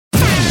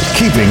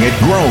keeping it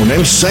grown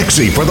and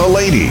sexy for the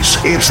ladies.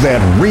 It's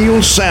that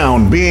real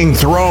sound being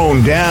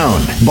thrown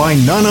down by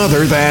none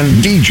other than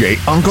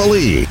DJ Uncle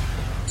E.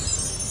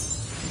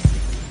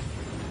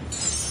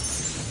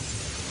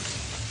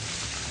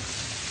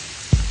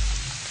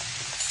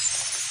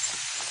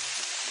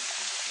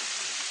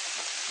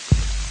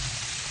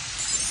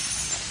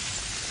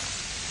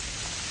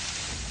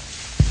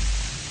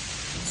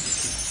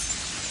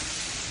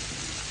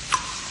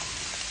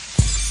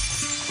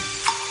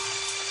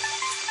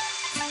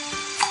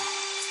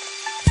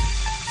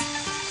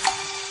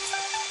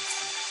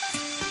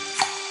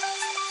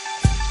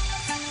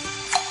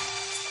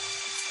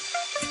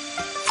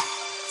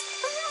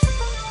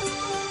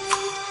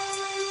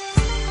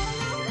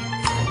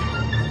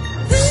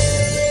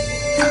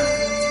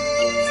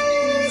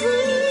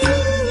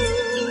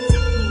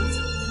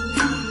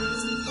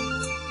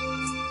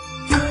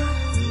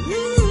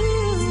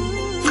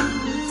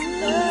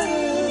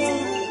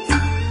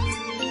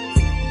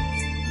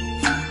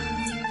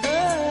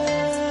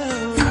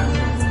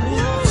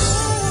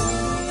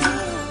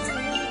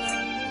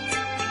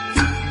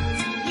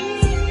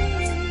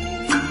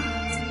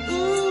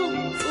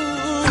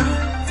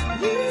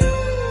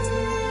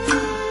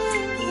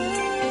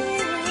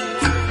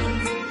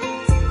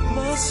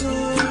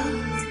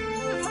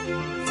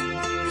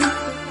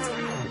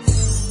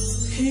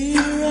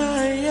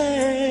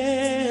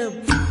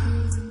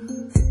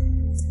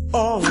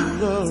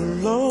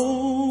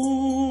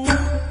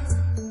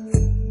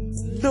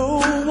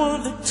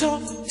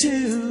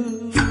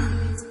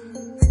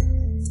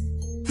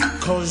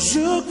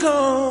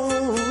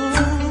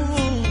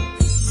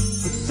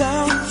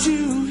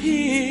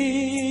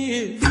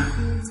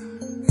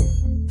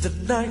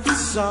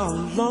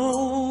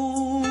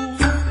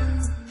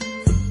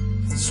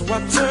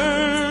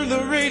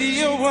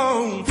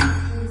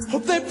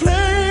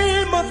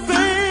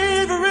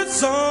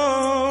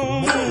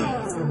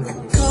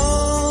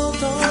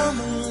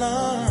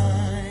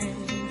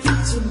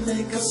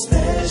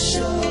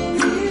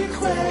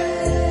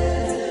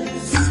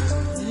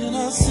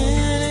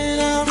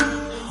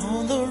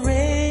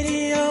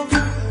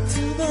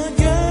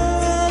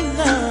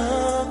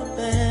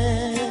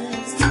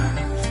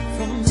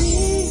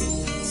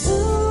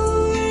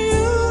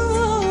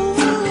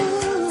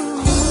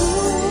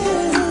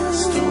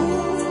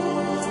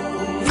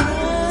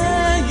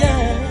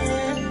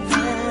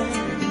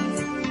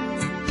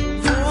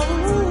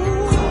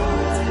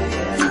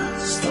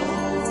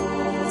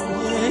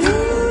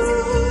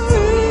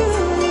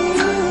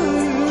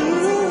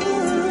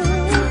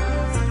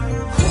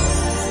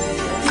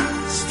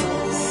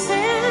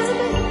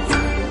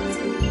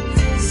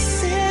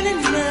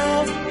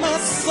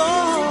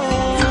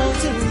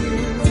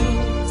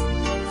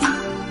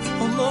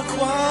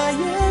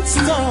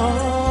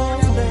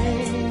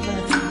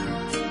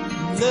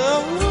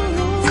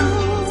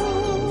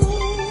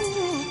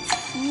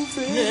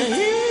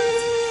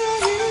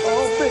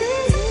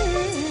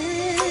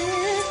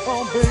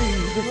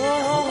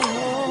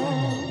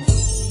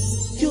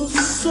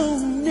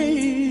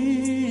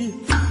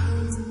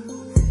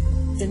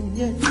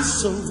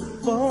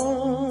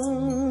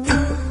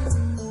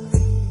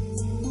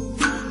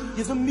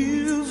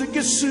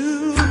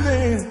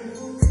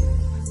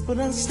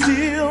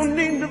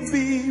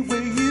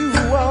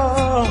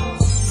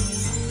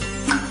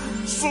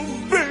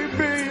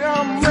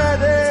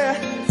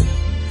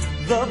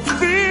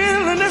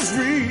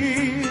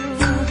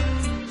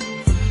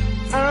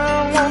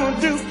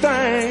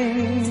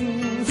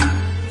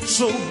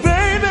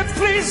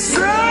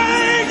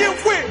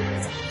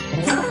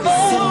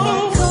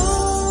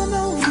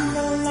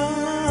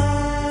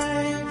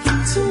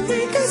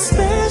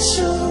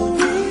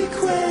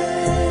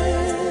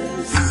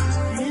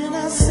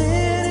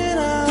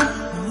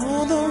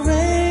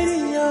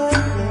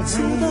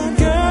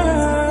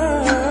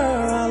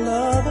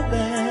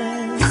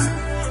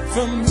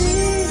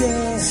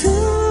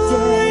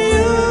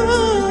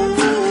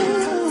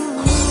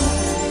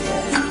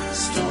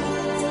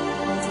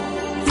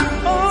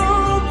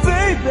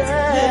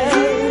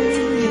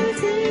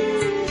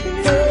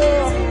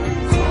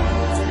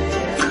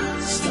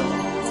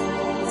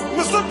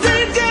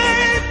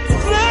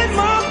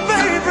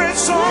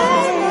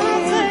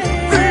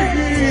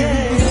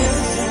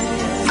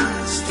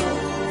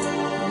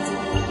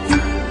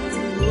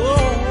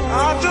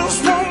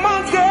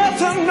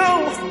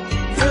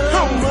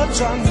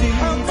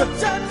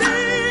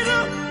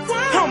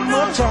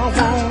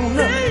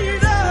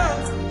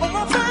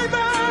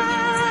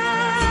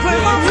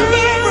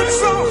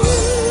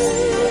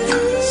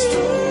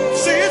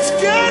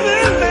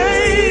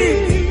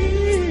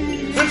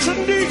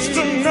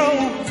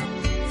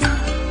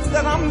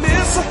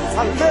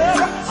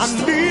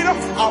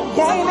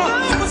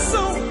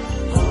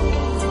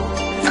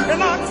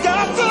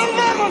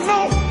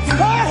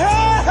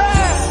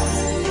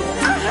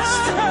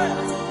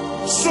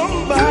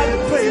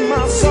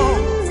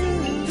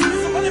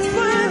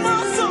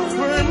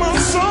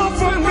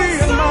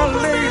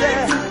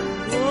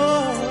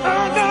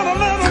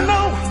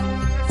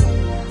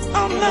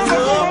 I'm never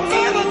gonna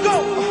let her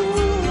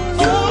go.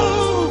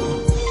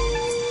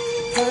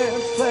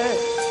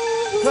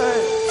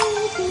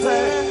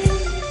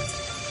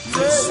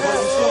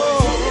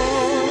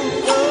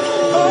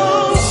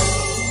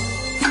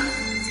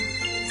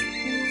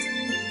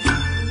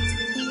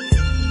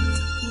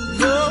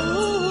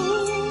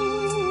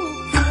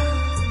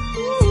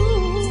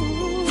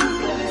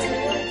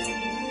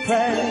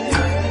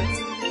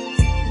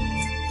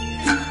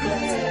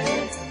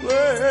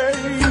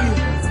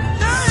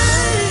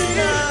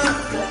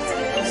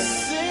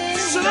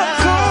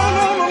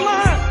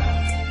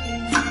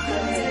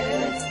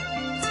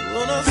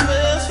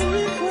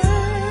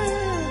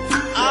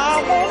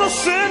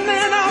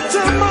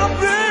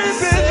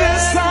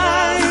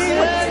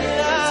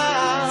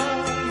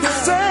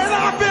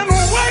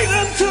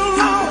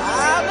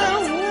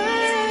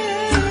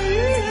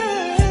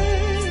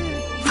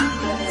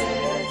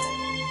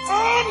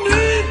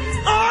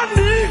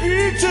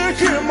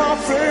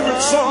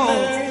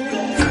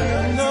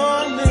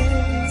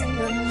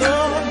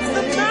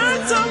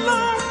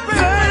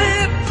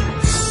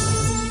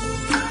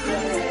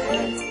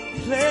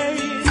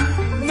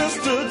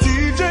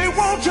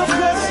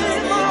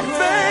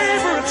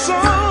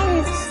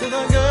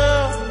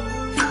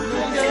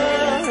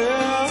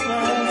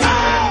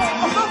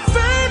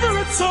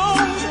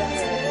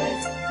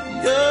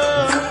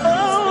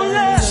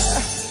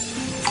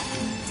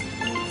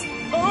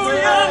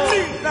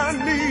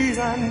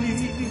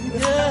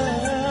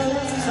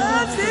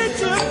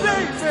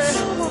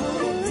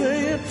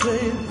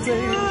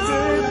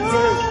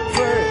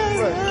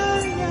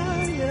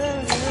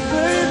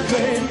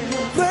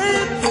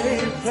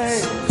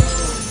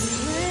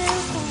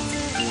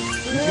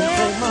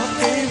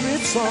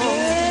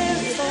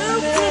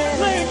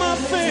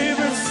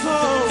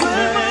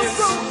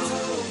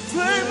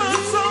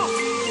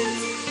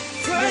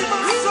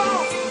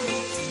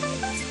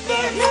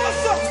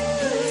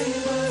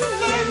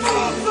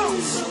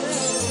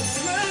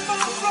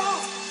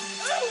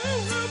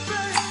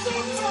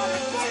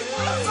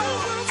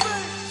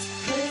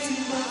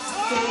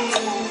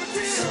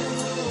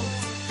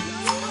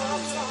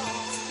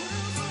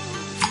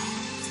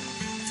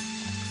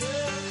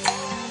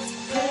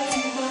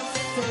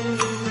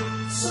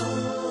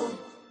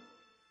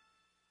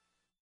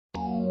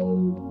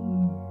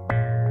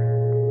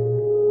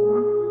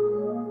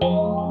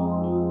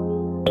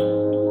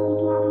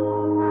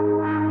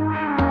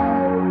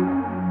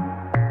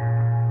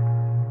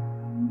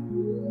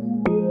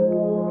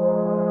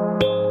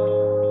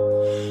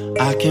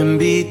 can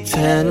be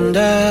tender,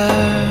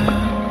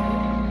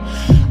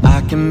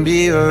 I can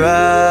be rough,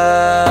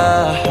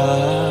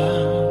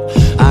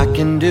 I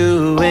can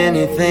do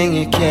anything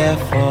you care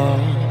for,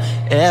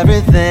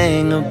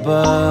 everything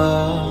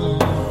above.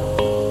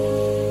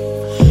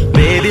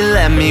 Baby,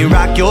 let me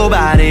rock your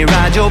body,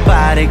 ride your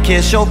body,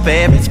 kiss your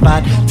favorite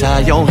spot,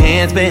 tie your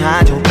hands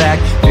behind your back,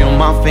 feel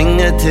my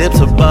fingertips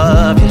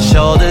above your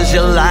shoulders.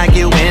 You like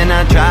it when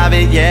I drive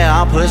it, yeah,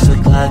 I'll push the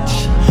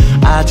clutch.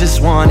 I just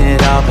want it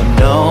all but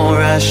no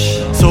rush.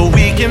 So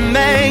we can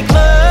make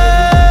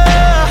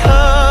love,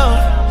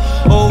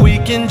 or we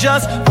can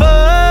just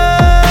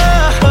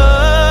fuck.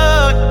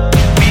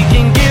 We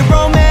can get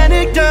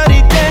romantic,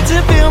 dirty,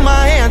 dancing, feel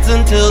my hands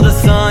until the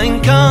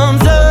sun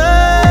comes up.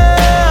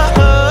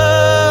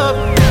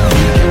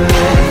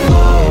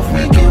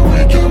 We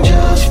can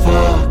just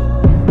fuck.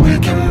 We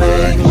can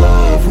make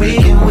love. We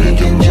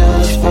can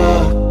just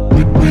fuck.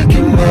 We can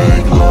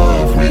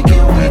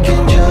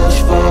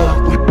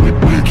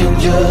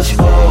just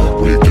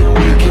fuck. We can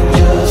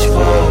just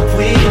fuck.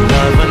 We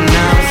love when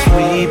I'm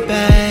sweet,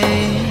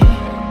 babe.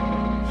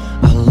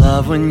 I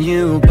love when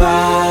you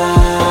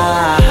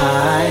bite.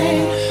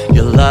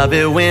 You love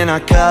it when I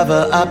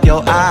cover up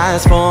your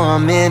eyes for a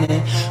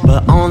minute,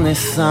 but only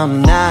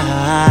some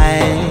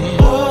nights.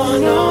 Oh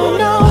no,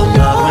 no. I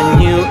love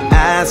when you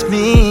ask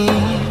me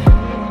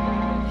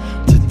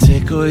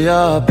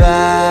your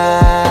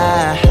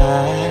back.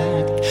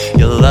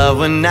 You love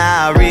when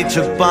I reach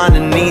up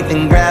underneath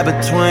and grab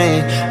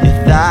between your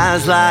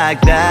thighs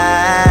like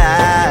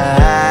that.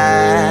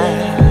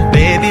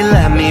 Baby,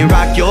 let me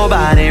rock your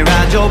body,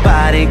 ride your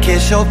body,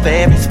 kiss your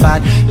favorite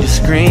spot. You're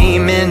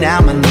screaming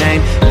out my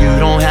name, you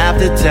don't have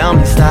to tell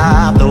me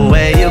stop. The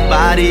way your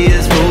body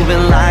is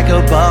moving like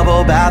a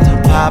bubble about to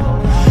pop.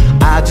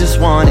 I just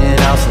want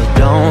it all, so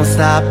don't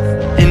stop.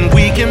 And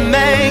we can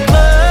make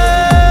love,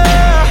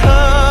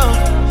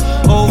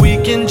 we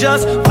can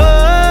just fuck.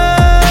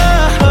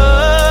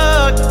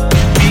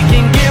 We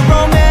can get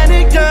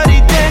romantic,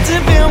 dirty,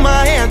 dancing, feel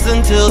my hands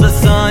until the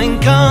sun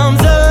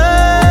comes up.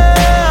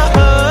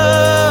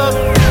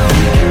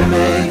 We can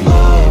make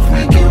love,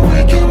 we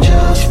can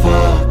just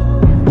fuck.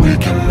 We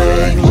can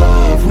make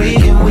love, we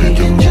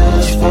can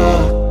just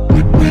fuck.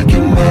 We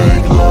can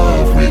make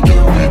love, we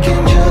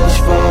can just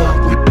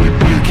fuck. We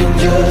can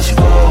just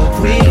fuck.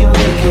 We can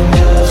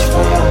just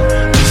fuck.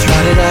 Just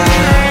run it out.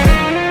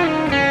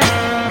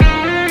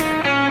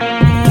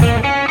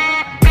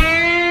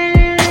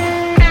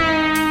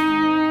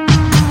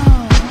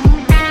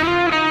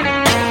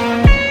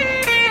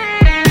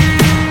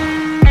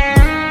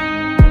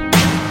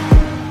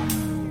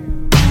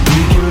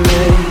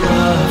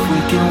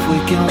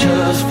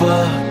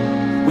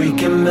 We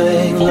can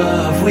make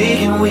love, we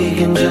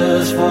can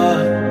just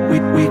fuck. We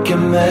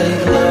can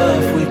make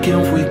love, we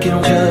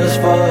can just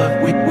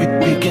fuck. We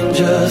can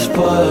just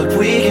fuck.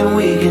 We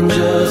can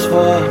just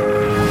fuck.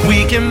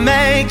 We can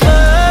make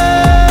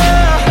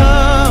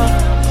love,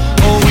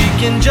 or we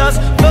can just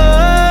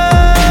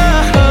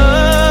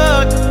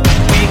fuck.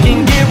 We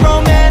can get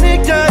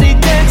romantic, dirty,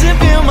 dancing,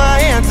 feel my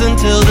hands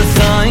until the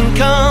sun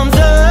comes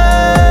up.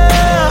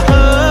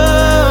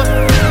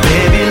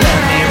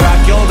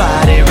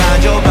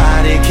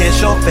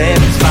 Kiss your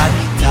favorite spot,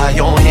 tie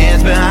your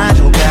hands behind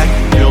your back,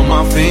 feel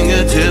my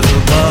fingertips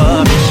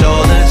above your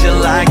shoulders. You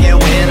like it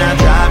when I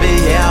drive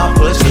it, yeah, I'll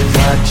push the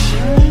clutch.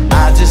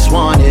 I just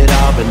want it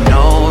all but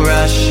no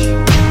rush.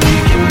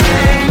 We can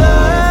make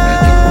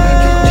love, we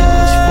can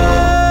just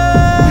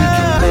fuck.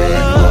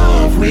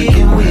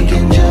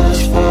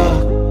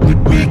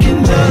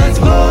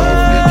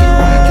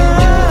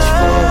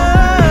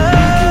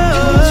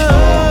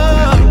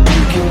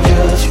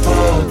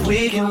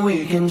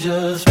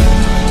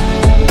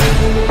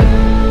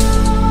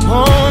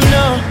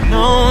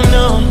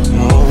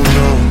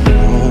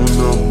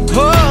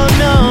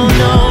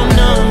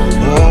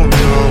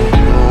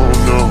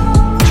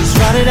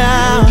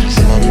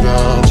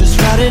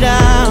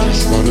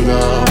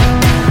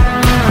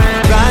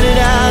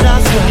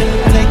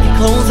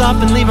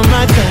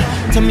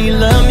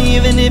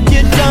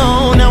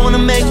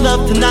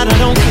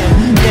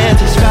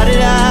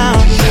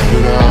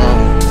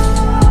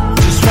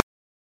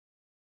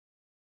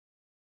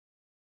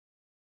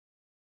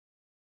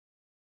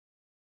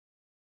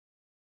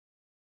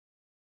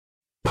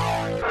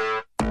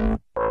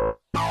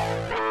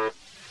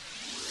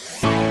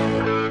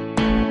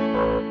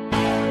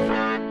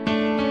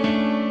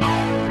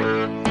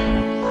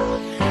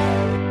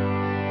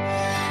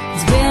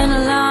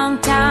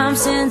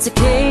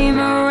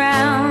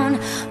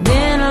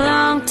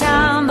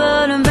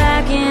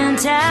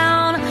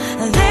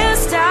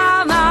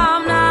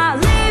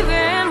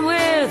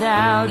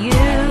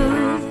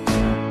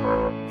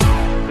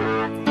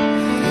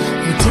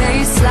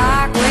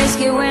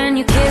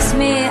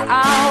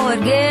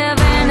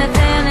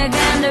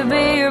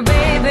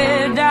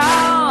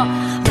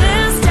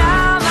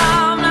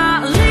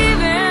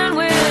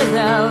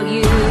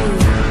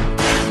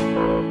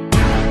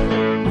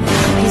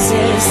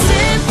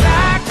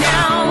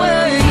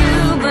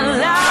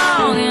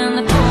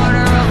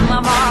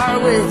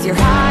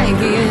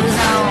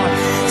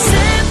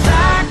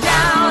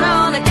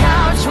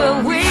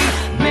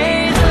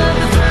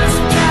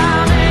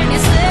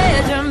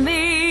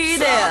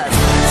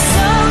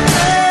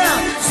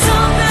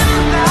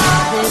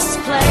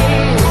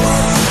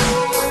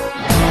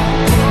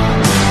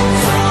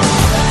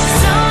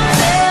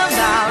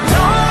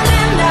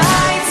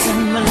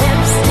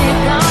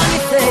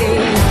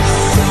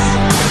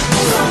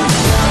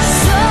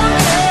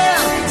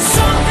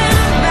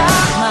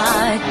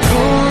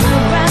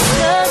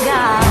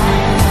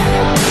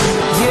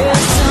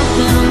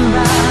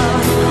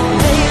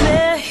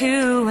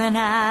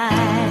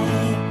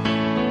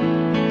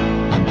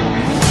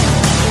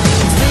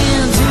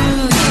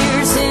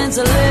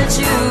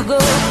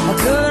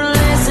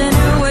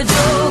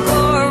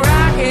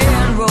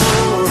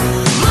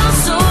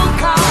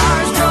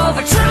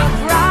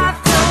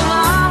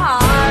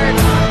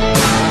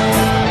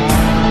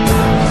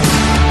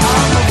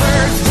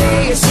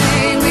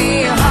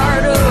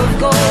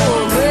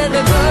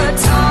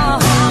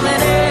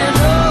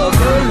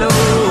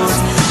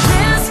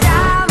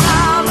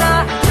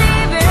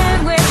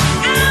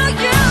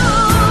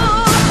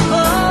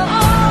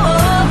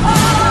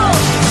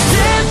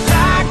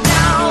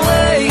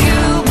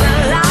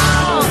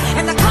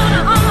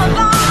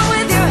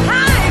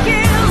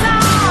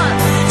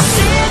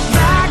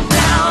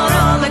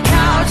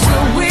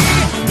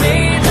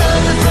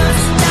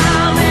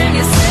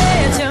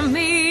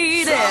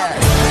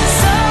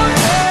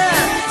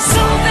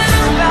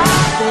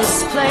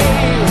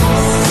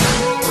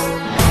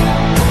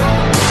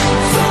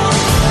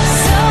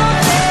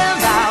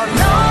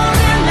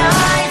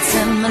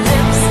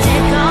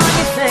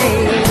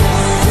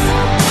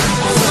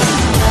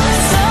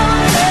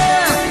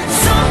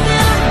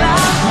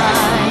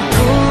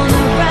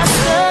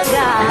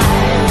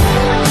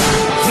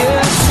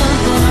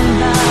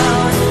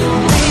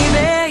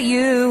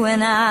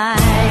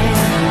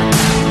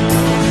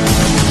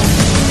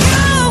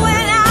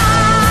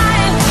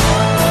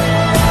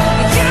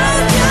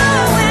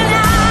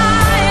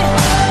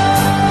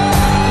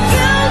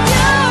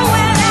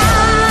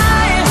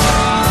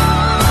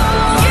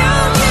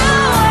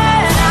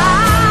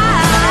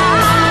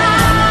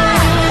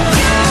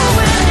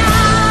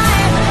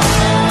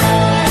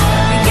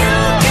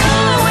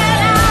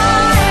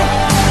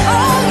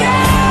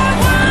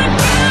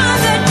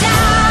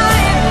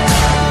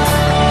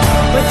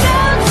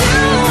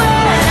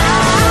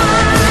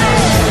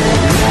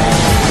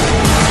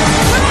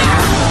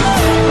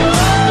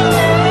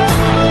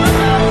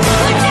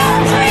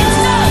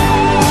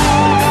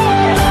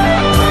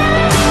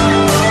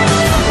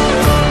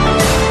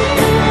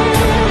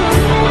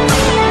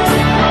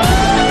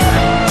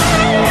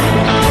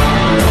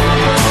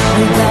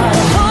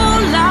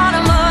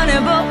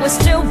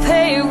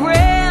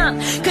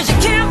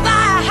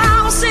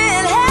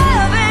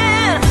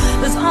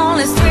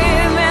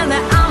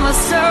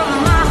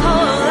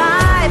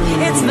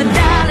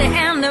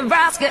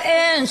 Nebraska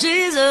and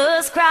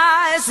Jesus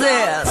Christ.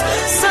 There's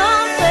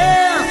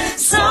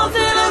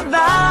something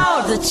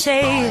about the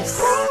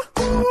chase.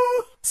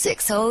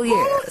 6 whole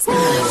years.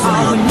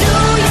 I'm a New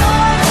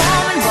York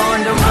woman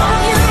born to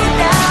run you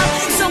down.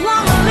 So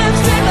I'm a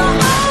lipstick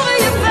all over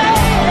your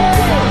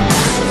face.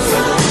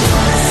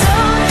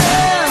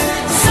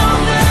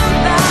 Something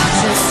about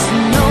just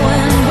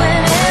knowing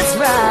when it's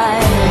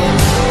right.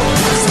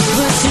 So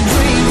put your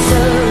dreams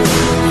up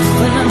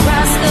for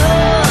Nebraska.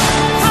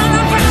 From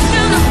Nebraska,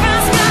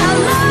 Nebraska, I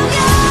love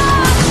you.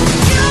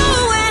 You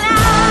and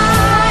I.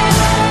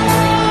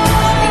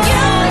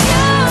 You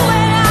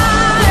and I.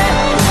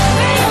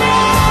 Baby,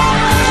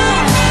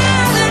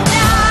 another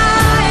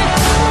night.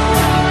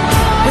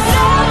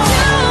 Without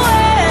you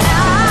and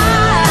I.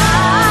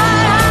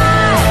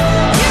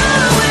 You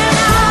and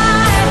I.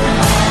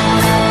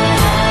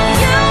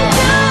 You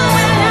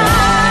and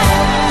I.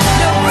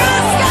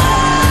 Nebraska,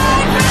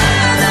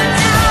 another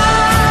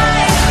night.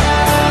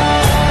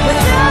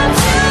 Without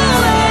you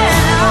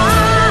and I.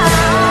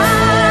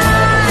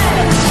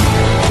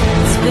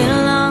 It's been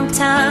a long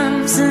time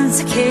since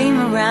I came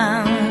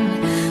around.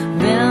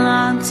 Been a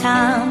long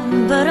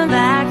time, but I'm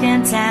back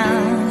in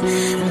town.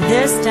 And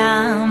this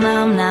time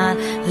I'm not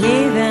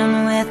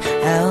leaving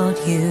without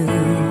you.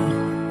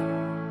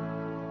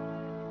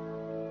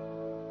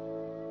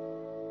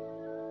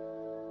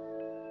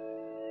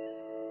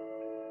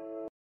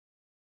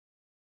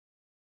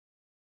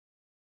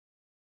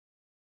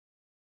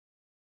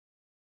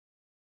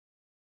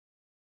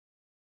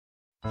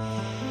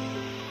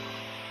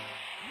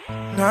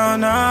 No,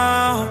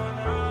 no,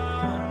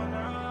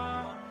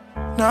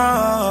 no.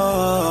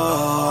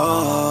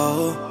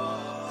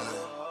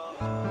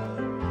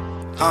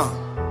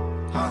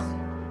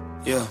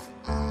 Yeah.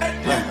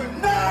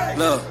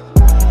 Look,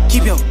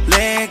 keep your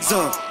legs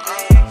up.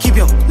 Keep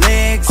your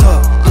legs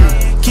up.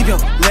 Keep your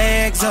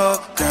legs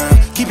up, girl.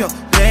 Keep your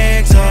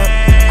legs up.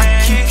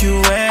 I keep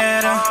you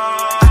wetter.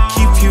 I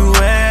keep you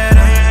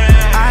wetter.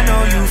 I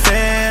know you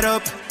fed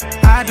up.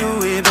 I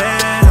do it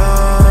better.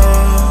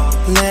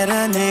 Let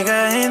a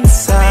nigga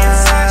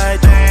inside.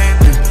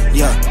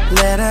 Yeah,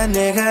 let a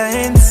nigga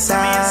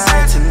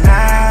inside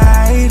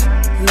tonight.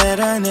 Let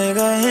a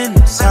nigga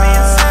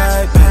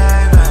inside.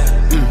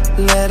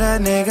 Let a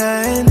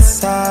nigga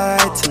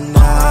inside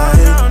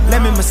tonight.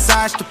 Let me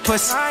massage the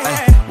pussy.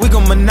 We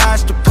gon'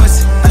 menage the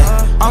pussy.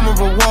 I'ma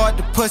reward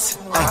the pussy.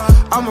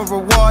 I'ma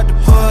reward the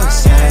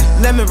pussy.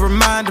 Let me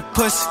remind the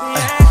pussy.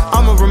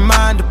 I'ma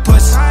remind the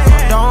pussy.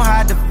 Don't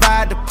hide,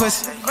 divide the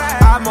pussy.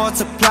 I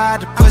multiply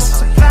the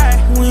pussy.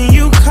 When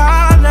you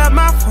call up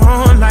my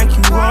phone like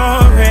you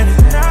already,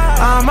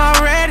 I'm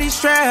already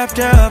strapped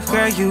up,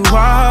 girl, you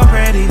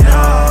already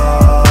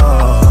know.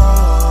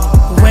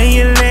 When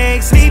your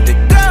legs need to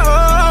go,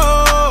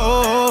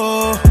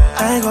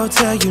 I ain't gon'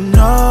 tell you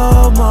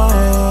no more.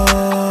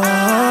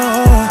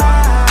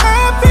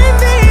 Up in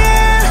the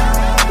air,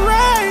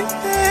 right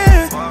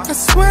there, I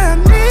swear I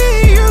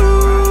need you.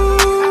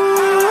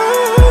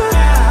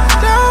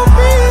 Don't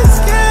be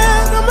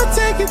scared, I'ma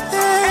take it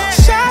there.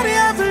 Shawty, I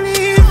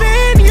believe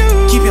in you.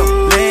 Keep your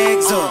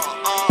legs up,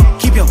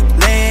 keep your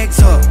legs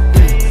up.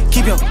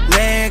 Keep your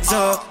legs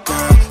up,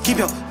 girl, keep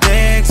your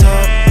legs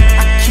up.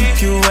 I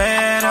keep you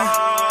wetter,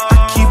 I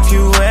keep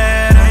you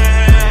wetter.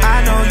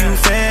 I know you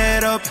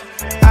fed up,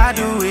 I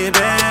do it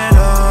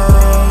better.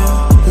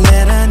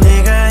 Let a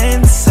nigga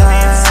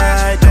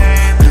inside.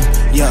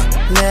 Yeah,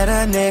 let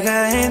a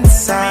nigga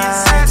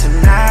inside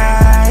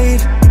tonight.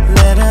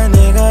 Let a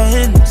nigga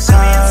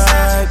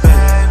inside,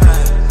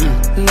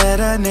 baby. Let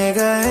a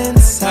nigga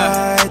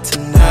inside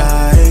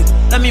tonight.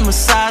 Let me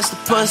massage the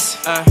pussy.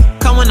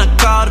 Come when I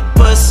call the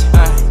pussy.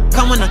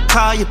 Come when I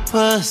call your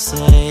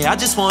pussy. I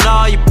just want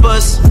all your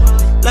pussy.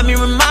 Let me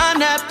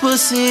remind that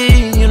pussy,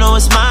 you know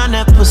it's mine,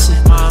 that pussy.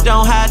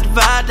 Don't hide,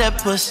 divide that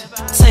pussy.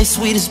 Say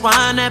sweet as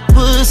wine, that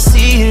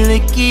pussy.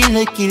 Licky,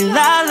 licky,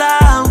 la la,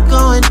 I'm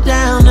going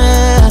down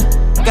there.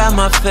 Got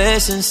my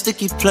face in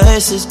sticky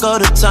places, go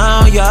to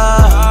town,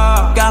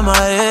 yeah. Got my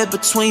head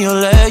between your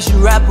legs, you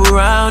wrap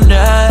around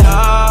that.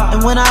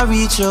 And when I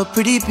reach your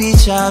pretty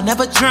beach, I'll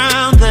never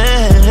drown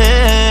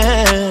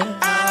there.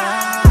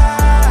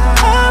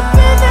 Up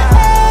in the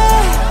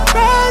air,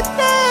 right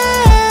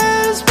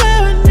there is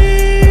where I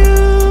need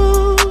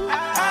you.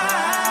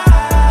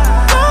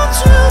 Don't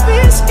you be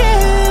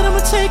scared, I'ma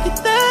take it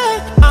there.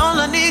 All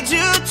I need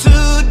you to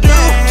do.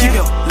 Keep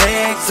your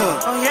legs up,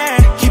 oh yeah.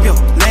 Keep your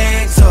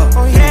legs up,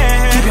 oh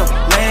yeah. Keep your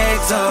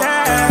legs up,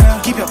 girl.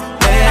 Keep your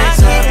legs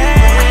up. I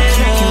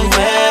keep you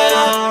wet,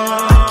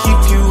 I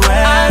keep you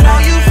wet. I know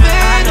you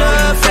fed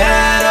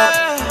up,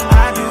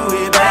 I do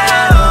it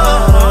better.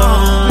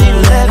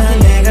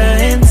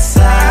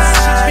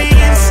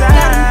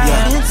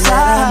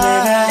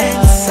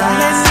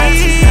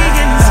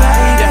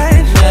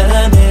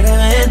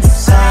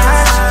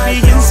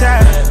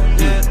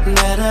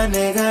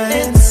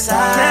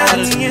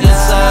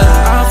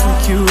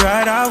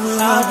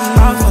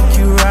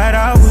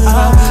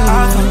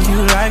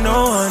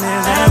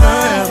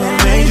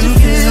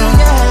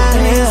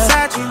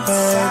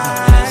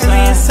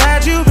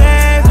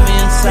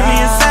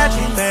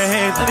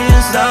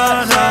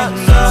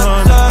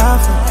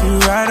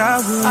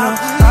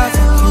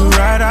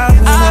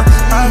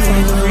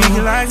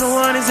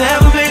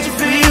 whatever made you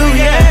feel,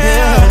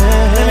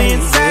 yeah. Let me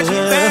inside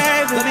you,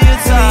 baby. Let me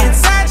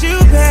inside you,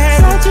 baby.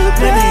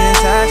 Let me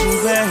inside you,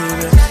 baby.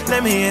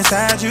 Let me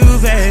inside you,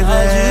 baby.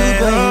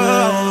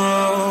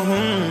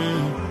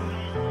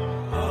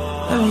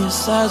 Let me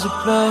inside you,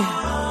 baby.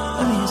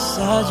 Let me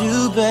inside you,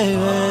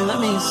 baby. Let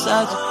me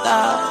inside your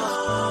thighs.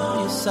 Let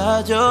me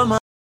inside your mind.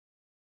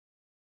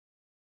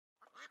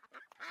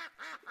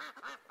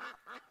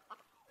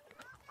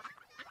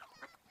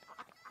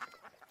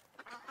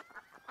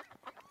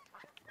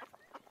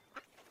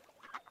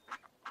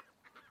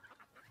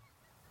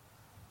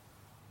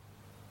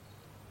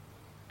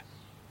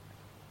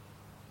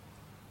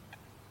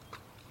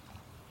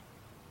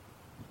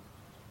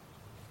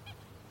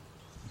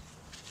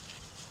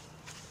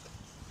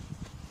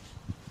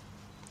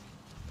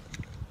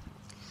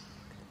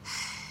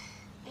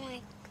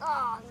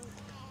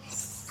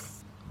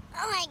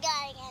 Oh my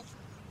god, again.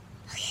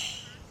 Okay.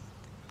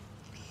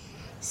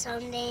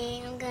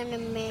 Someday I'm gonna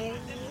marry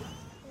you.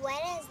 What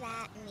does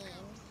that mean?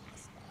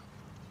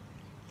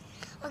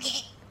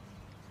 Okay.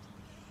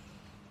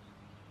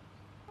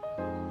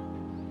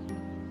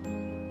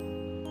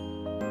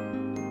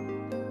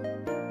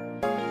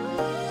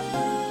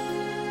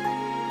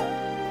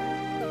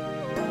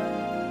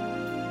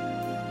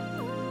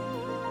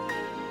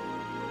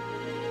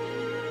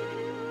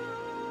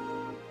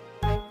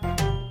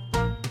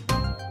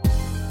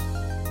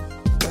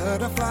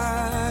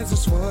 Butterflies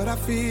is what I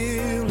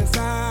feel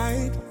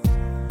inside.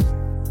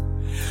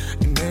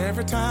 And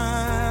every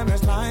time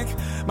it's like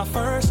my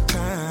first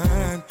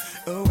time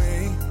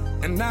away.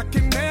 And I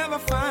can never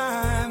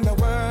find the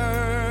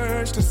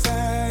words to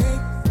say.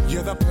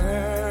 You're the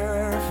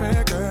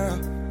perfect girl.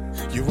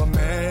 You were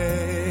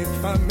made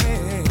for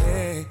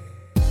me.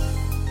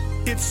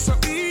 It's so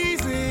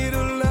easy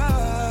to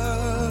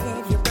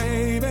love you,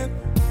 baby.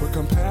 We're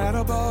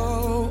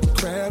compatible,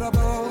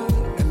 credible,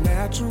 and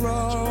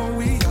natural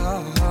we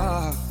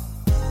are.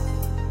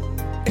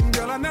 And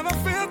girl, I never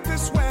felt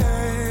this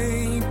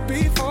way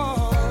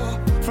before.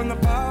 From the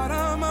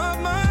bottom of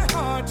my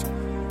heart,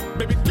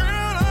 baby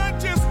girl, I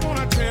just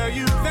wanna tell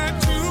you that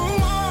you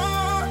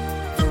are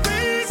the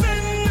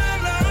reason I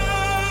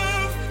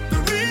love, the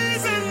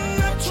reason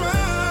I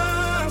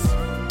trust.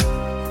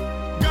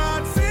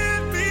 God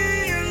sent me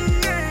an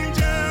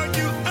angel.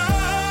 You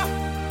are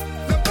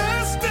the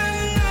best in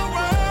the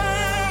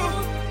world,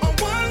 a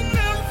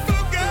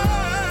wonderful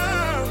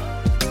girl.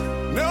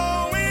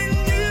 Knowing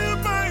you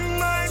by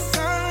my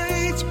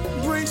side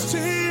brings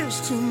tears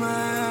to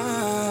my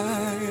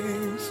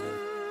eyes,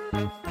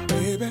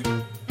 baby.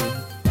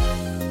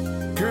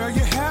 Girl,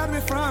 you had me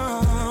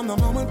from the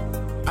moment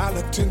I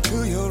looked into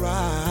your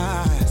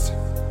eyes.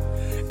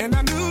 And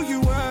I knew you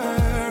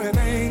were an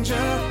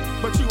angel,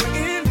 but you were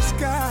in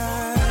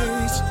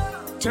disguise.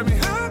 Tell me,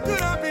 how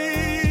could I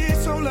be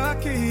so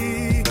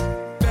lucky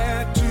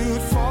that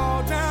you'd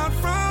fall down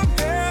from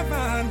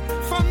heaven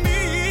for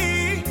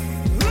me?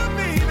 Look,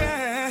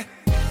 baby.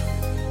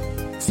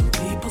 Some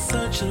people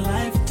search a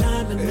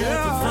lifetime and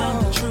never find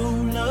the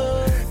true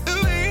love.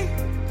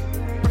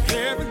 But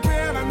heaven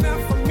can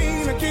enough for me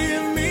to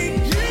give me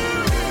you.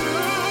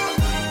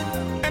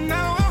 And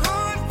now our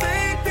hearts,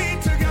 they beat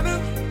together,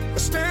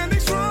 standing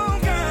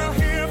strong out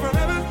here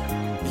forever.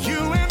 You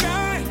and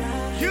I,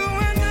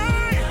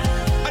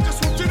 I just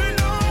want you to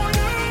know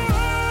you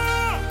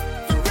are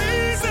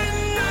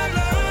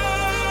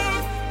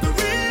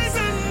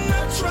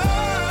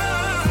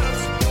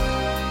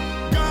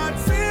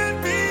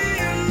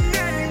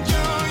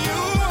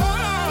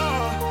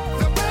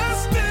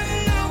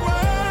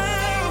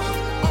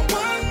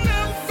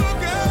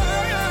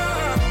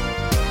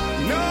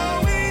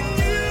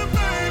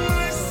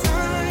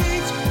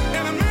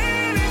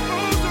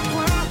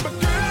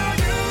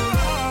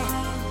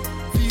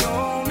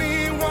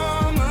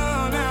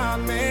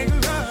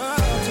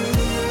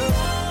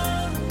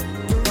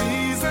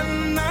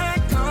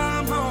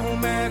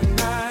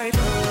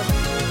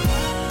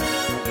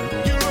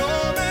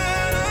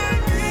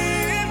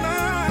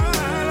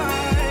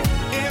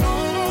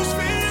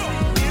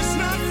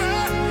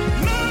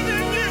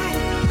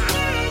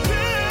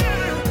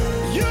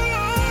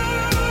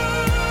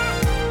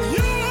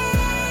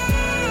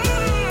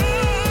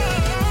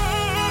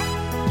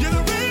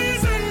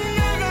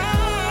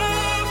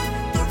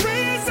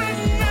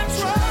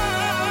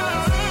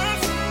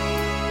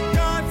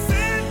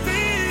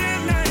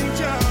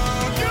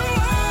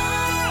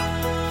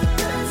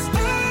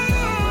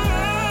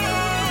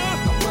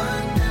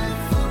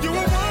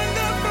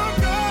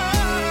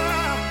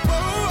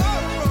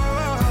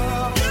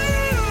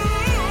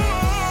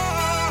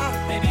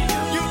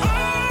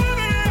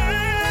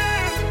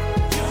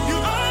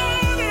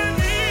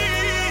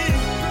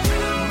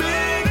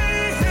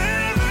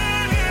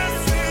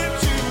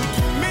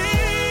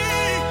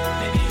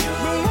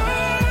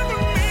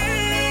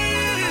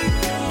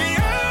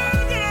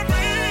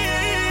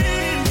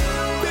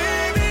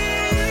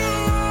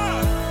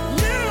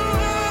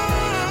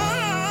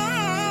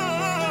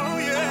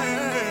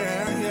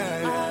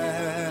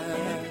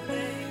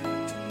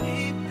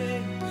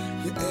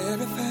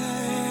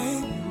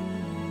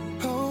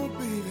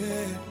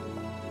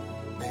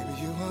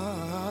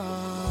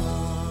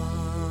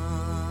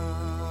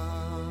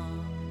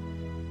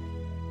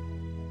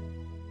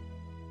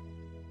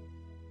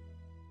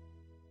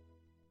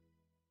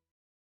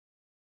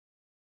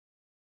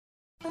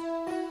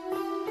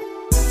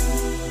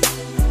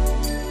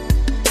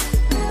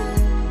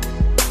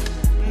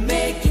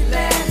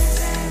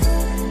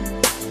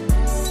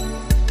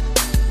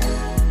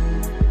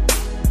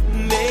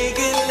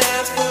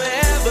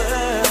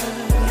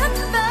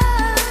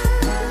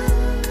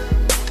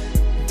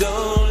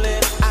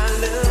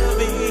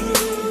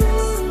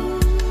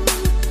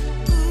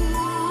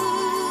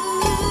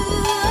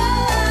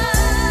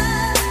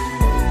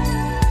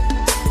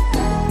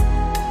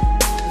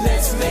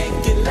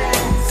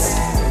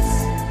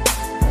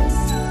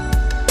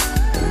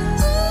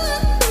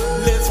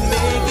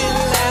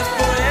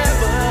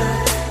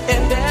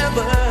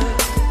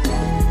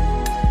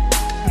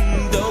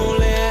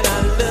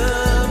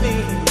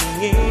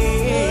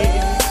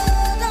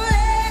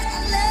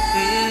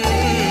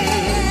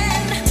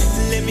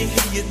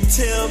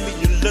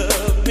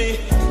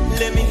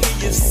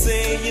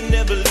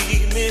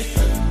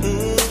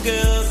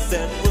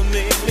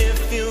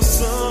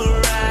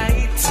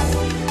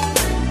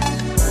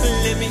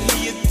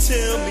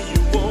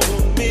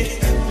want me.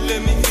 Let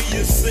me hear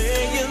you say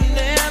you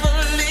never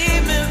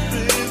leave me,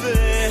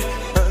 baby,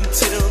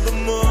 until the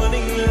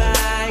morning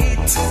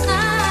light.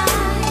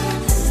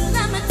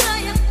 Let me tell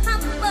you how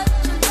much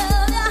I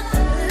love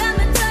you. Let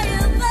me tell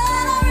you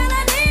that I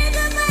really need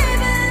you,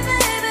 baby,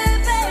 baby,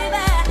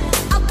 baby.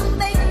 I will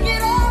make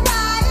it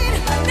alright.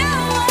 No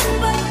one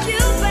but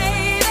you,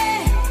 baby,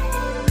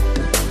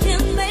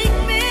 can make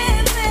me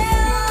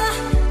feel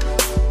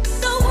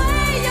the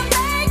way you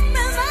make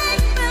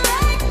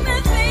me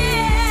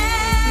feel.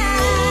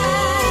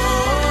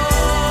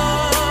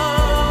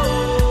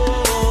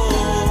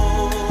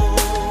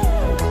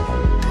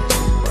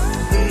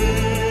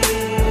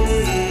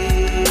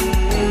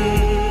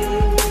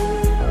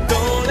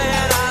 Don't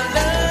let our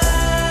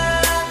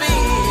love be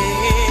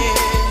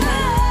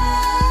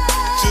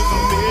just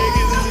make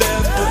it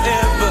last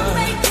forever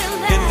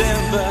and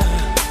ever.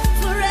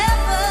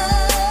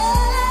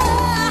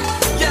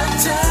 Your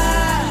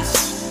touch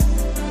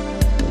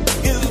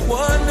is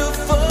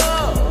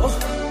wonderful.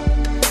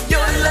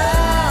 Your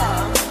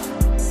love,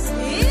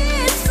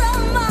 It's so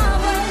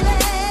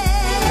marvelous.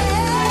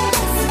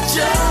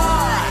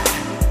 joy,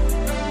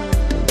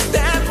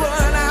 that's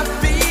what I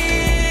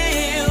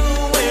feel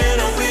when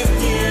I'm with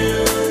you.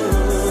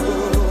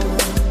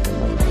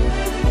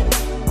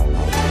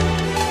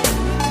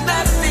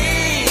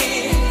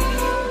 Nothing,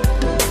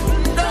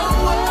 no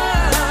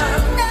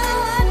one No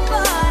one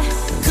but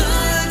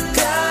could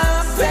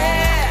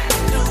compare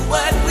to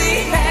what we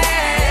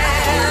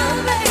have.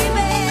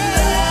 baby.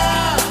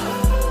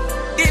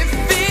 It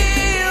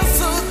feels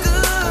so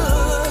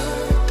good.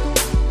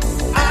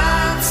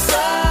 I'm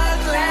so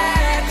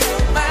glad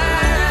you're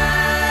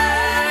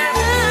mine.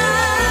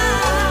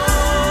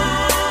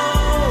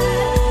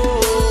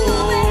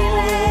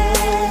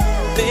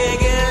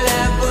 Make it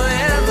last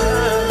forever.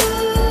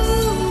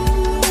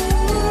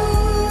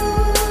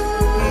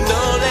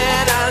 Don't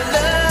let our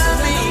love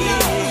be.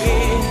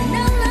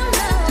 No, no,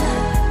 no.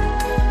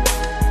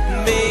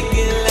 Make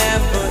it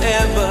last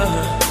forever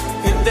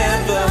and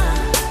ever.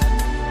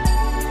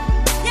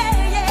 Yeah,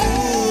 yeah.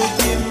 Ooh,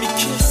 give me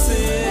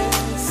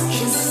kisses.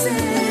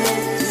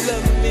 Kisses.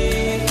 Love me.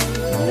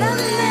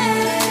 Love me.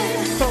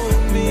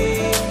 Hold me.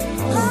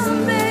 Hold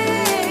me.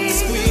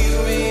 Squeeze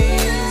me.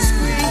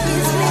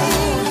 Squeeze me.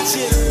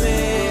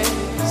 Gently.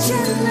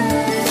 Gently.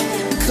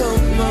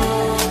 Come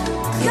on.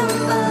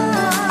 Come on.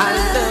 I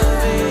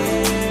love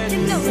it. You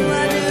know I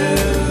do.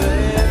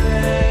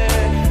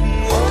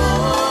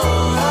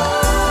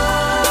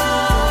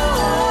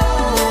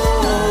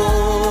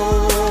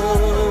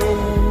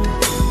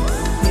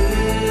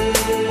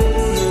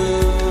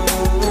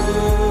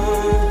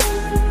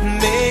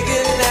 Make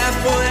it last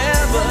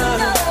forever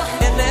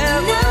and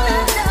ever.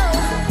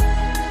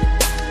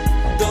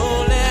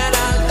 Don't let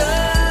our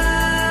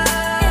love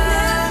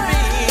be.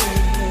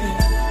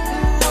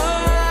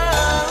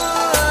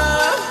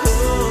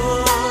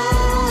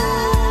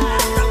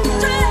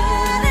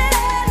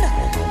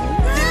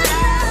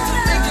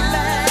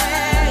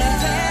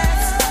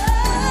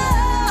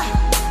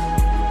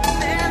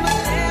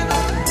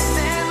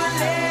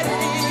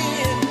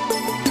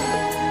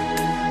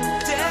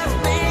 Just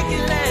make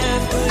it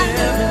last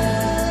forever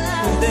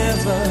and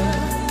ever.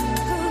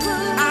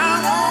 I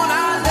want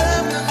our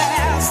love to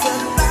last a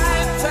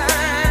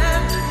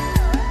lifetime.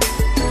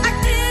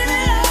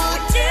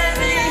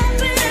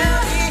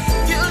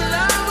 Your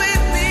love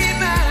with me,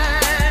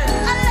 mine.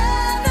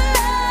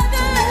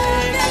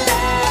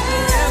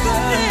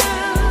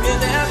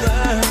 And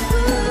ever.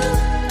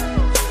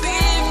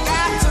 We've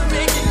got to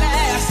make it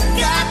last.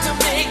 Got to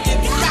make it.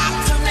 Got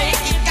to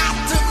make it. Got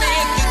to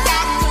make it.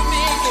 Got to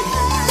make it.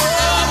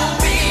 Oh,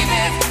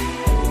 baby.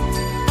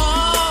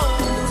 Oh,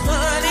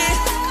 honey.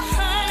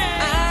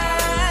 I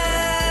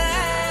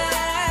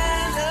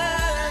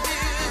love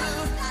you.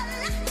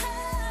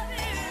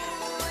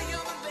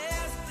 You're the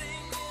best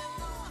thing in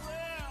the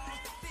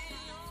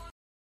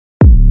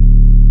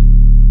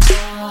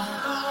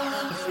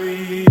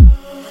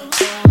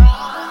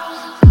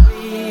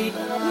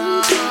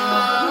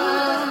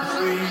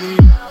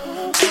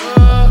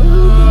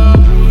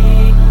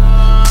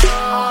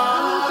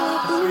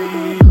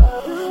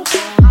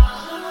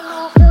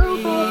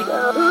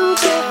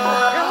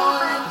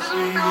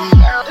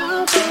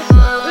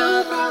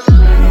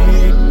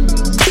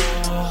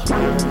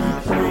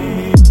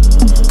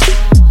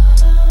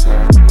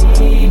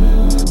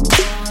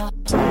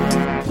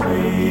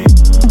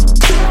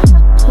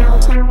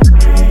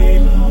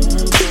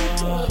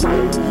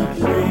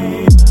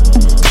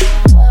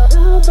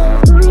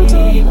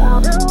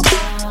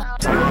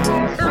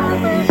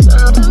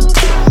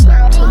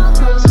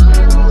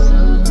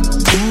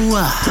Ooh,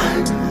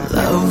 I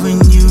love when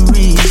you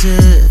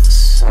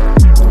resist.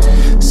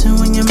 So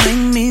when you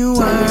make me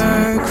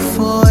work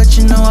for it,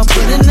 you know I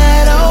put in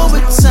that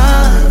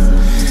overtime.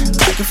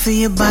 I can feel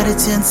your body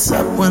tense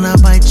up when I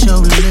bite your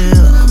lip.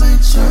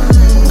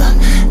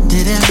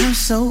 Did it hurt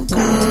so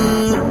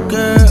good,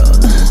 girl?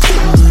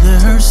 Did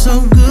it hurt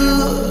so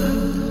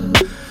good?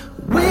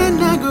 When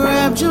I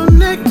grabbed your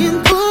neck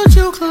and pulled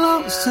you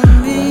close to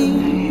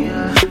me,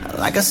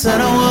 like I said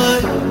I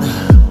would.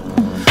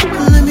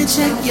 Let me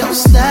check your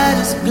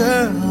status,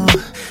 girl.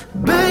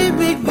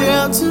 Baby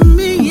girl, to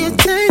me it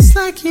tastes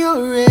like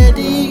you're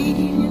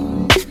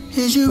ready.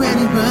 Is you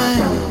ready,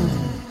 right?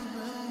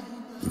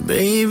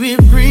 Baby,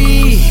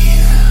 breathe.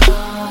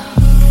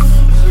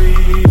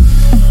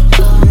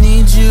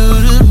 Need you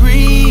to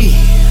breathe.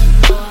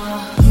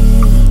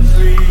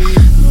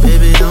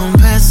 Baby, don't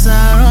pass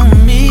out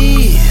on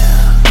me.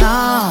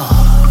 No.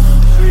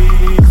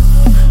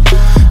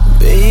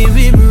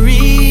 Baby,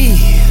 breathe.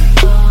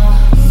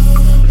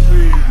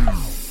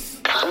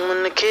 And when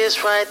the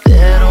kiss right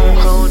there, don't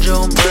hold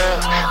your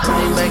breath. Let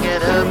me back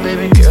it up,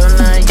 baby girl,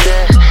 not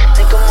yet.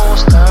 Think I'm gonna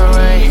start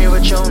right here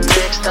with your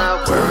neck.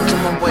 Stop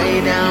working my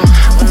way down.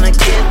 When I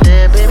get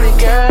there, baby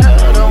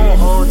girl, don't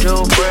hold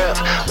your breath.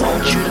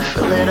 Want you to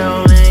feel it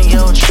all in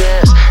your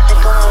chest.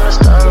 Think I'm gonna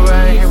start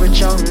right here with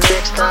your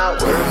neck.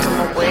 Stop working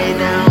my way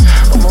down.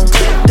 I'm gonna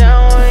get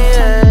down,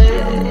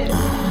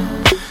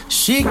 yeah.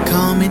 She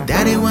call me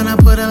daddy when I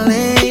put her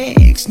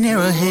legs near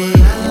her head.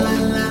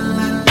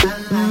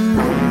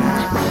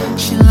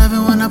 She love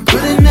it when I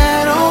put in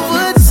that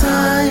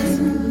overtime.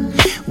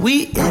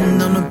 We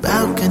end on the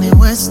balcony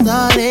where it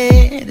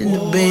started in the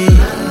bed.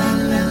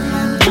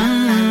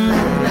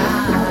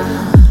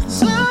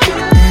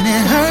 And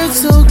it hurts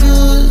so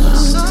good.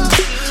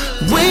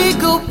 We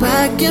go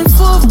back and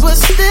forth, but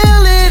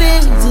still it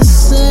ain't the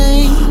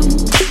same.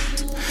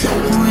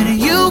 When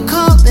you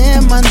call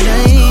them my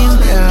name,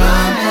 girl,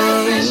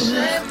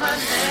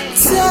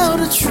 tell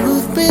the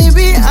truth,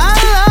 baby, I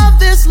love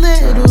this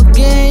little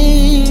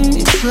game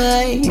you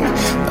play.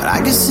 But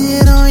I can see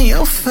it on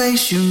your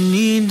face, you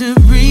need to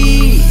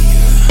breathe.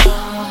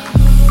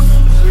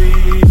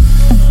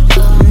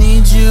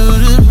 Need you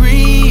to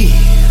breathe.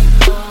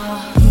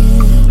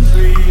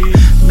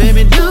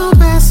 Baby, don't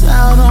pass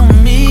out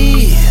on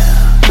me.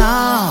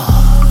 No.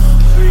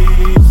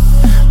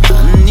 I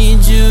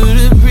need you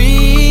to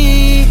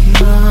breathe.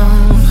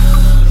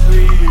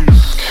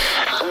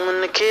 And when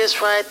the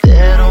kiss right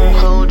there, don't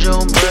hold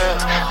your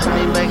breath. Let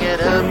me back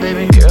it up,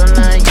 baby girl,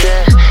 not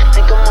yet.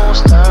 Think I'm gonna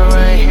start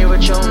right here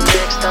with your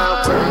neck.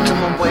 Stop working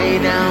my way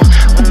down.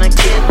 When I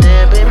get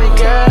there, baby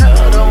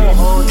girl, don't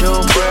hold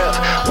your breath.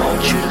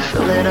 Want you to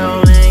feel it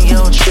all in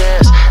your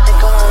chest.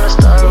 Think I'm gonna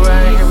start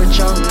right here with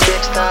your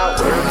neck. Stop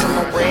working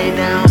my way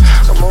down.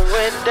 I'm gonna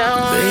way down,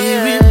 baby,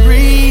 yeah.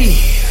 Breathe.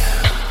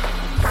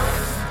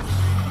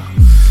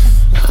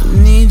 I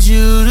need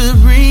you to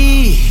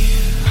breathe.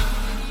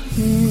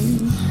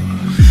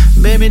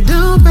 Baby,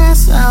 don't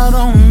pass out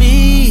on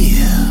me.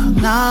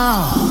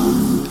 No.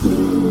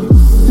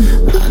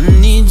 I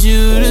need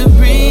you to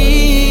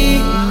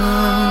breathe.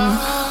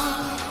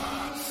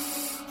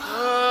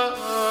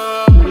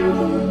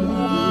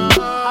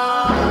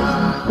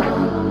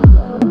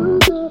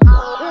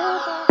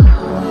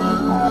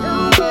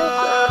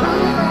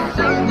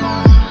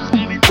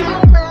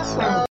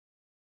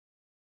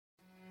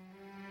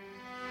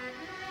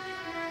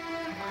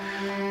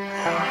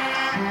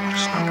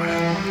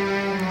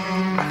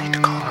 I need to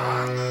call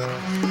her.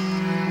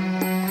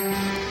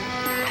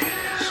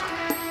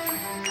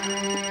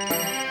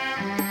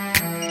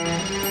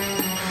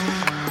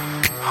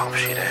 Hope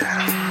she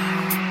there.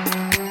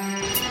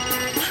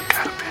 She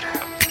gotta be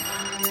there.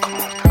 Come on,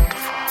 pick up the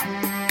phone.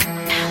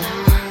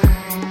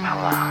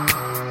 Hello.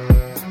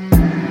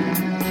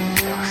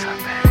 Hey, what's up,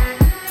 baby?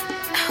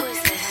 Who is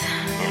this?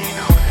 Yeah, you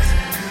know who this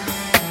is.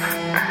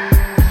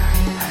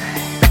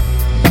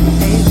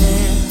 Hey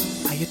there,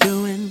 how you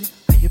doing?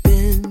 How you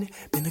been?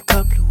 Been a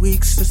couple of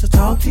weeks since I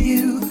talked to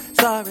you.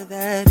 Sorry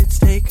that it's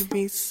taken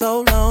me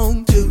so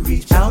long to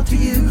reach out to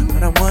you.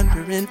 But I'm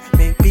wondering,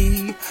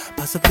 maybe,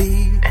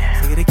 possibly,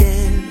 say it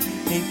again.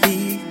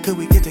 Maybe, could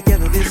we get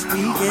together this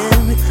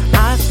weekend?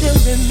 I still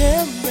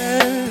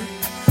remember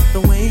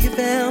the way you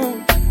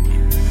felt,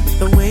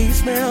 the way you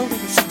smelled,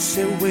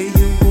 the way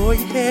you wore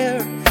your hair.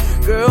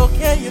 Girl,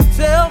 can you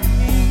tell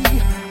me,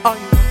 are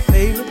you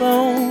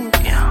available?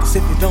 'Cause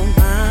if you don't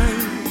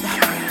mind,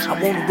 I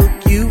wanna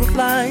book you a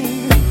flight.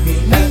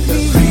 Meet me at the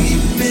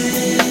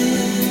Creepin'.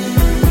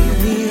 Meet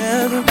me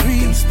at the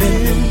Creepin'.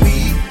 Spend the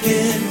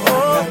weekend. I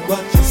got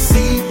what you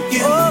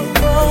seeking.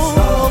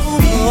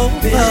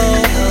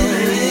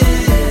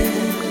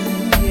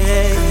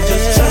 Yeah.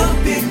 Just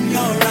jump in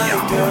your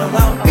ride, girl.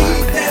 I'll be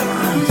there.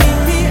 Meet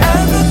me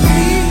at the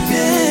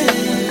Creepin'.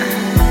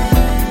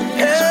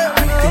 Yeah.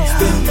 We can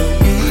spend the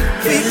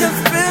weekend. We can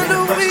spend the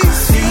weekend.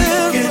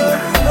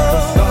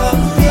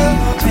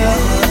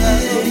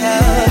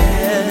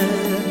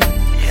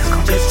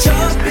 Just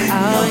jump in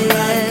your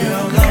ride,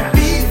 girl. I'll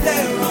be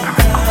there on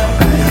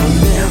time.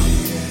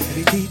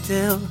 Every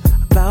detail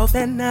about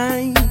that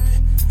night,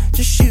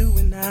 just you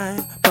and I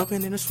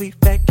bumping in the suite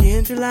back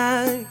in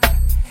July.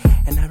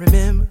 And I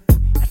remember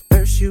at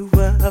first you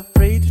were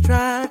afraid to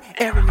try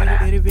every little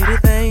itty bitty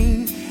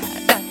thing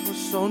that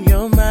was on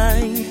your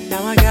mind.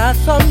 Now I got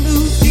some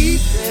new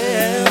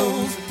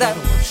details that I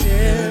want to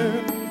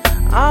share.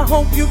 I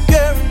hope you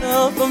care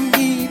enough for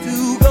me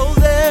to go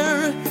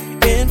there.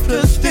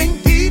 Interesting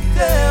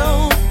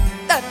details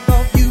that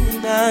involve you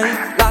and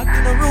I locked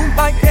in a room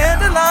by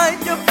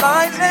candlelight. Your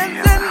flight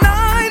ends at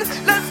 9.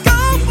 Let's go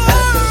for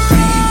a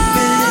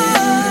ride.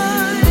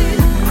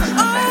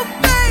 Oh,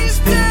 baby.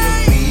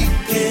 Spend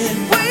the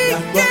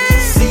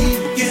weekend.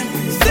 Seeking.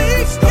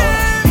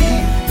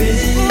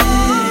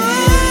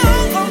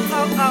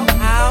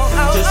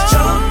 Just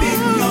jump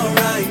in your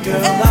ride,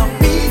 girl. I'll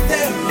be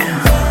there on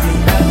time.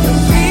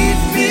 Meet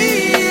me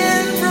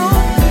in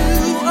room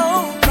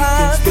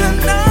 205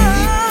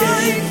 tonight.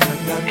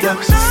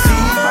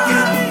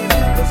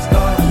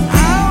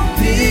 I'll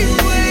be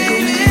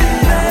waiting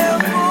there.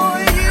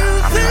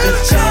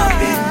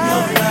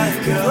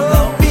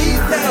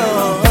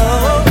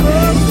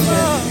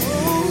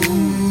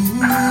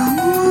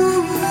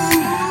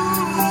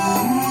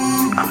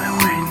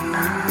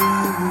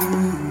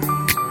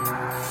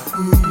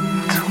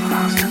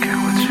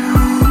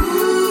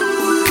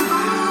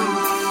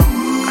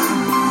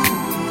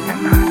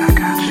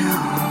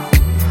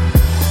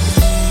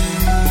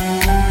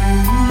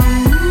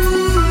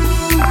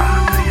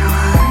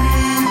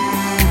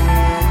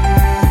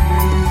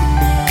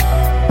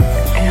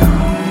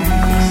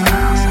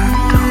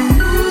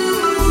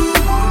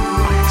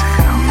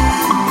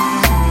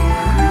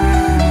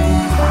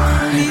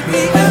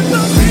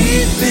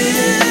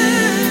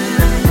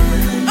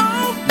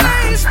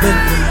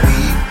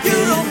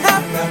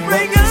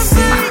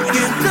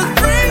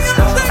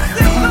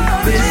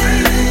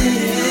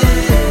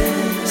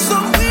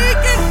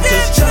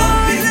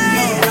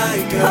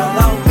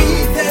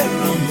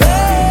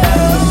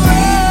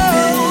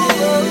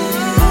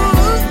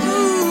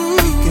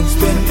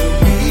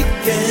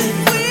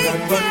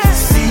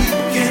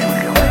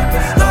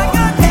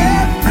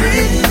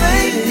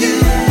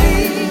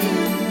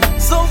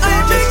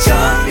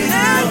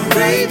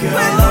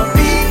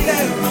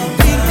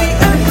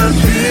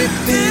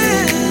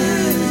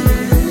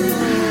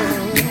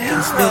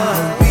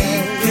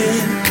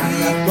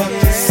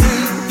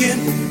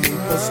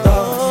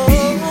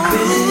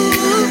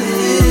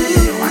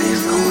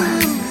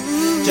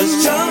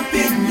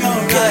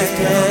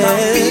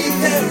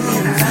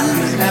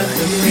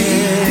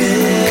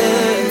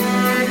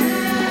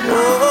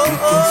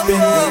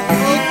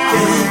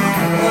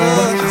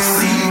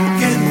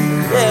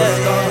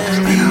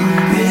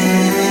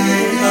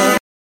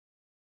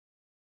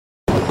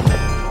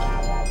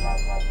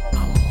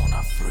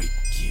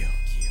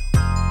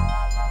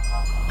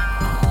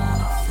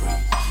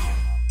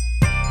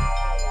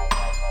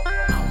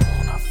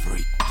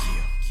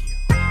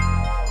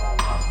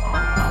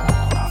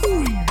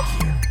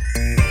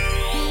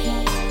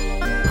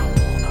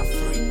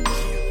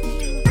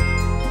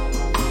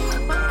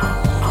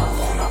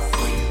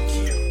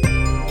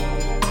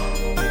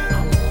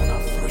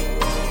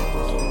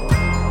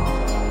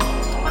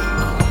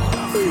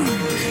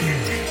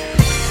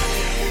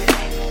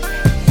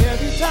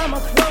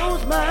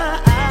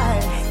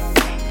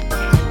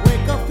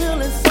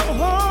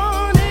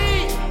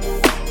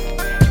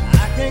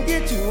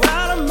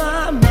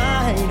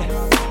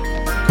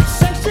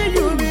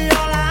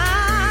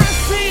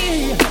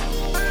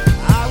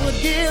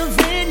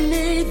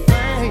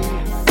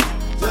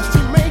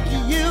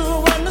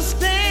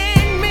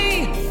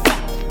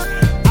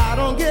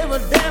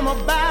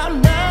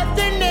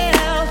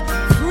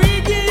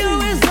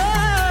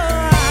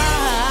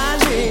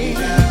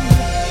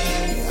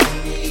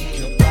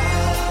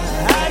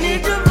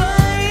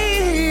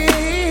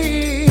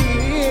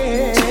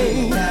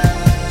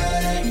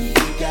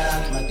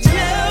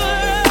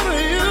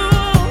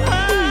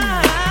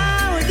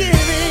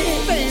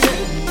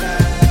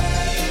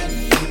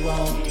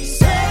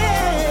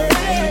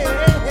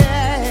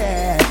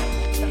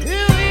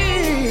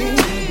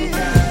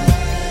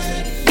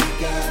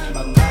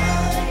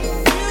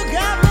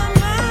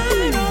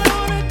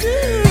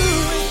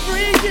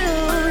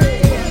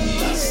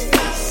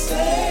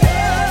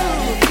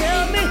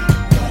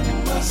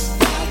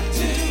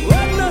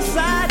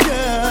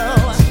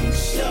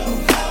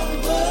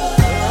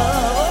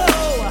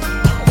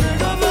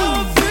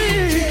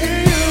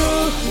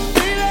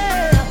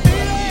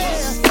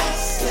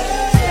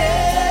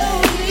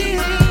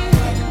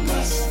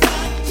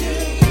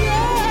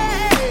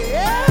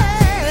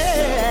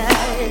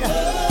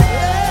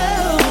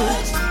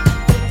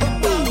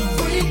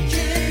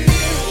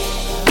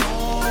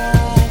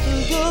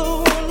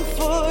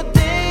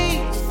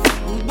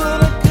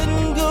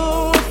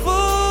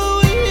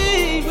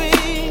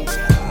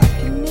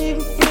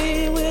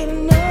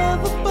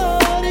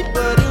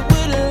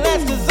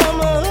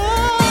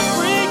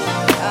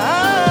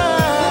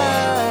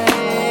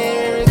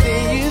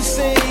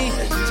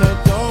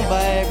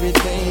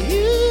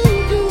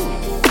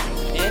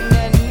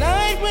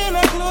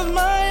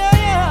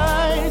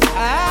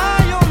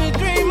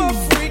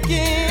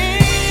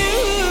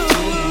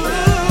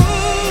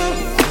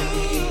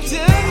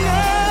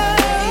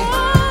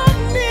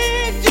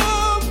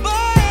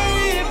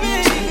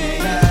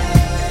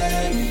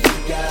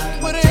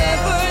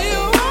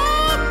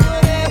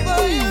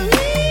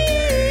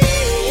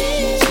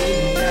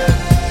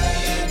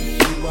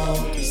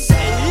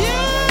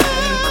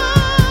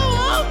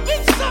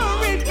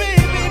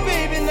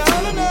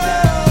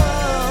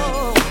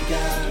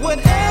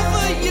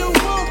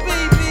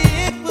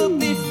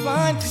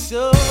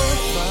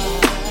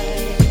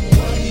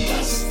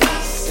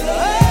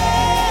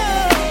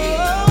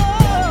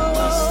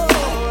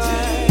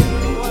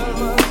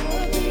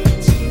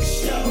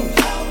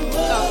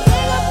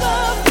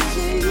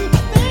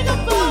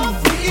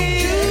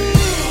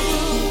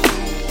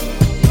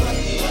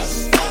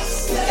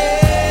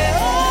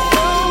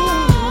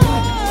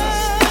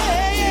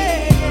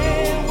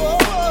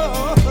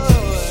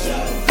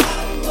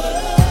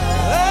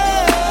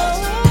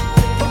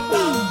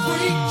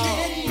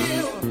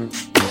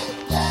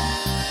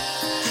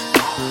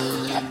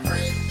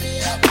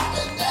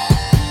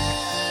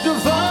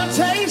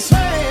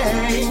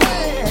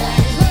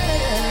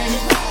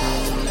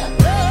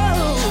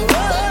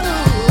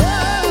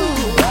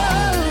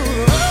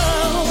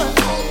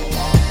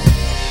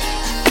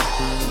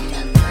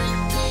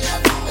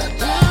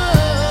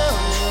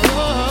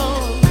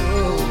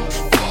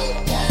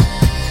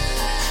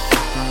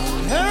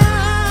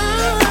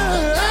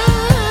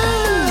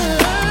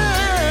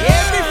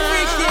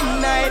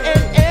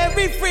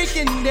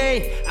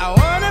 day. I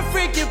wanna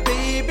freak you,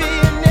 baby,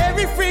 in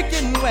every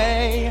freaking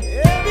way.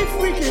 Every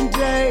freaking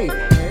day,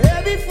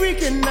 every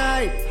freaking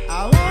night.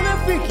 I wanna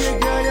freak you,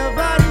 girl, your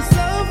body's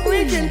so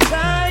freaking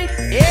tight.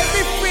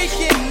 Every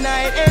freaking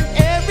night and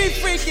every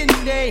freaking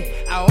day.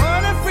 I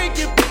wanna freak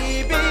you,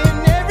 baby, in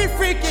every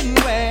freaking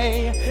way.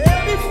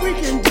 Every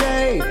freaking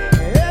day,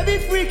 every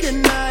freaking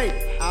night.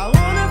 I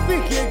wanna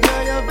freak you,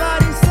 girl, your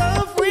body's so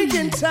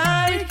freaking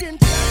tight.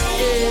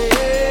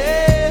 Yeah.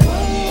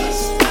 What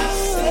must I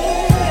say?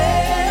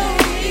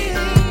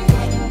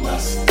 What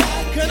must I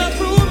do? Can I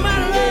prove my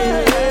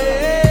love?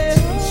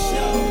 To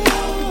show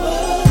how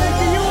much.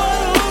 Taking you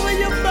all over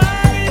your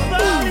body,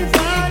 body,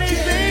 body,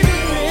 baby.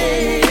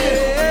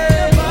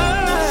 Yeah. What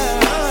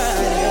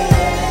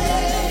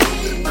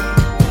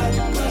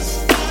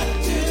must I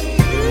do?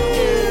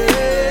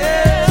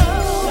 Yeah.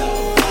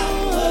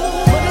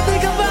 What do you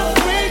think about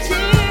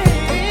freaking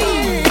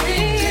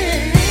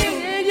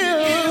you?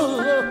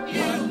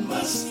 What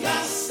must I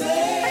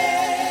say?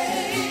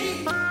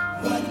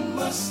 What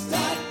must I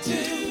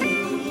do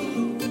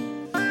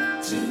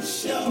to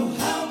show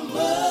how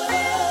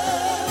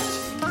much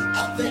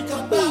I think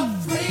about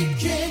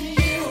freaking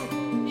you?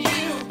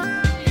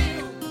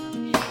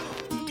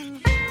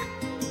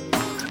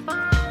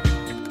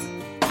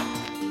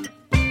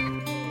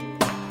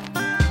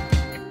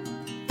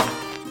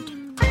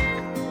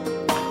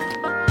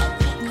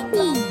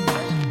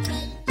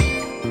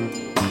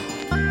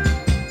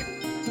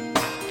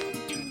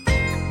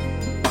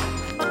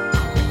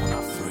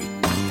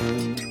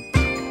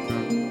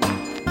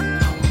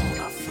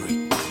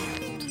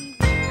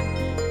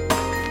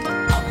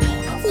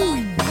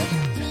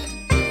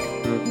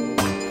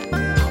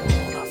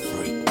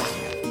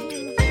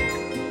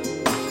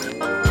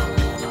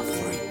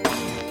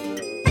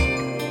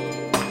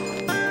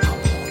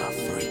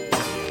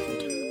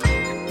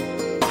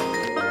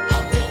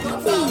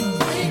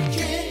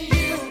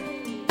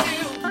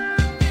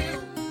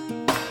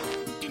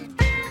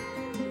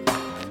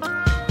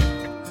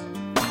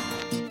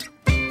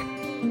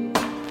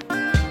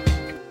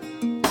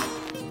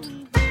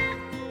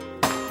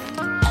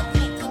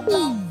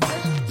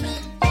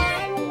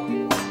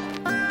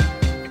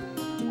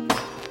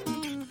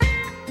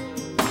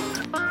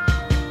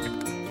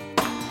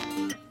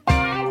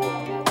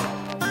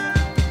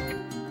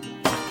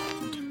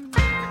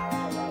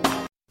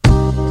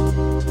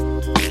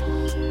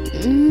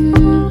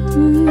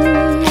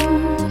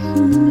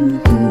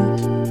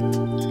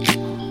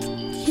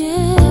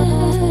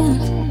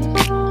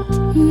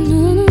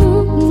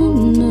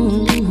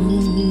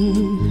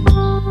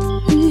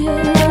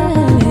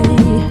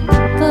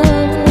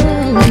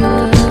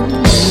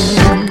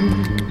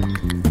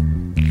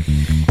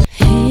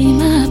 Hey,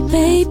 my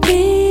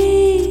baby,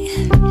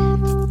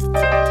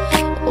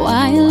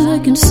 why you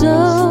looking so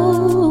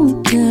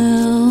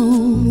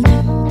down?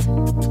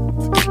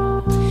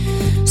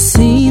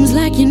 Seems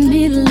like you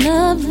need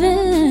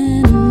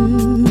loving.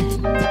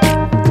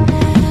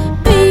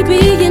 Baby,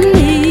 you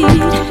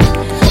need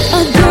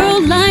a girl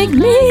like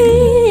me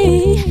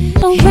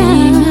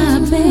around, my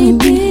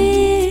baby.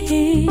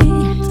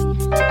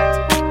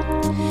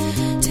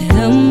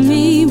 Tell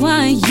me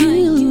why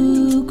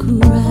you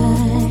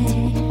cry.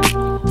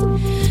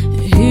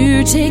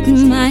 Here, take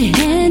my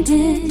hand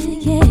and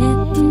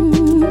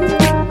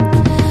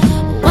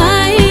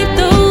wipe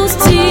those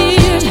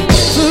tears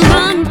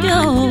from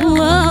your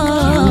eyes.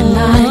 Can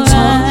I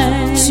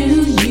talk to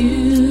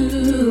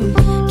you?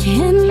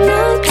 Can I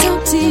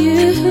talk to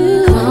you?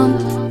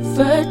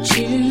 Comfort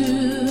you.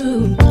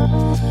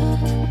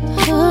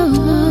 Oh,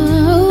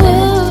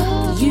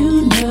 you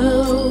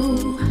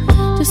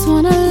know, just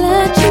wanna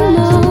let you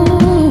know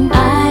I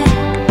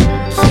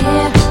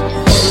care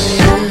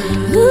for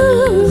you.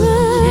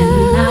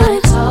 Can I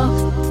talk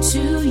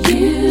to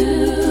you?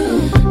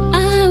 I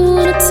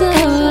wanna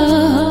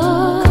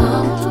talk,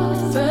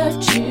 comfort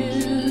you.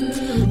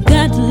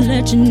 Got to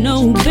let you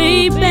know,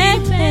 baby.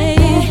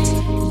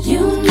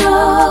 You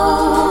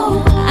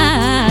know, I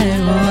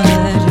wanna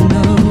let you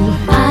know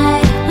I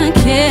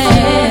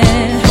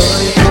care for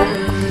you.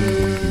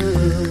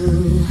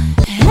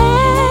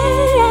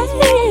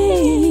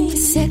 Hey,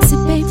 sexy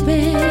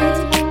baby,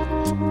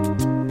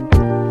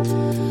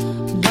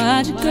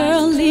 why'd your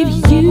girl leave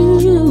you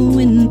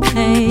in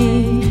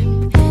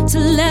pain to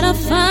let a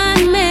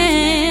fine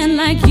man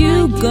like you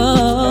go?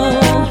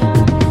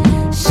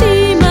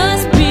 She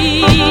must be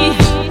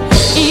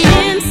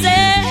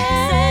insane.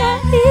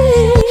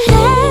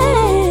 Hey,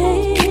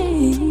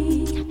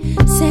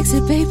 sexy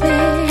baby,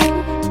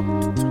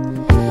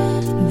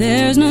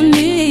 there's no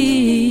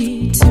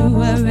need to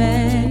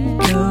worry.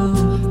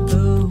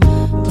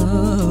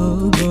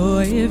 Oh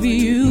boy, if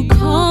you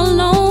call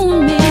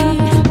on me,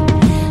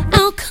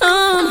 I'll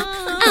come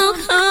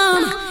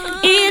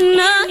in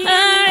a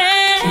hurry.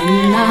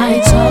 Can I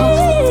talk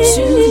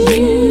to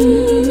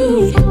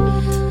you?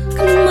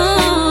 Come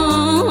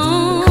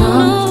on,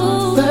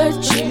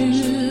 comfort you.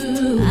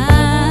 I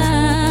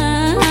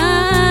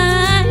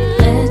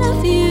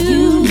love you.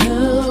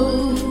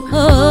 Oh,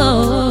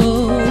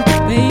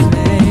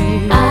 baby,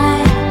 I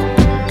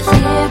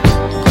care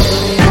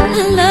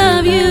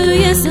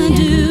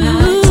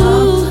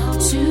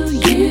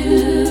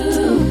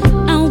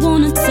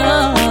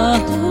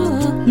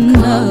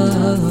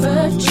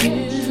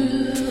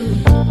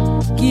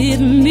give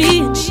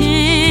me a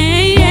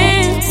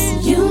chance.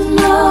 You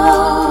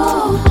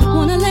know,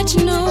 wanna let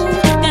you know,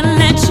 gotta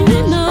let you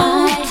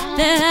know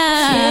that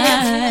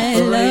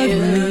I love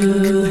you.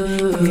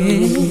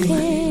 Yeah.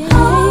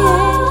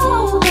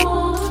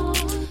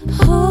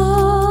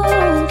 Hold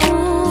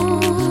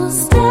on,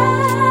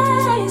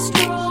 stay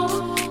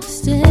strong,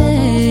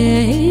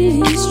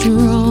 stay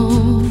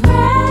strong.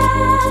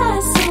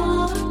 Press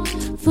on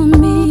for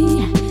me,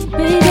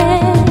 baby.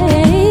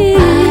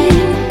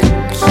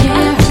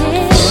 I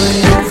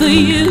care for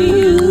you.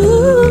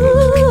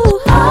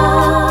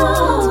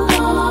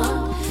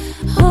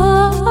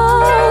 Hold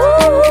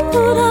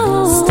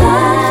on,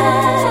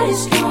 stay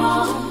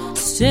strong,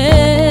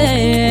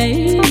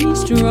 stay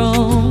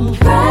strong.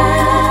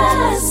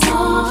 Press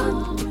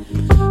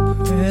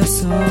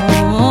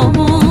on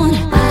for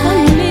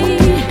me,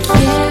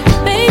 yeah,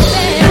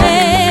 baby.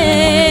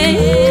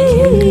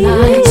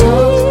 I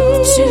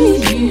talk to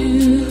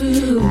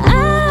you.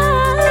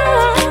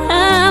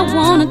 I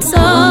wanna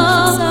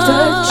talk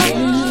to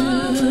you.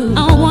 I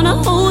wanna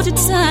hold you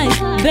tight,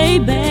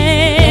 baby.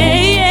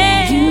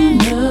 You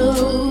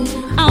know,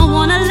 I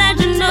wanna let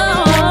you know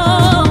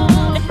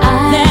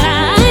that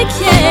I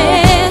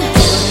care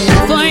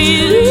for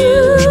you.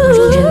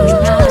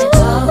 I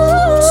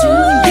talk to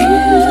you.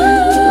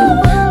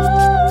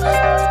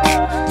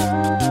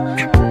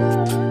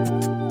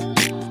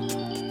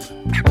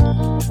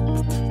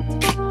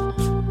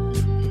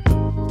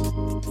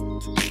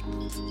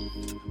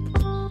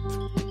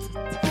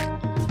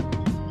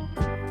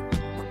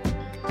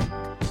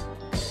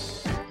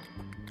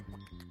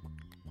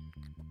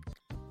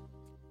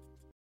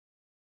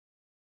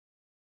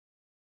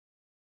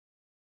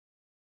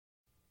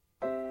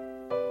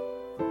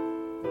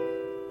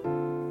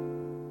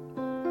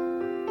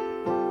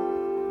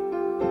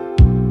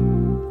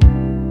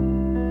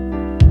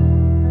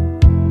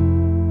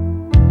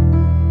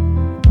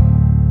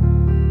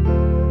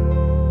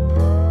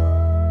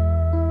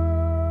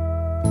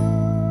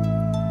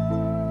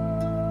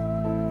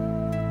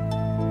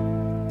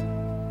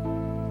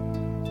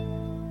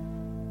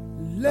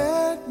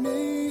 Let me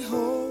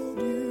hold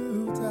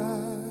you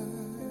tight,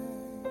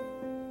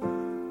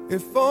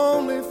 if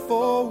only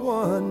for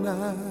one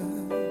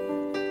night.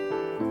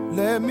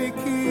 Let me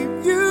keep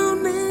you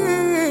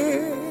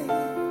near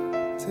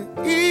to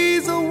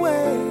ease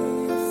away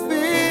your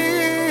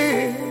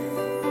fear.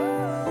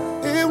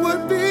 It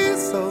would be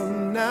so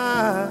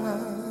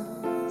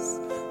nice,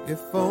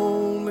 if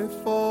only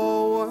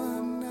for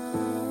one night.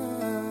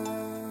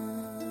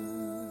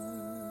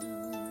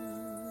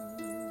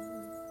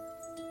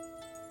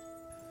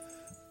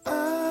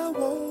 I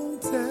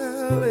won't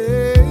tell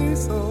a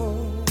soul,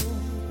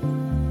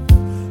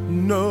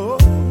 no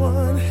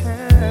one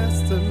has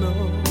to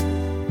know.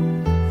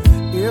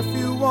 If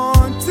you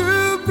want to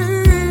be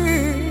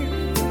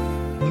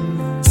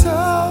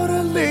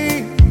totally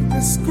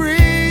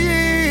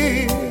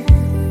discreet,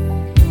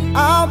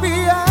 I'll be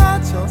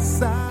at your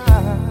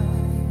side,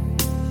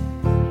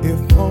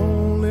 if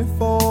only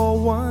for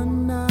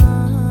one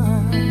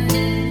night.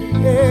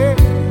 Yeah,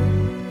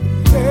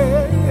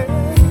 yeah, yeah.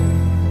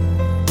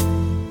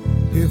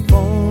 If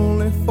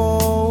only for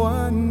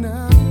one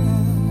night.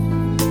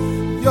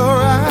 Your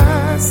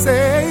eyes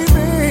say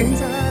things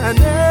I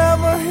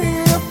never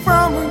hear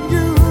from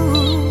you,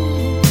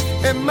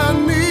 and my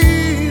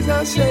knees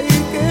are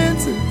shaking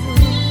too.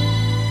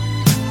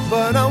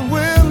 But I'm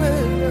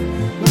willing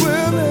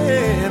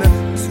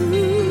to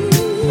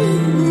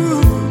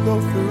go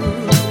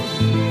through.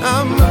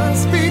 I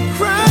must be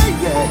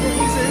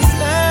crazy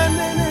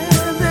standing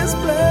in this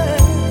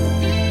place,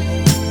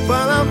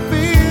 but I'm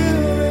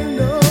feeling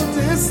no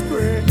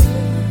disgrace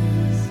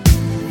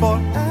for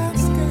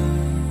asking.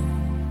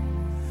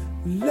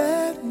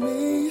 Let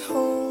me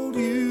hold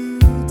you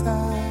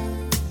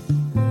tight,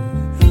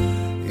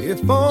 if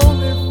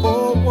only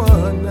for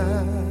one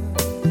night.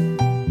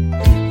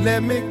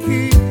 Let me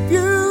keep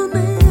you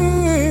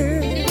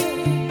near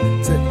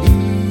to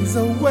ease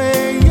away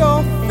your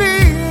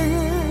fear.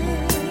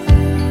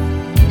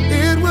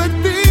 It would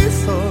be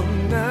so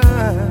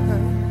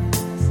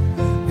nice,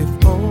 if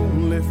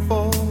only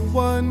for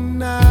one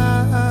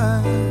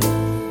night.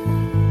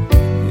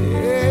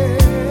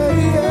 Yeah,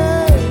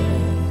 yeah.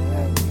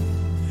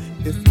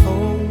 If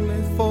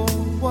only for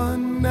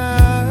one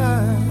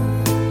night.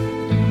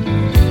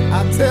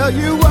 I'll tell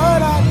you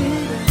what I need.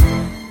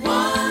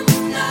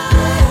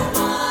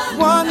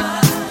 One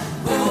night,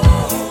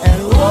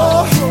 and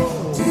whoa,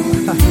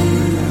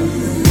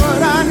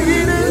 what I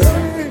need is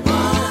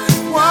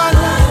one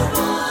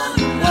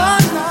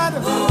night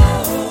of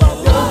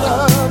your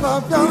love,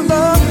 of your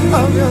love,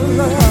 of your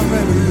love.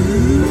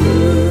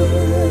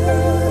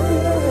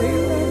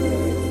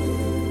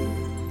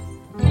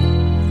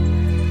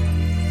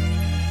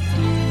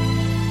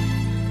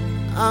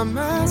 I'm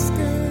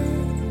asking,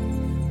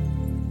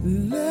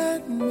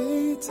 let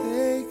me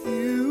take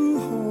you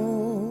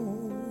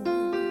home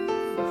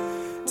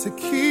to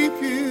keep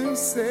you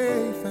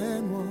safe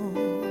and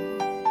warm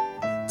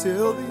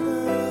till the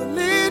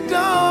early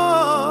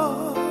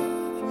dawn.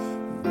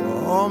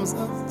 arms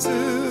up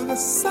to the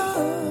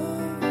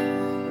sun.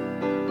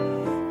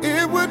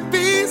 It would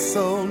be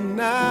so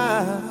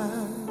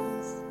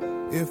nice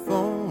if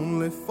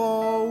only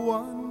for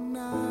one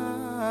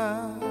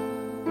night.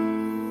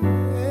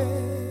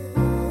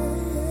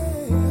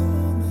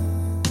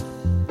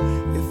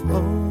 If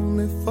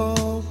only for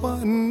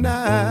one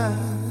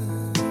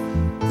night.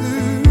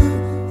 Ooh,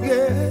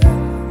 yeah,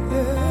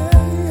 yeah,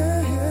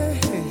 yeah,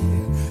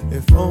 yeah.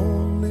 If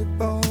only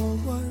for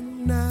one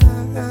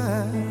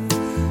night.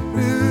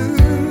 Ooh,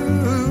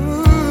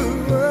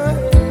 yeah.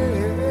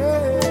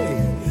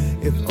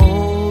 If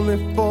only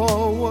for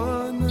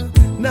one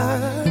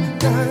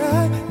night,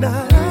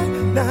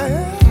 one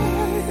night.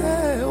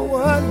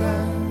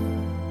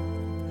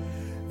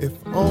 If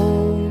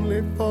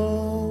only for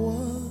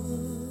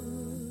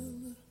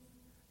one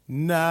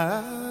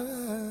night.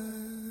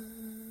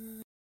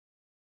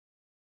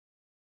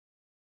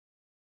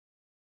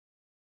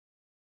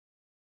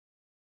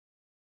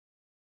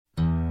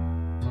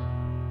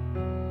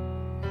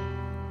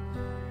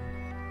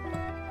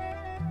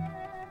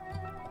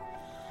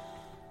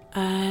 I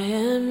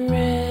am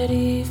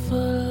ready for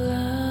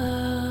love.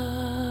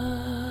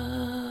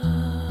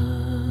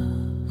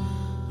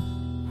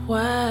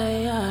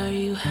 Why are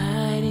you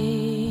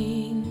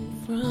hiding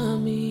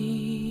from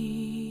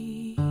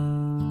me?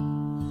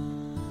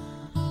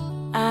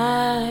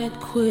 I'd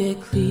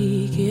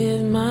quickly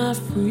give my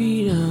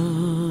freedom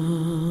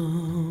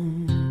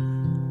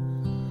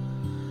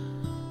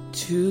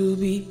to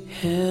be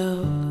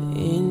held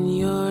in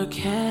your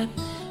captivity.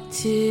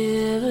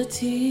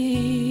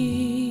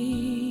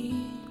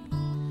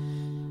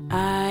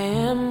 I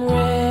am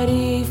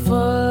ready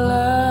for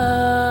love,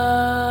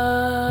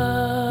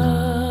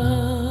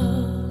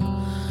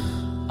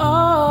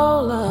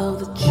 all of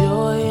the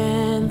joy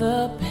and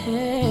the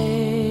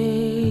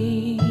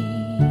pain,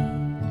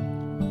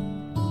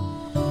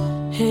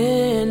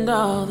 and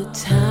all the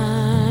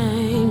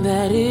time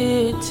that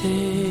it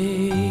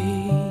takes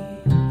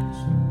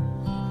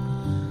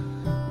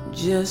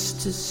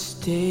just to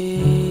stay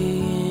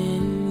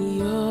in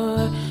your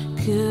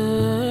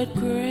good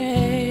grace.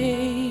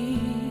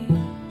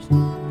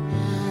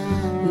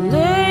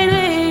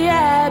 Lately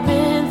I've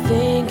been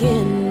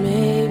thinking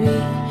maybe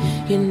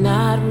you're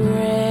not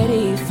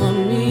ready for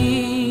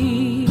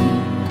me.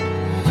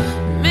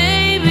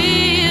 Maybe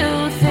you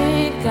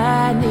think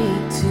I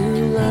need to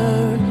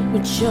learn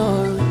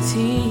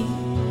maturity.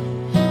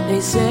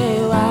 They say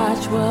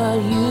watch what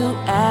you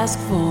ask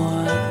for,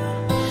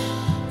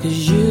 'cause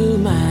you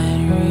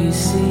might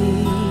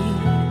receive.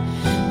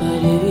 But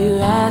if you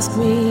ask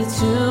me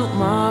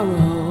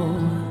tomorrow,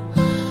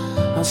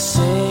 I'll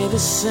say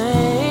the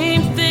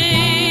same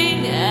thing.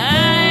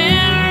 I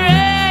am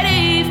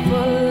ready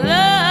for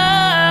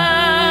love.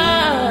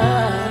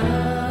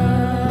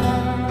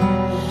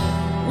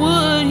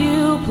 Would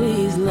you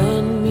please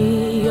lend me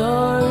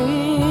your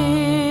ear?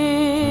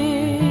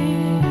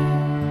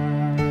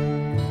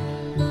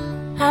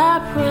 I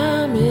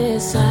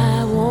promise I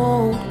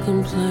won't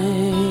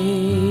complain.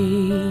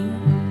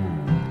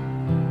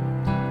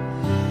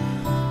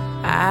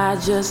 I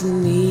just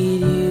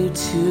need you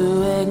to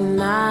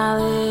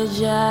acknowledge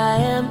I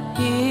am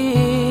here.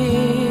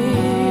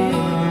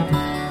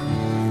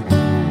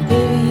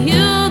 If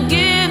you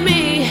give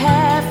me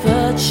half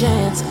a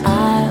chance,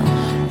 I'll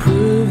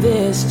prove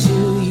this to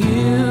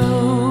you.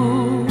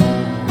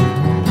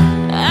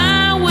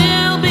 I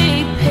will be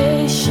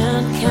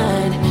patient,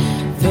 kind,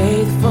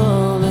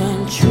 faithful,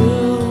 and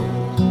true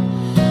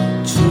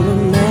to a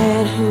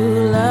man who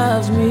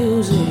loves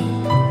music,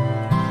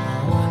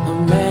 a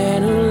man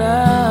who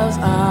loves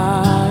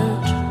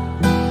art,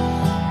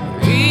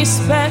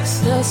 respects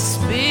the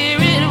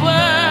spirit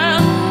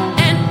world,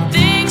 and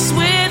thinks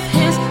with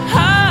his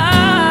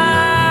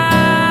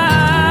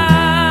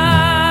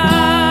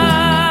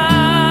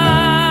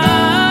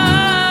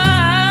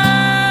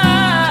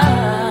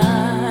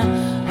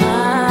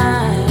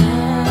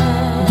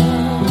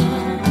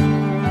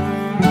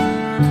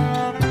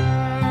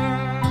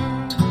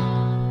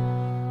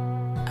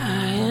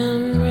I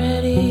am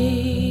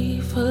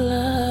ready for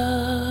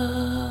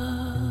love.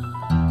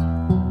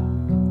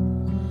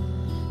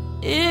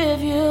 If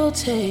you'll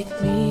take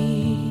me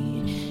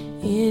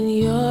in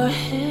your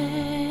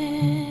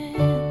hands,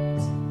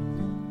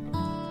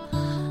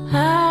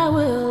 I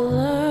will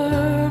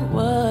learn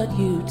what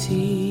you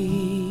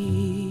teach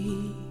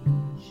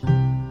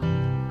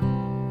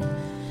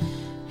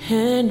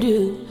and do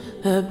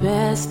the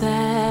best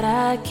that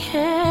I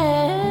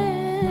can.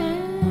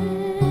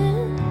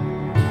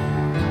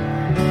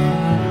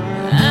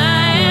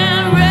 I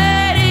am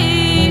ready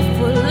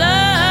for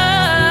love,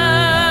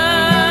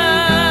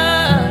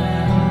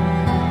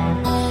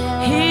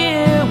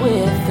 here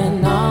with an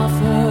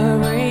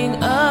offering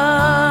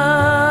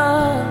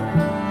of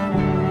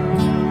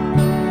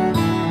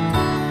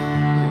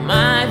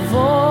my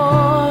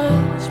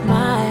voice,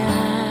 my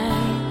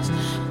eyes,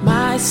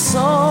 my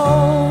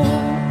soul,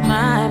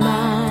 my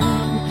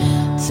mind.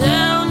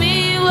 Tell me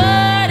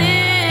what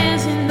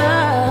is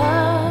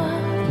enough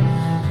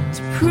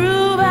to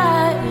prove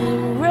I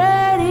am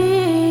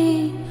ready.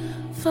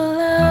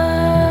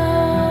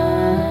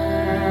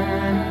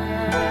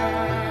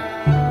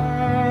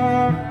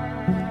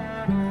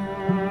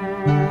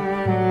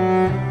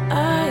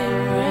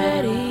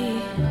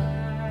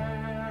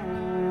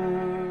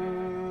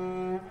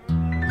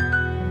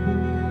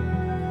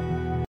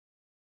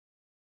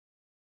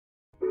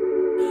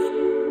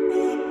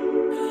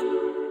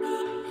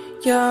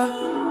 Yeah.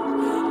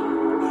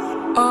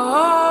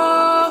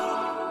 Oh.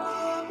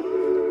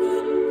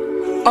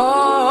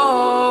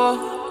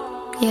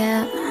 Oh.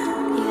 Yeah.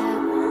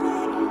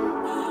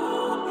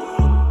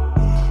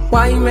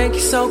 Why you make it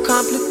so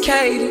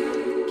complicated?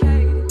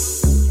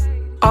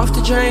 Off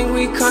the drain,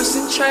 we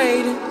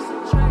concentrating.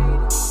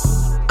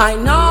 I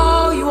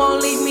know you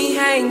won't leave me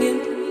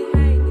hanging.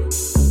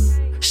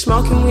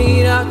 Smoking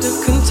weed out the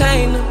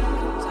container.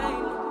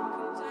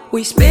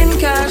 We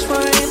spend cash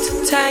for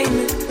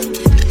entertainment.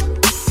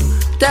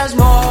 There's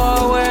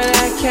more where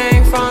that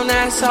came from,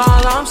 that's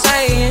all I'm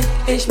saying.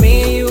 It's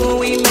me and you and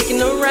we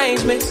making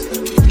arrangements.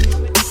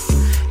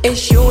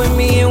 It's you and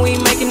me and we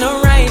making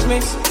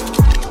arrangements.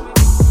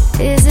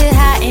 Is it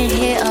hot in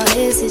here or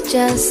is it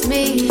just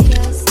me?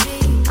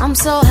 I'm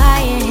so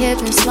high in here,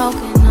 been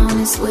smoking on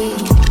this weed.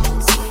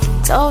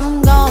 Told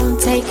him go and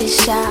take a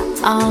shot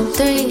on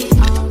 3.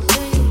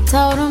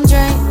 Told him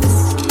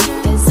drinks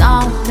is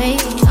on me.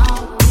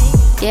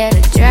 Yeah,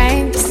 the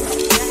drinks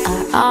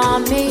are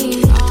on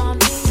me.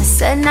 I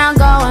said now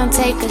go and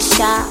take a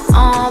shot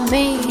on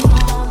me.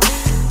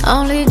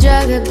 Only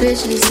drug a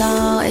bitch is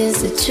on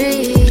is a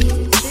tree.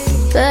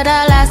 But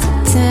I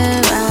lasted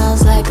 10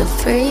 rounds like a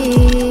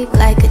freak,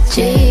 like a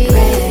G.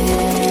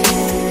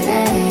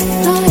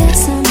 Oh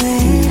yes, I'm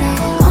ready.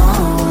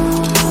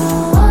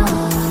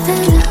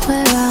 And now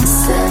we're all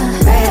set.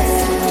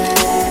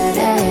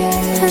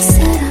 I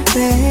said I'm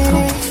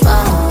ready.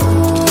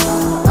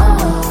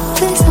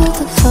 Please hold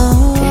the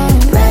phone.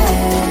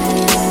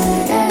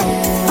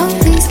 Oh,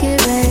 please get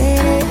ready.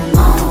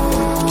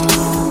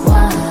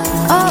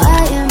 Oh,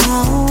 I am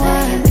on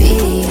one.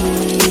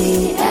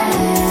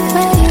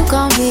 Where you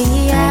gon' be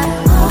at?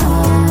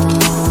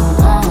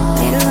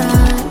 Later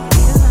on.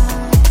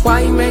 Why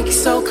you make it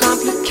so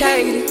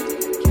complicated?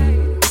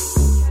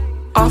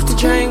 Off the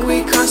drain,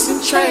 we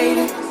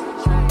concentrating.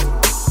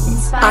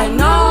 I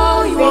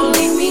know you won't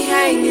leave me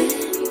hanging.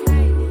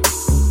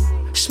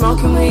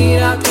 Smoking weed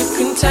out the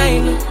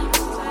container.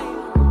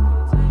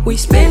 We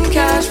spend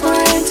cash for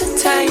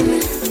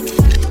entertainment.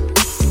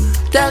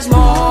 There's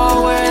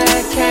more where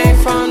that came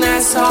from,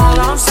 that's all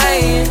I'm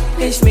saying.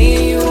 It's me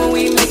and you and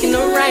we making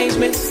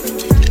arrangements.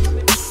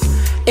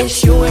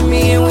 It's you and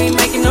me and we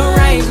making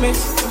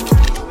arrangements.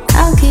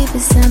 I'll keep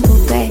it simple,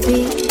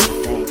 baby.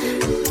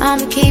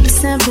 I'ma keep it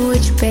simple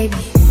with you, baby.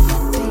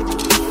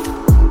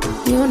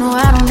 You know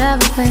I don't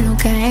ever play no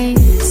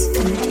games.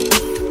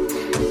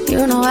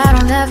 You know I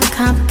don't ever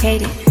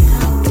complicate it.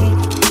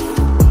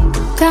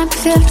 Got me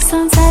feeling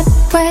some type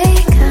of way.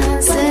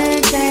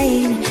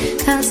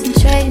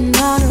 Concentrating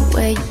on the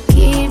way you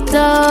keep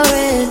the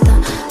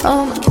rhythm.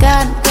 Oh my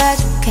God, I'm glad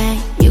you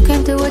came. You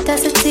came through with that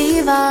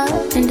sativa.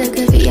 And the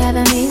could be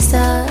having me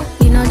stuck.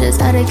 You know just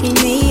how to keep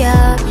me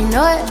up. You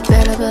know it,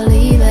 better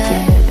believe it.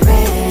 Get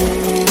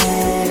ready.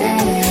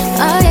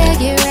 Oh yeah,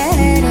 get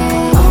ready.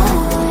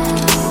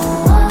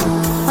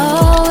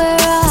 Oh, we're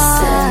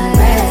all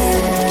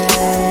ready.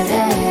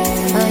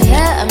 Oh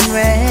yeah, I'm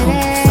ready.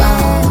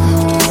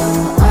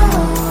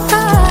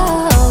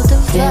 Oh, the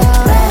floor.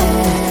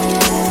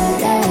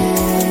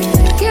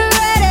 Get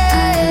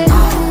ready.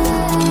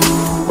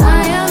 I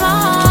am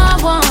on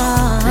one.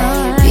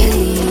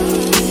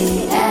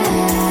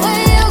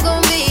 Where you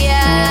gon' be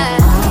at?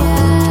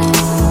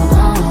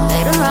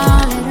 Later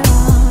on.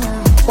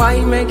 Why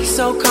you make it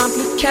so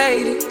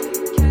complicated?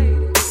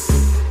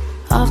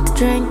 Off the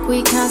drink,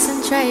 we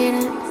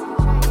concentrating.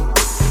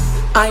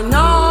 I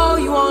know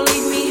you won't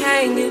leave me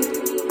hanging.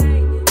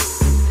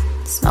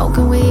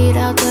 Smoking weed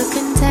out the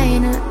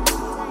container.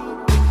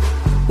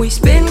 We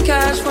spend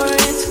cash for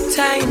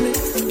entertainment.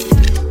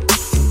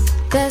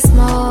 There's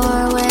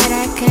more where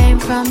that came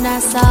from,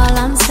 that's all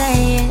I'm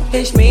saying.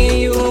 It's me and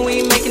you and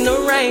we making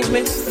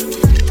arrangements.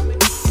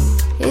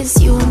 It's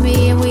you and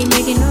me and we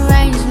making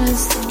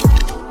arrangements.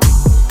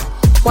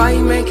 Why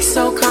you make it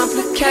so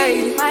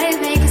complicated? Why you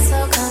make it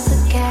so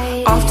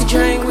complicated? Off the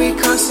drink, we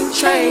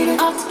concentrating.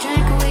 Off the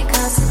drink, we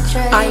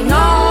concentrating. I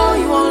know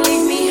you won't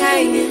leave me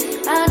hanging.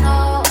 I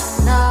know.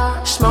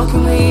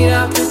 Smoking weed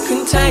out the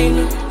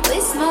container. We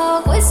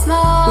smoke. We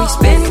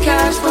spend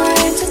cash for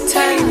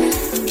entertainment.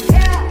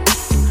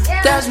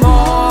 There's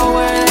more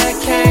where that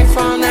came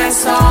from,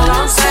 that's all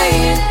I'm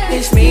saying.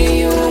 It's me and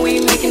you and we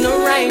making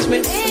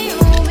arrangements.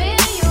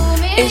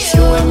 It's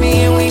you and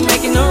me and we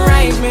making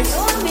arrangements.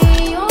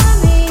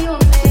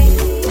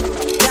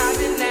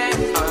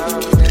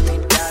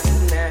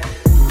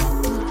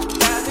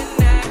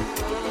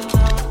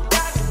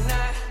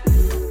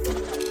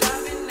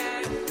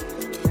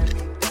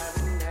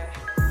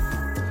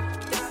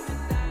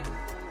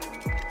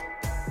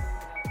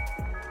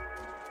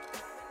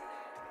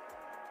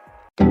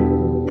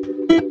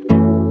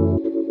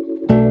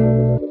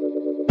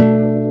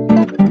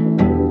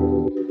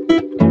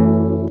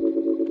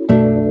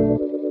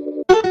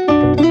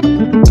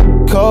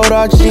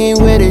 Thought she ain't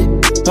with it.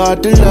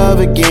 Hard to love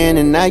again,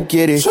 and I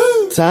get it.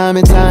 Time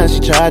and time she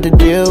tried to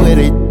deal with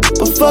it.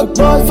 But fuck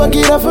boy, fuck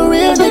it up for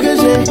real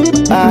niggas,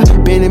 yeah. I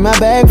been in my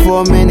bag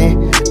for a minute.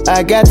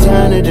 I got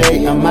time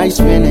today, I might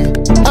spin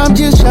it. I'm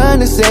just trying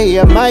to say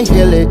I might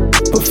heal it.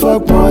 But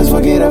fuck boys,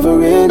 forget ever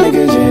real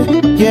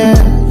niggas,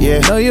 yeah.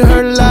 Know you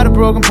heard a lot of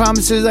broken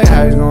promises, like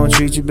how he's gonna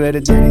treat you better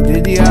than he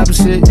did the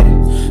opposite.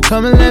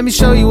 Come and let me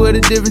show you what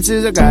the difference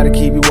is. I gotta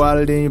keep your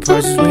wallet in your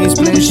purses when you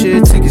split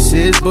shit. Tickets to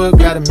his book,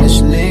 got a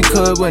Michelin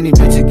cook. When he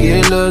bitch to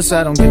get looks,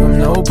 I don't give him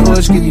no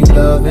push. Give you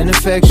love and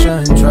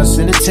affection, trust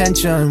and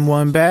attention.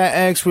 One bad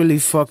ex really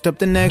fucked up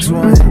the next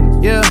one.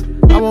 Yeah,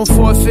 I won't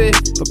forfeit,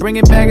 but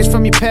bringing baggage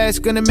from your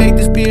past gonna make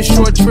this be a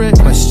short trip.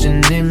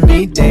 Questioning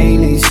me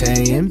daily,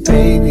 saying,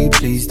 baby,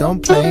 please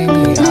don't play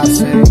me. I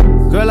say,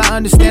 girl, I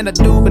understand I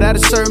do, but at a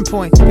certain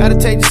point, gotta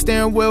take the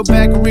steering wheel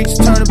back and reach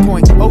the turning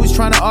point. Always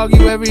trying to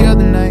argue every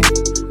other night.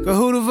 Girl,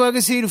 who the fuck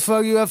is he to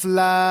fuck you up for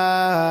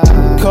life?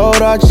 Cold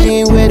heart, she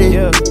ain't with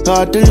it.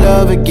 Hard to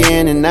love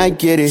again, and I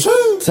get it.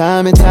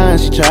 Time and time,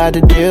 she tried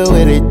to deal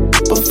with it.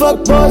 But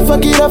fuck boys,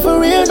 fuck it up for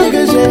real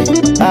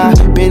niggas, yeah.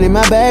 I been in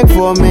my bag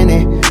for a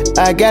minute.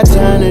 I got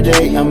time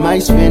today, I might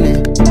spin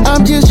it.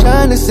 I'm just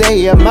trying to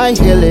say I might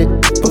heal it.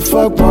 But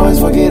fuck boys,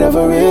 fuck it up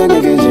for real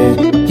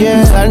niggas,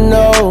 yeah. I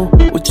know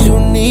what you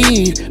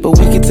need, but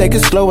we can take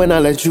it slow and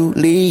I'll let you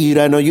lead.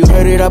 I know you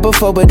heard it all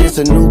before, but it's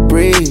a new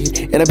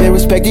breed. And I've been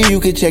respecting you,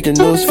 can check the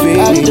news feed.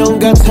 I don't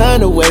got time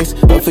to waste,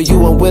 but for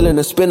you I'm willing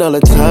to spend all the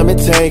time it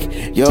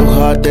take. Your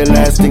heart, the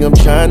last thing I'm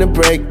trying to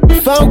break.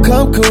 If I don't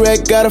come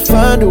correct, gotta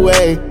find a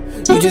way.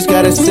 You just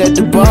gotta set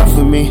the bar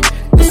for me.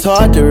 It's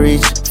hard to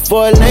reach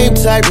for a lame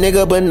type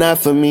nigga, but not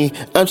for me.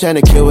 I'm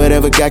tryna kill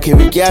whatever got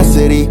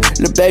curiosity.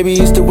 The baby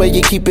is the way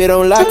you keep it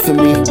on lock for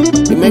me.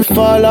 We may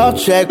fall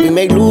off track, we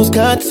may lose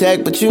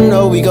contact, but you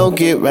know we gon'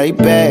 get right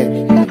back.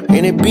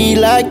 And it be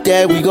like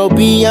that, we go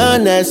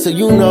beyond that, so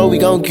you know we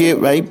gon' get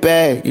right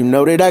back. You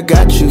know that I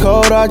got you.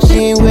 Cold heart, she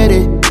ain't with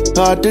it.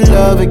 Hard to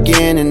love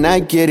again, and I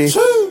get it.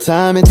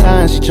 Time and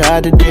time, she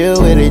tried to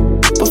deal with it.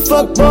 But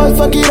fuck boys,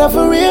 fuck it up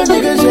for real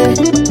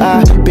niggas, yeah.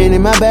 I been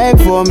in my bag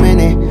for a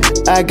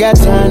minute. I got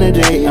time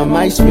today, I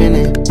might spin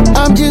it.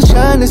 I'm just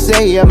trying to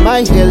say I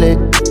might heal it.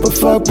 But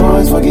fuck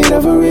boys, fuck it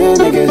up for real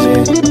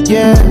niggas,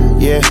 yeah.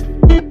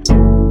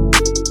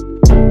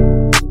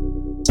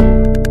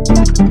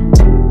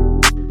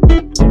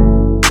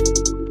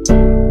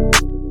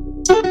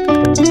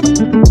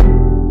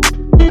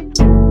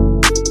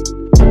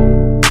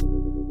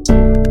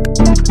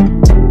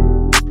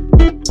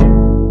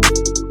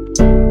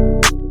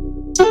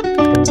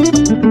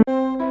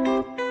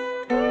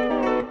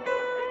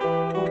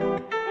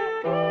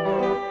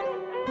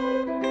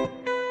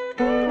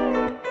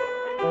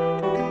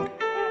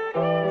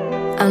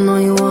 I know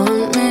you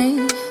want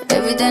me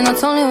every day,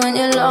 not only when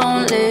you're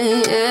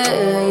lonely,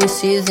 yeah. You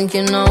see, you think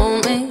you know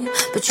me,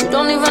 but you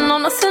don't even know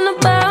nothing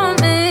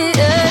about me,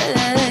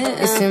 yeah.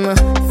 You see my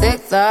thick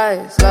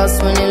thighs,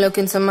 lost when you look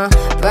into my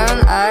brown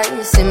eyes.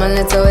 You see my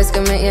little ways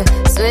can make you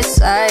switch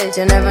sides.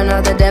 You never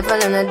know the devil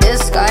in a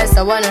disguise,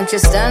 so why don't you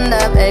stand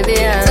up, baby,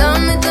 and tell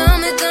me, do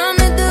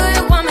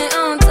you want me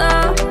on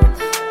top?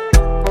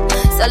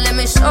 So let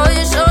me show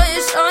you,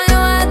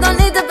 I don't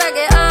need to back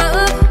it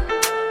up.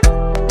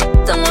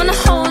 Don't wanna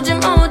hold you,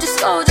 mold you,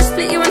 scold you,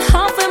 split you in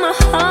half with my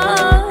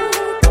heart.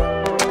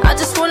 I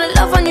just wanna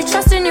love on you,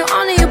 trust in you,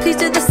 honor you, please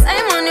do the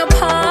same on your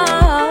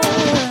part.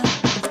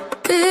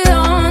 Be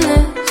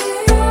honest,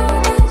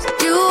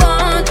 you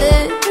want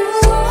this,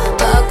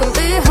 but I can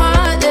be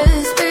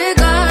heartless,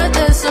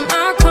 regardless of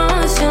my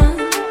conscience.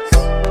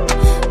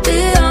 Be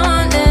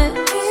honest,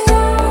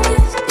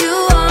 you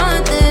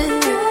want this,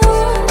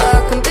 but I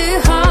can be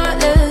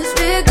heartless,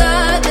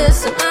 regardless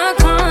of my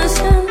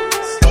conscience.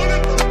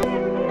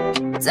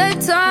 Take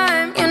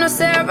time, you know,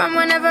 say around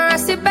whenever I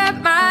see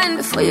bad mind.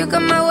 Before you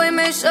come my way,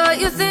 make sure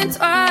you think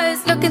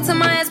twice. Look into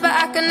my eyes, but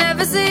I can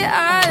never see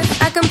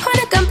eyes. I can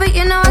point a gun, but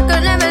you know I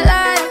could never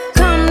lie.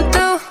 Come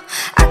through,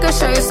 I can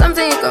show you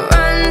something you can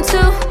run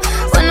to.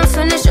 When I'm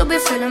finished, you'll be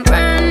feeling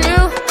brand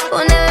new.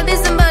 Will never be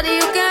somebody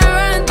you can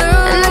run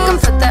through. And I can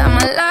put that in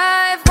my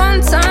life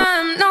one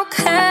time, no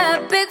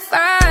cap, big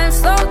five,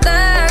 slow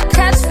that,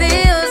 catch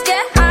feels,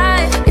 get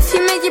high. If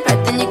you make your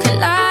breath, then you can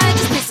lie.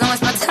 Just please don't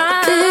waste my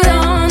time. Be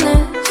honest.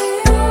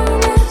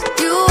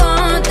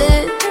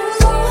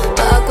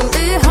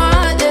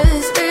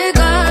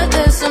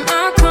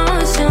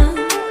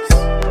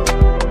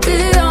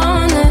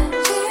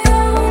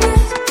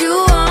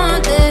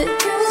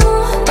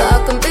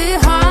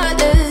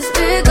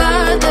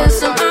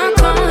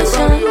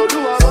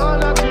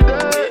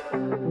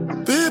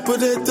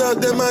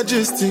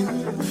 Majesty,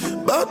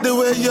 about the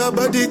way your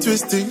body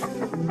twisting,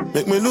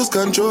 make me lose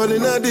control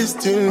in a this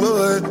thing,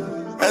 boy.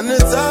 And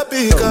it's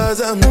happy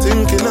cause I'm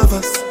thinking of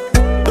us.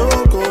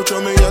 Don't go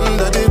throw me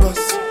under the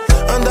bus,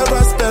 under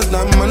respect,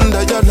 I'm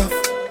under your love.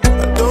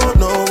 I don't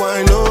know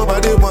why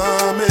nobody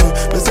want me.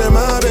 Me say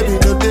my baby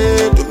no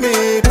day to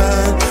me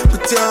bad.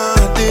 Put your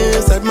heart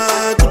inside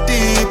my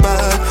goodie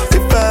bag.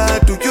 If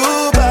I do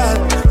you bad,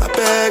 I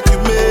beg you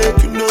make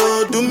you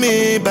know do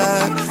me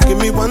bad. Give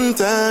me one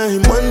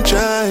time, one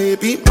try,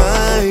 be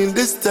mine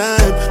this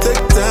time.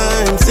 Take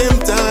time, same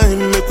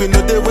time, make we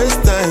know they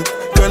waste time.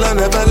 Girl, I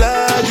never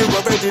lied, you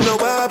already know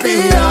I'll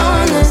be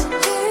honest.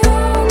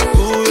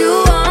 You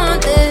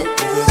want it,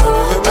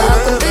 but I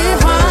can be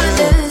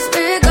heartless,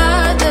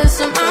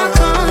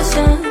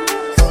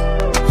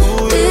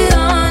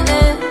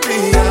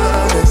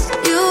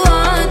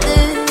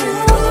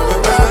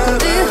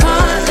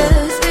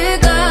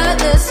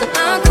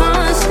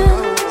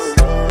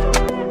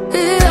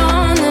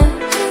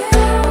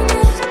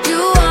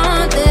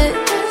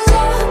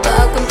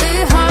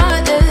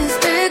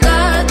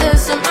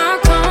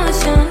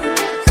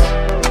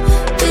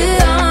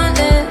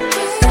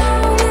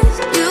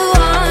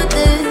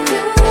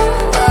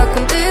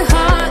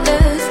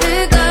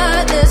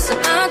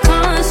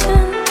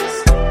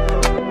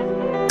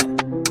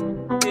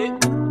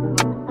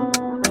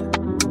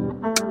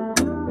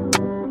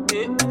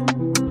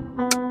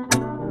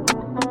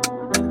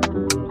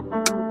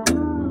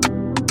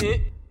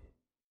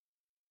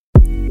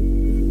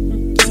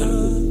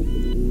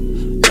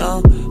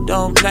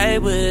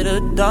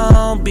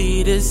 don't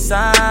be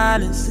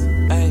dishonest.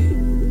 Ay.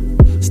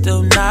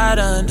 Still not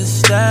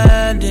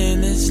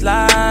understanding this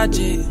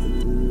logic.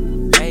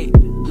 Hey,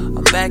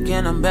 I'm back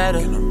and I'm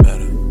better.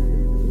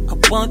 I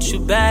want you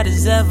bad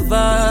as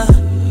ever.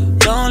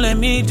 Don't let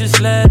me just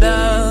let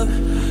up.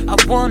 I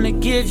wanna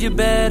give you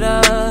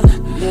better.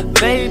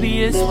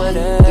 Baby, it's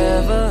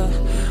whatever.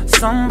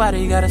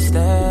 Somebody gotta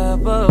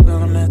step up.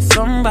 Gonna let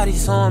somebody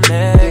so I'm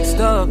next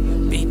up.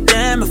 Be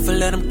damn if I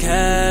let them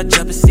catch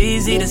up. It's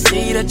easy to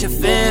see that you're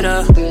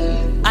fitter.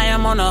 I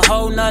am on a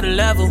whole nother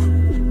level.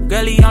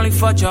 Girl, he only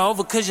fucked you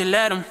over cause you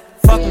let him.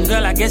 Fucking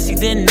girl, I guess he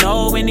didn't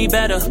know any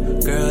better.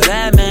 Girl,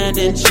 that man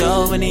didn't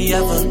show any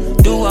ever.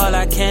 Do all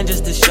I can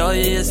just to show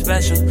you you're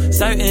special.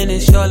 Certain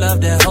it's your love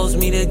that holds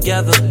me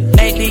together.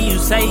 Lately you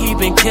say he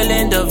been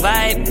killing the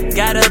vibe.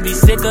 Gotta be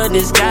sick of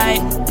this guy.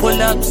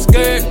 Pull up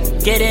skirt,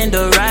 get in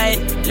the right.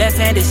 Left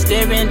hand is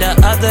steering, the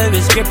other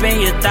is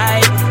gripping your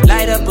thigh.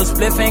 Light up a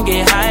spliff and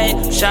get high.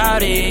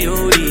 Shawty,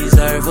 you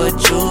deserve what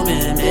you've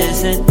been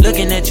missing.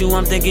 Looking at you,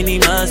 I'm thinking he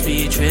must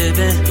be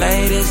tripping.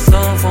 Play this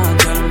song for him,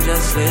 tell him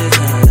just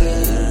listen.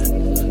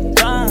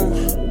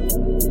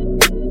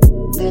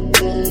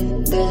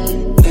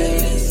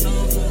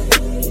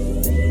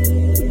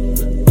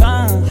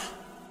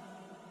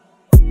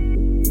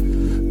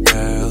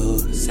 Girl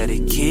said he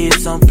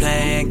keeps on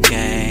playing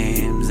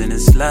games and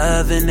his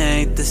loving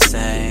ain't the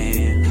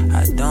same.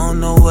 I don't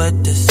know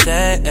what to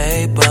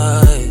say,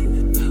 but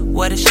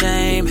what a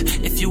shame.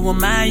 If you were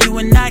mine, you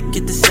would not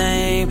get the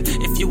same.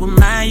 If you were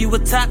mine, you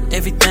would top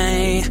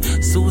everything.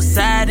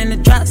 Suicide in the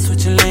drop,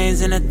 switching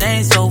lanes in a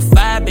thing. So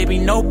fire, baby,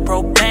 no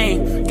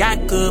propane.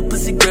 Got good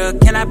pussy, girl,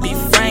 can I be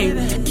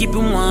framed? Keep it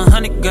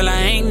 100, girl,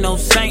 I ain't no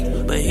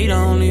saint. But he the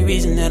only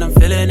reason that I'm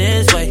feeling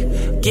this way.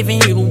 Giving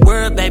you the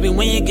word, baby,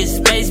 when you get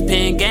space.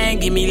 Pen gang,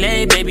 give me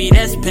lay, baby,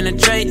 let's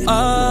penetrate.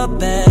 Oh,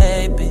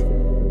 baby.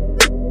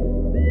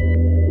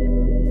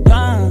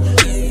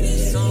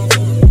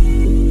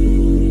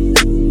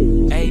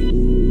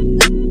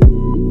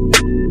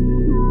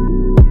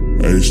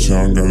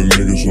 H-Town got a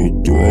nigga so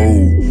throw.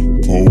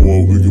 Pull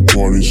up, we can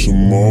party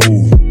some more.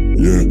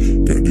 Yeah,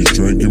 got this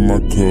drink in my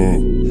cup.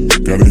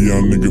 Got a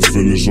young nigga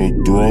feeling so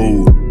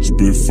throw.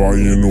 Spit fire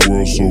in the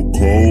world so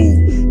cold.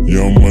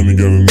 Young money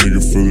got a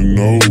nigga feeling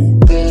no.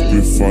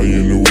 Spit fire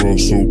in the world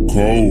so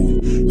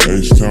cold.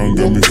 H-Town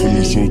got me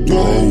feeling so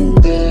throw.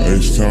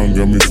 H-Town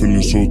got me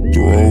feeling so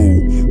throw.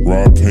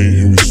 Ride paint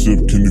and we sip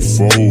candy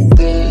fold.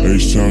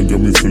 H-Town got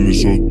me feeling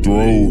so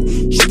throw.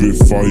 Spit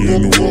fire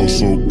in the world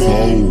so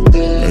cold.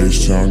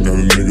 H-Town got a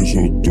nigga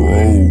so throw.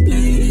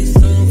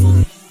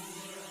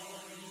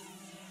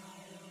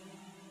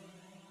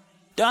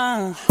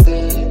 Down.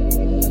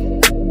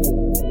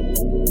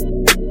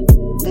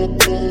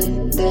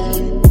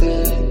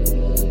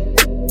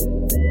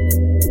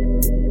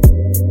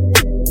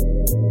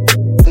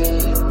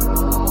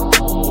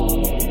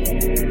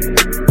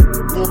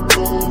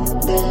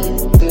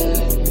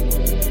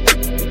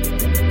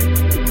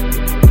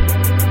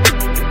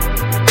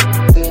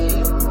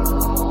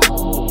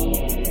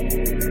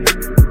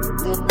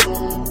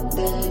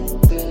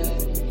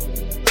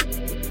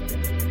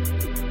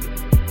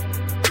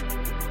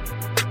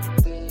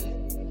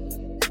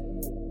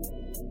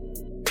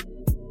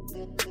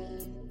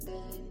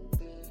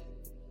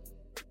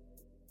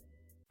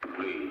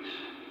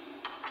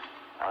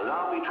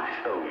 Allow me to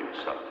show you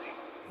something.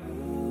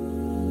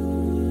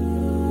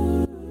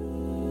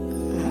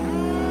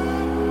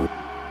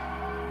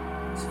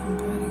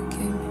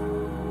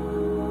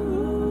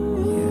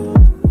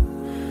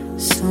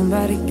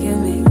 Somebody give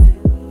me,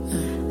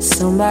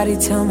 somebody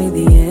tell me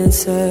the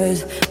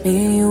answers.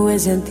 Me and you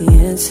isn't the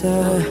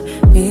answer.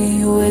 Me and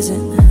you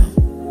isn't.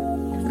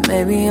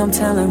 Maybe I'm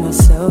telling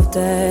myself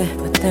that,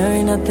 but there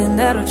ain't nothing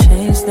that'll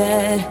change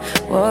that.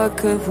 What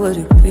good would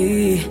it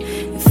be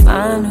if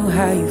I knew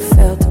how you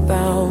felt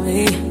about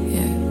me?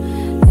 Yeah.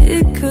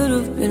 It could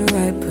have been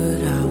right,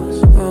 but I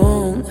was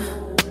wrong.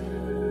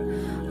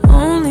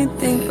 Only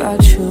think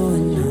about you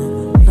and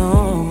I'm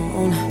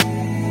alone.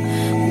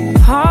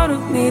 Part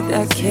of me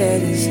that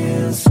cared is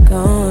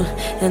gone,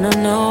 and I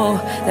know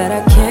that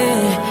I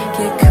can't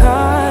get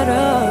caught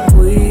up.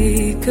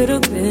 We could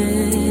have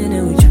been,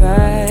 and we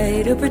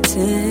try to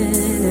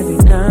pretend every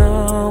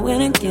now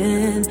and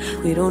again.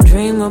 We don't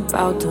dream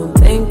about, don't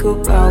think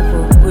about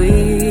what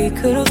we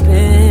could have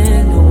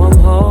been. No, I'm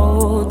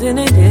holding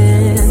it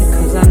in,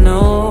 cause I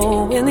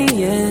know in the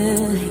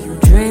end, you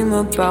dream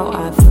about,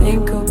 I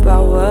think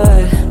about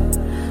what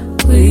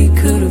we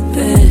could have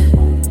been.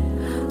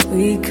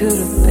 We could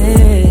have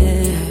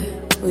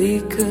been, we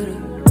could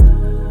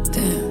have,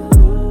 damn,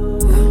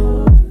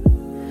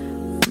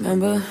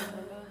 yeah.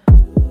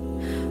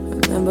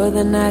 Remember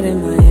the night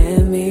in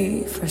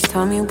Miami. First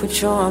time you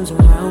put your arms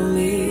around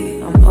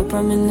me. I'm up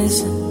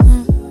reminiscing,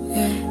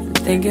 yeah. And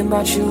thinking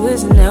about you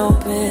isn't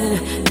helping.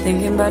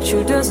 Thinking about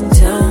you doesn't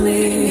tell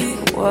me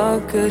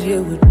what good it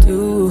would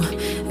do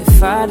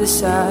if I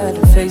decide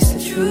to face the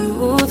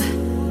truth.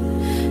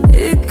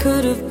 It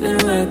could have been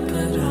right,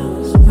 but I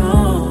was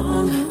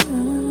wrong.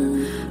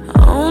 I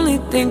only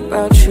think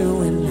about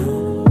you and no.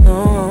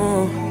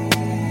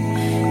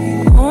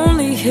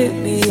 hit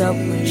me up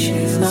when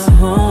she's not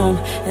home,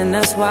 and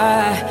that's why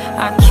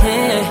I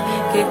can't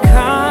get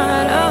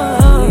caught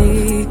up.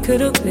 We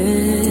could've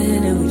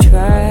been, and we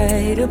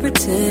try to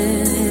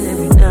pretend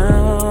every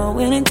now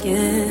and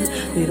again.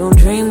 We don't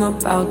dream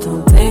about,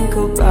 don't think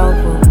about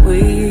what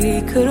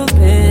we could've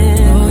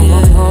been.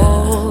 I'm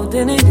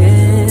holding it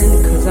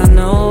in, cause I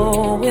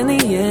know in the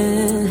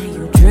end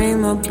you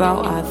dream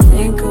about, I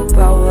think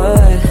about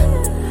what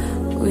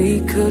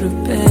we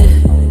could've been.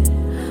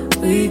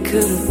 We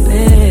could've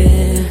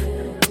been,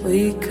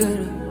 we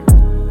could've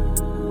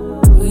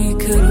been, we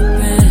could've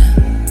been,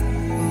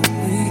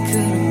 we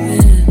could've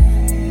been.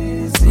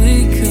 We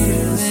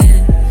could've been.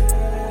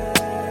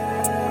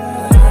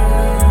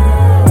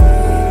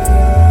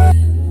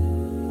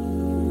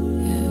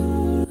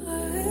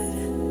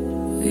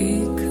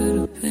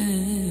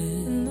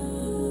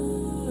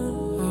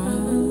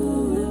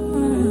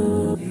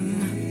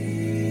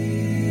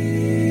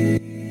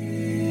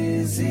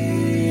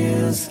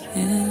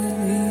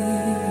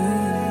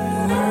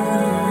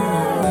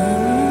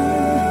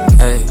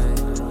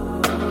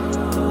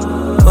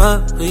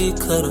 What we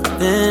could've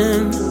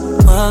been,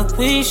 what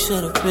we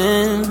should've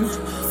been.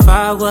 If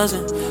I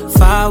wasn't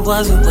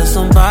with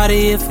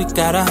somebody, if we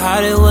gotta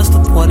hide it, what's the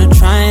point of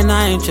trying?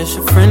 I ain't just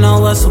your friend, no,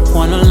 what's the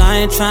point of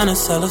lying? Trying to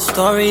sell a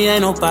story,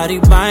 ain't nobody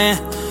buying.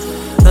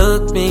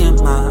 Look me in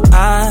my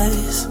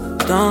eyes,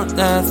 don't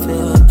that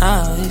feel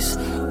nice?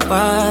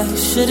 Why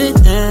should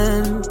it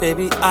end?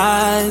 Baby,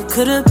 I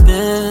could've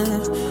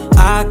been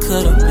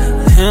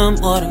him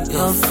or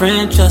your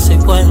friend. Just say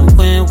what and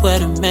when, where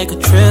to make a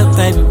trip.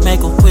 Baby,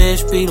 make a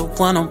wish, be the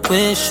one I'm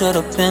with.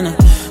 Should've been a,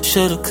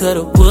 shoulda,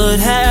 coulda, would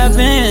have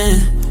been.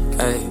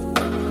 Hey,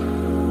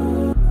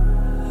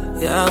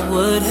 yeah, I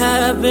would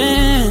have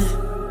been.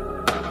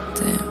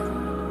 Damn.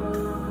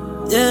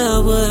 Yeah, I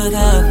would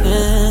have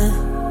been.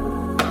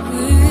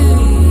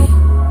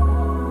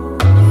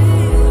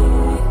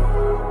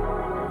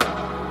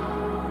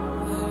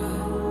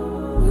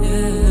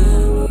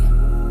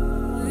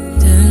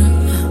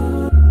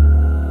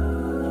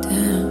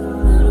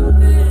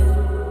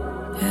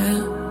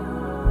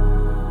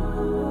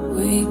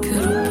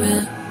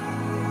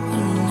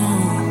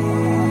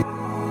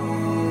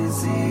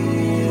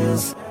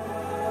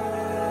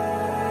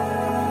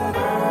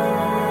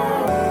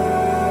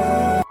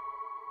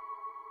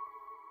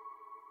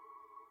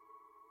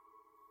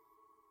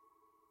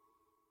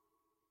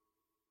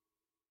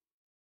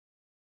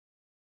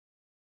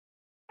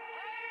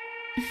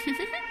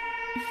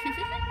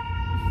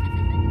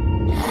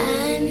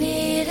 I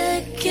need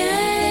a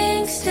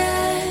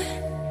gangster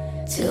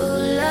to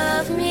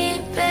love me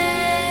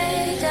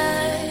better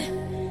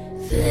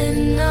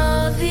than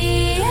all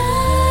the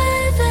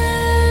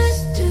others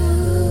do,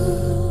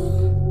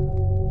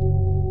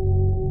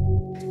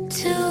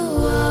 to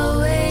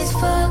always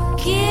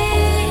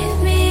forgive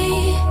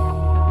me,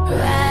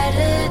 ride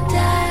or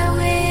die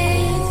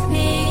with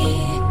me.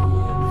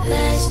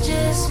 That's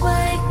just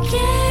what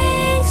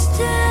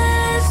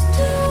gangsters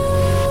do.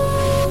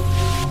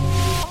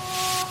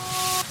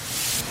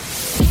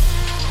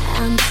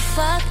 I'm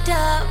fucked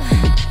up,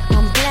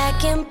 I'm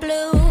black and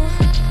blue,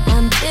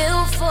 I'm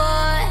built for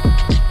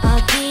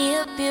all the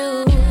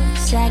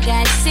abuse. I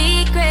got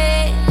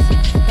secrets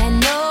that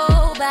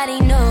nobody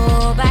knows.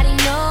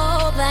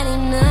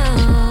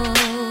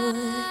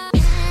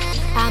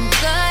 I'm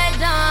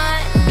good on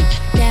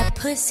that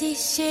pussy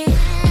shit.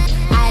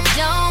 I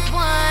don't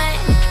want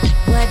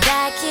what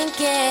I can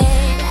get.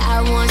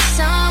 I want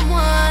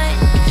someone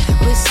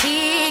with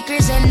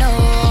secrets that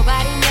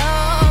nobody knows.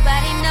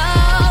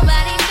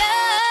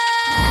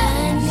 I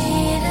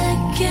need a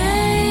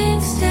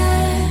gangster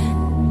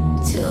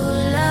to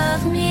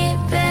love me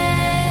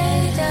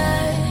better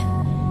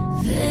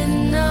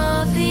than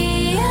all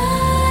the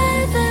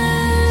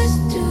others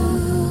do,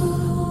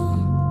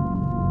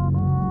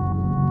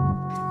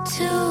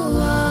 to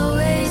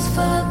always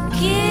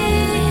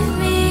forgive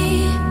me,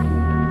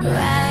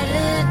 ride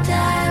or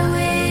die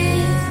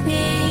with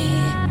me.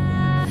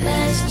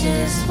 That's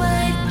just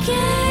what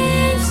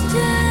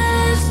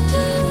gangsters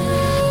do.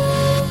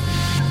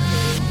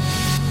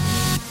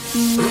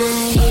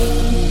 My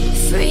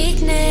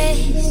freakness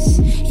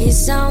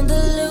is on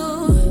the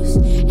loose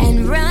and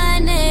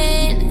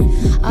running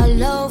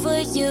all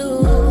over you.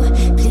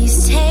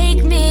 Please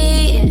take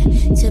me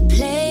to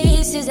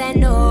places that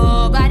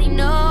nobody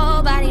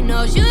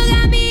knows. You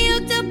got me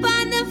hooked up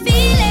on the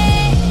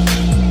feeling.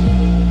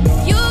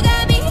 You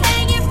got me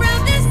hanging from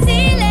the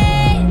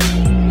ceiling.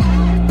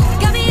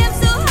 Got me up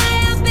so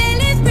high I'm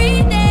barely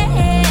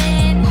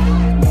breathing.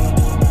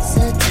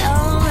 So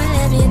don't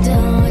let me go.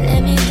 I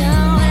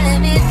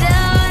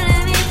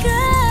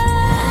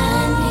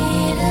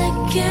need a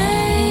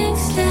gangster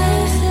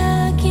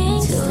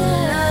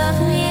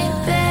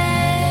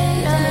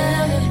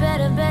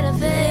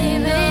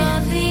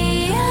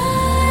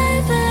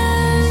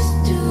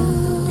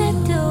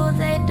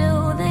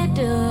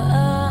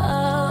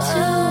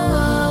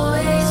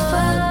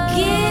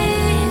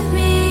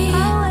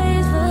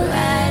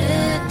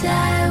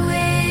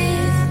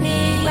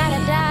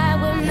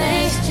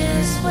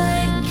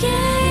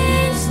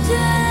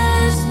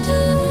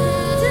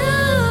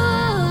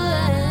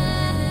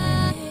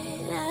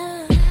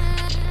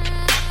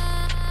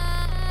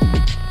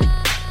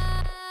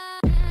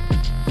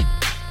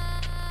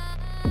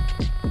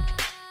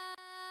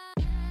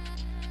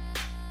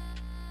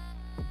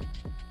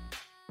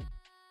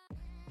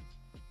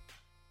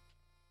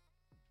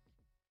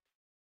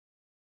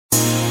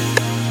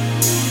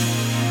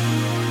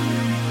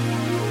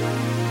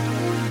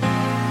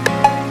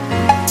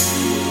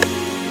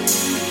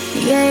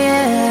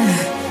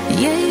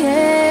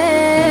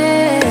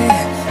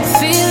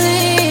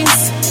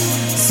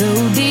So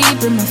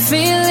deep in my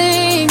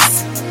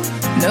feelings.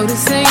 No,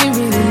 this ain't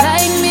really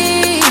like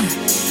me.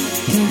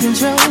 Can't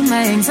control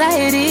my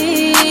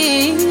anxiety.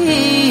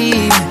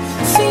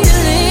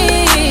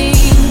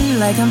 Feeling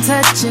like I'm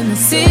touching the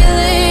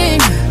ceiling.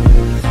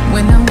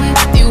 When I'm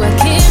with you, I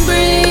can't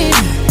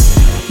breathe.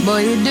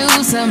 Boy, you do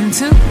something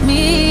to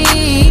me.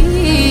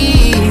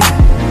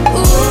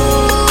 Ooh.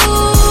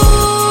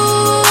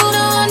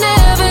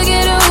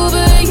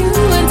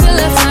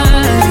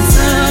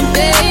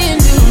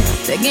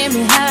 That get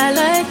me high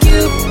like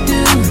you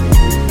do,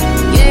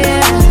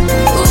 yeah.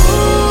 Ooh,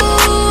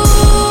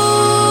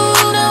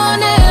 no, I'll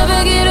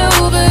never get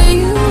over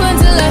you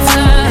until I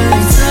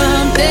find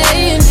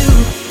something new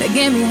that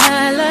get me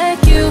high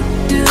like you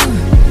do.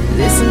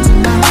 Listen to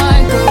my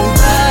heart go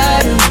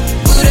bada,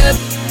 boot up,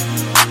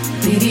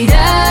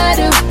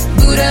 dee-dee-da-do,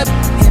 boot up,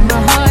 and my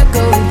heart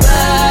go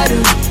bada,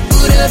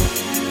 boot up,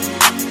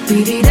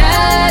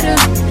 dee-dee-da-do.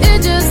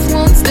 It just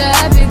won't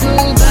stop, it go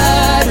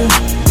bada,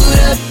 boot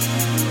up.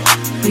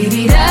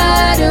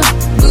 Be-dee-da-do,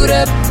 boot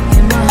up,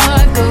 and my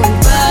heart go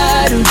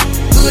bada,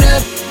 boot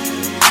up,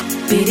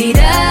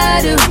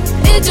 be-dee-da-do,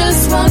 it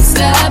just won't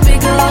stop,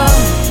 it go.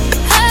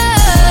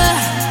 Ah,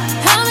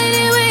 how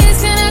many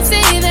ways can I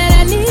say that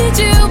I need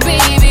you,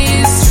 baby,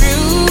 it's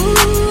true.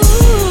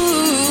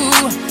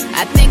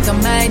 I think I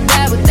might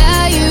die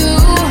without you.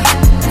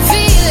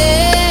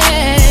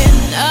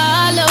 Feeling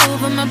all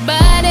over my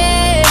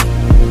body.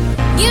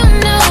 You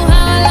know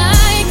how I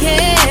like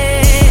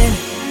it.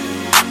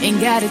 Ain't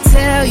gotta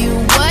tell you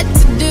what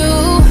to do,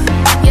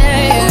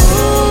 yeah.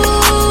 Ooh,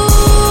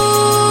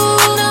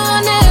 no,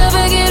 I'll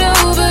never get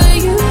over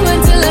you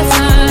until I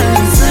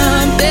find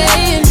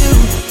something new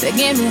that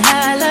get me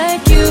high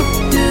like you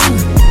do,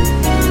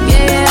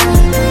 yeah.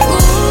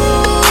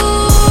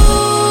 Ooh,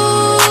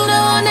 no,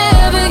 I'll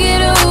never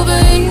get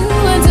over you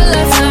until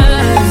I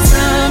find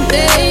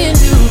something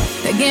new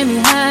that get me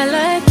high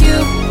like you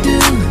do.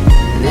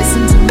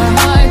 Listen to my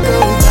heart go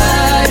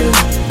bada,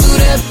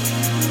 boot up,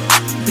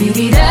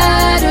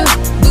 be-dee-da-do,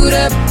 boot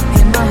up,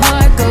 and my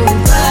heart go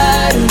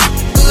bada,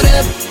 boot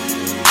up,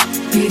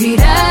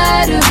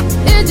 be-dee-da-do.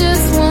 It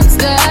just won't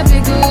stop,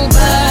 it go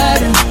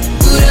bada,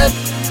 boot up,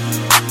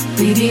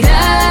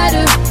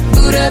 be-dee-da-do,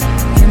 boot up,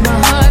 and my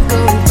heart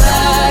go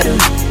bada,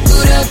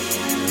 boot up,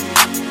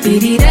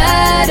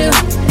 be-dee-da-do.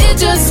 It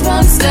just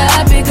won't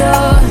stop, it go.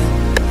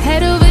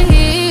 Head over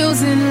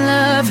heels in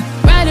love,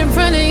 right in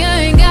front of you,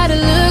 I ain't gotta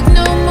look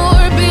no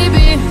more,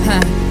 baby.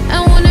 I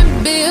wanna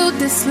build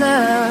this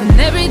love, and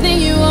everything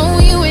you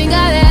own, you ain't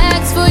gotta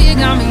ask for. You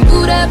got me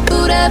boot up,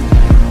 boot up,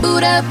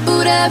 boot up,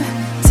 boot up.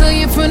 So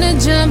you from the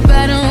jump,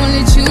 I don't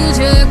only choose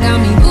you. Got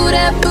me boot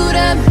up, boot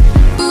up,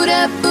 boot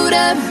up, boot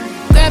up.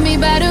 Grab me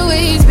by the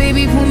waist,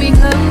 baby, pull me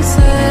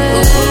closer.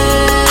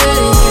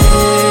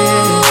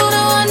 Ooh,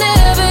 no, I'll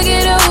never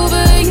get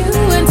over you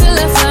until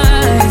I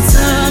find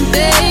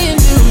something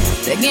new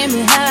that get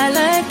me high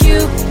like you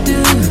do,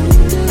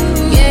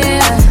 yeah.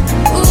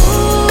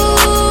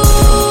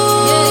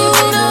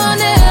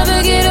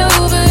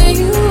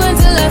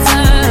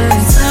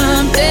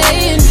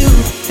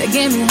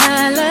 Get me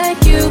high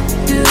like you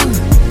do.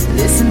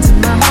 Listen to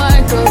my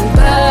heart go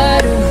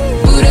bada,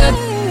 boot up,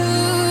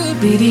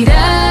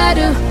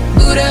 be-dee-da-do,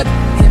 boot up,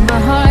 and my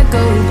heart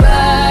go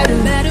bada,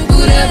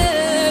 boot up,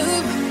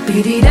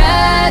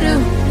 be-dee-da-do.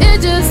 It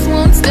just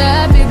won't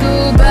stop, it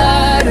go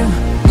bada,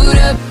 boot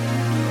up,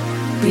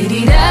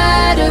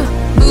 be-dee-da-do,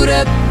 boot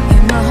up,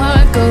 and my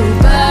heart go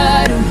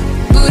bada,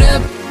 boot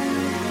up,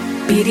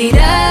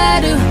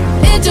 be-dee-da-do.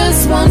 It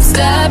just won't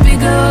stop, it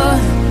go.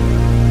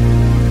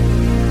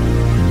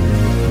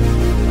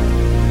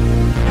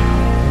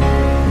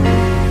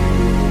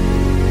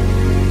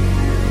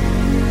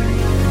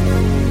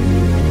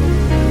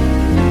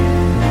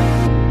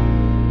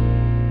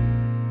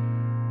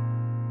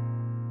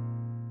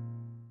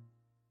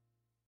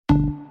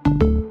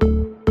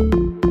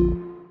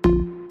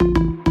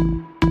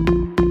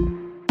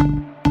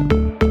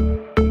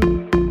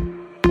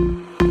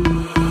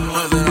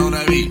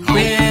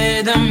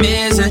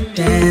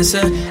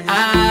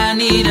 I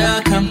need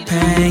a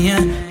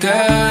companion, girl,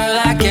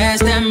 I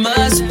guess that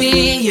must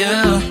be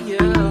you.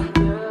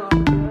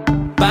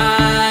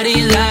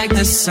 Body like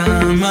the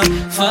summer,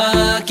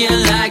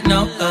 fucking like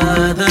no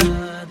other.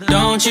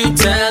 Don't you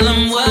tell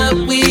them what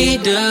we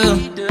do.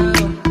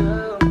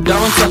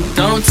 Don't tell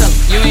them,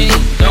 you ain't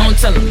need. Don't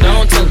tell them,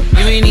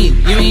 you ain't need.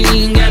 You ain't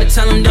even gotta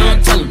tell them,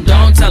 don't tell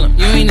them,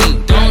 you ain't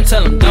need. Don't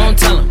tell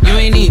them, you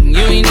ain't need.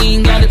 You ain't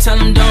even gotta tell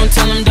them, don't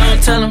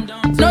tell them.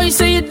 Know you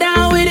say you're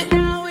down with it.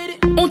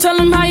 Won't tell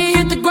them how you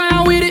hit the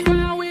ground with it.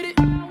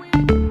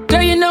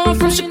 Girl, you know I'm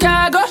from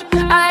Chicago.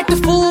 I act a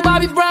fool,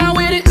 Bobby Brown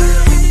with it.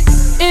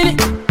 In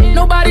it,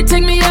 nobody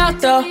take me out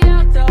though.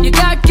 You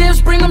got gifts,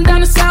 bring them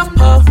down to South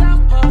Pole.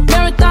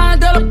 Marathon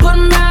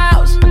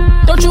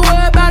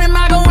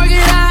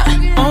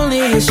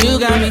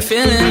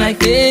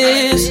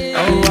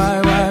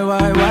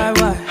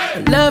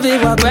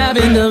while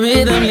grabbing the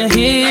rhythm, your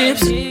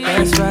hips.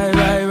 That's right,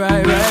 right,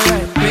 right, right,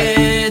 right.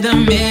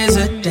 Rhythm is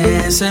a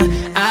dancer.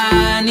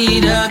 I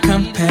need a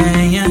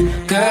companion.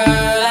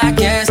 Girl, I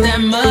guess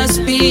that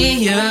must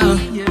be you.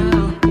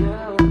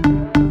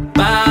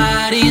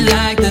 Body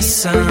like the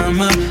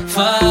summer,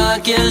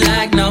 fucking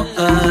like no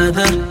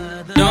other.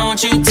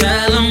 Don't you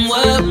tell them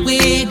what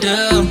we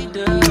do.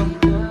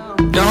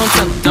 Don't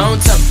tell them,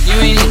 don't tell them, you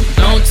ain't need.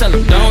 Don't tell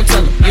them, don't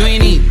tell them, you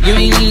ain't need. You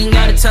ain't even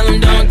gotta tell them,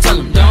 don't tell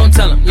them, don't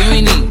tell them, you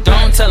ain't need.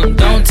 Don't tell them,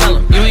 don't tell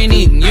them, you ain't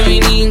need. You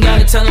ain't even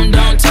gotta tell them,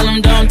 don't tell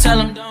them, don't tell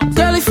them.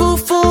 Girlie fool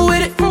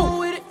with it,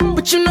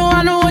 but you know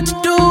I know what to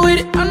do with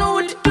it. I know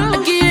what to do. I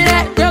give you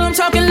that, girl, I'm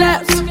talking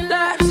laps.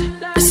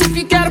 As if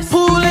you got a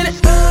pool in it.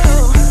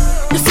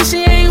 You say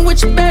she ain't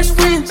with your best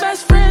friends,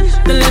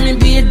 then let me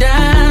be a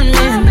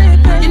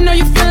diamond. You know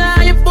you feel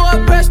how your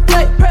boy press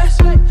play.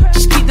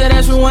 Just keep that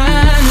ass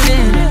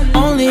rewinding.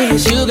 Only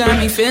it's you got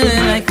me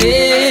feeling like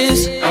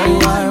this. Oh,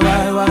 why?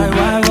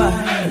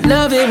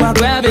 Love it while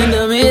grabbing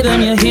the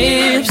rhythm, your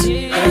hips.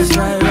 That's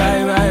right,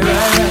 right, right,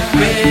 right, right.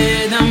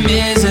 Rhythm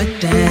is a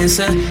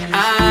dancer.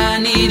 I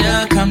need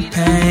a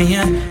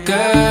companion.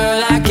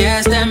 Girl, I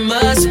guess that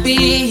must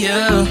be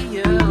you.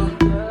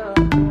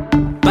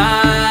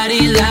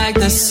 Body like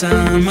the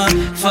summer,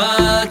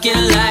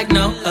 fucking like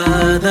no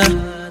other.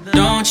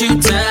 Don't you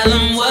tell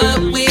them what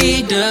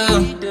we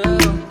do.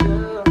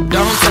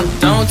 Don't tell them,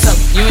 don't tell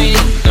them, you ain't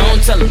need.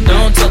 Don't tell them,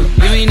 don't tell them,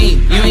 you ain't need.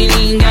 You ain't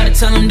even gotta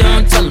tell them,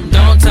 don't tell them,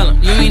 don't tell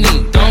them, you ain't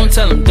need. Don't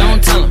tell them,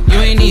 don't tell them, you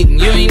ain't need.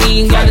 You ain't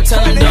even gotta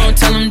tell them, don't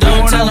tell them,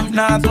 don't tell them.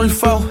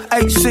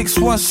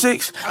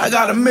 934-8616. I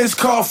got a missed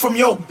call from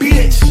your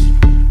bitch.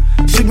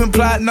 She been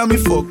plotting on me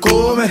for a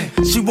cool minute.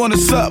 She wanna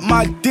suck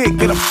my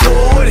dick and I'm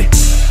cool with it.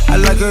 I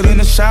like her in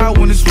the shower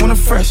when it's winter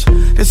fresh.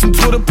 There's some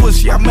Twitter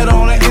pussy, I met her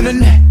on the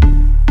internet.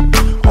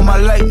 On my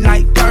late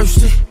night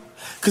thirsty,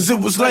 cause it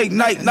was late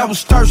night and I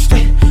was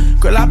thirsty.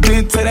 Girl, I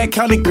been to that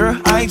county, girl,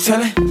 I ain't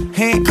tellin'.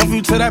 Handcuff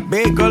you to that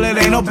bed, girl, it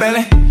ain't no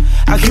belly.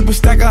 I keep a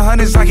stack of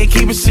hundreds, I can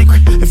keep it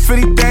secret. If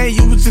anything,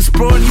 you was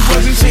exploring, you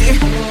wasn't cheating.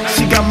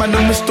 She got my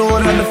number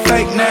stored under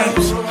fake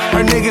names.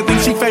 Her nigga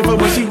think she faithful,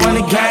 but she run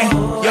the game.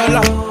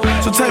 YOLO,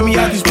 so take me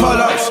out these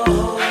polos,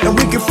 and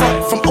we can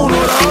fuck from Uno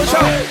to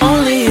Ocho.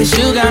 Only it's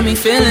you got me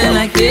feeling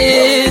like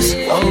this.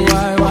 Oh,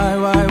 why?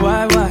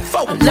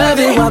 Love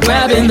it while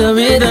grabbing the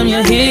rhythm,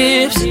 your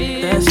hips.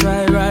 That's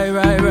right, right,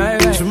 right,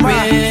 right, right.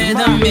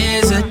 Rhythm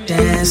is a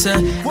dancer.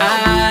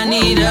 I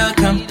need a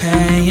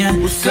companion.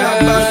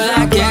 Girl,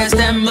 I guess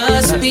that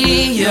must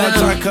be you.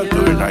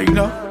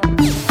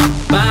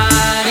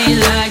 Body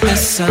like the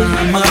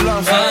summer,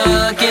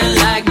 fucking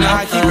like no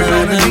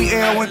other.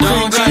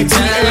 Don't you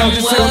tell them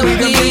what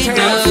we do.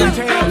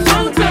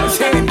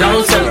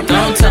 Don't tell them,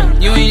 don't tell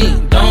them, you ain't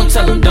need. Don't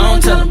tell them,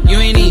 don't tell them, you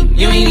ain't need.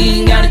 You ain't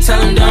even gotta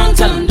tell them, don't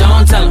tell them,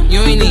 don't tell them,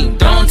 you ain't need.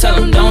 Don't tell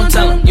them, don't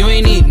tell them, you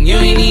ain't need. You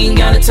ain't even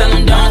gotta tell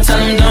them, don't tell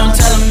them, don't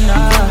tell them.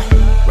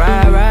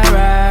 Right, right,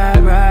 right,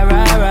 right,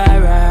 right, right,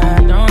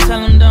 right. Don't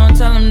tell them, don't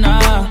tell them,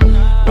 no.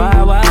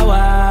 Why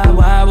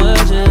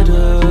would you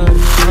do it?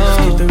 Just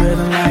keep the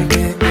rhythm like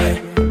that, yeah.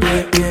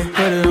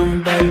 Put it on me,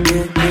 baby,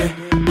 yeah.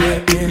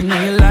 You know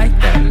you like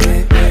that,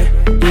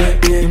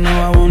 yeah. You know I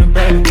want it,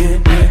 baby, yeah.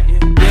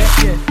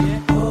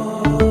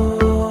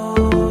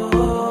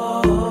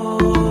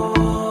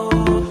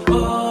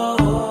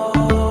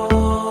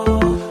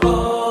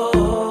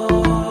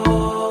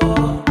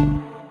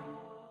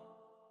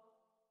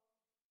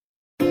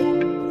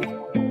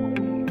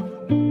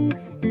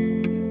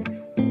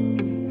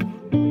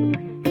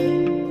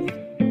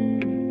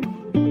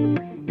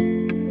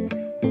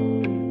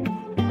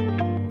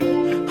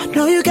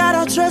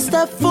 Dressed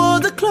up for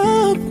the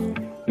club,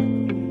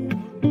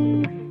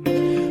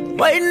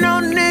 waiting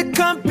on Nick,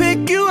 come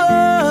pick you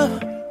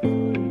up,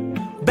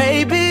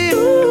 baby.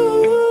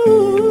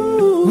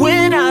 Ooh,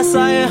 when I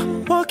saw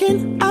you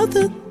walking out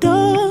the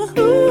door,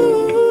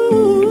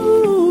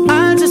 ooh,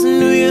 I just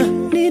knew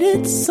you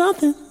needed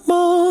something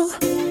more.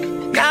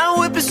 Now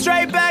whip it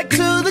straight back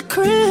to the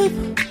crib.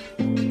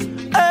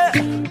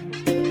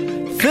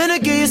 Finna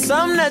give you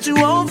something that you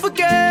won't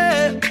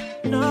forget.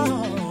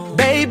 No,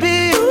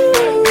 baby.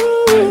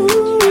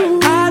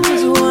 I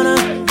just wanna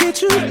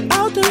get you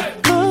out the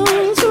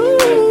clothes.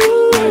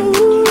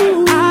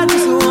 Ooh, I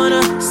just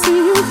wanna see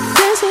you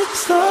dancing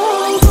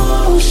slow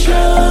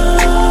motion.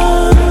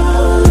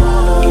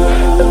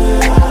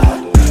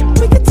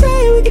 We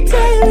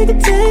can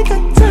take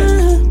our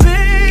time,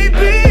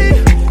 baby,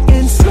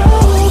 in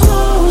slow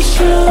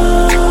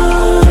motion.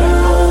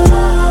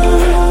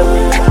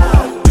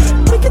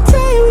 We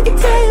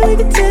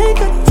can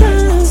take our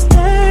time,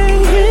 stay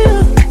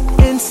here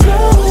in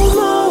slow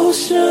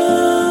motion.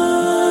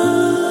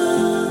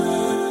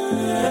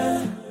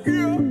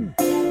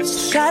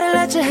 So try to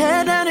let your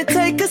head down and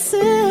take a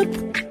sip.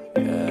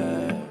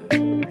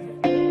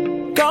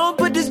 Go and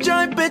put this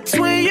joint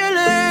between your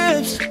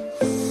lips,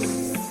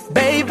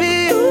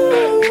 baby.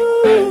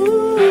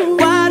 Ooh,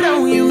 why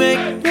don't you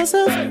make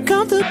yourself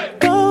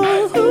comfortable?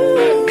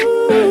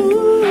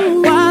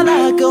 Ooh, while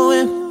I go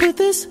and put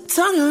this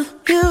tongue on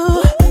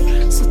you.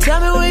 So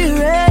tell me when you're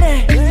ready.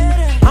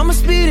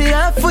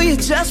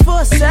 just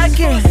for a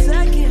second,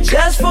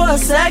 just for a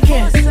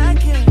second.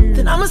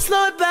 Then I'ma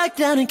slow it back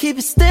down and keep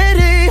it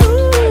steady.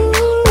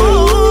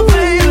 Ooh,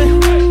 baby,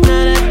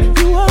 now that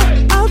you are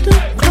out the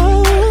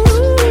clothes,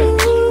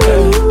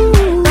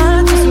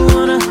 I just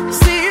wanna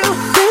see you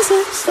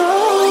dancing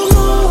slow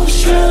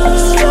motion.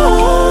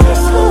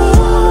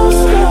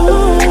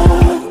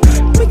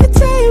 We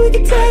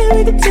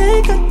can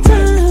take our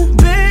time,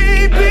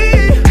 baby,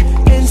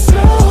 in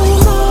slow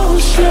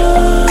motion.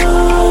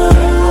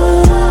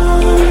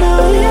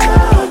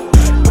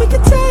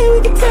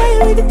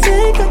 We can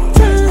take our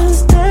time,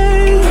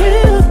 stay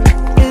here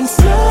in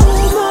slow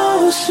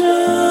motion.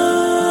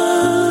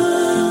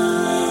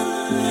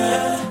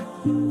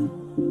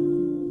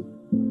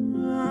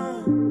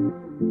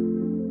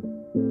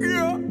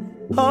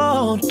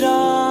 Oh,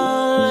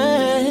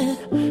 darling,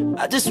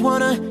 I just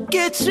wanna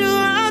get you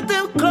out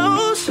them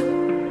clothes.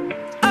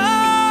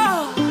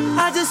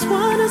 I just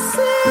wanna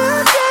see you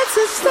dance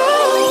in slow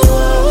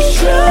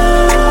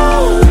motion.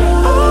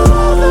 Oh,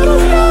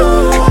 no.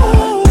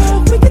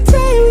 We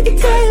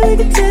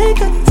can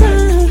take our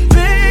time,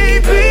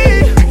 baby,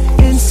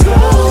 in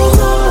slow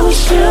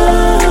motion.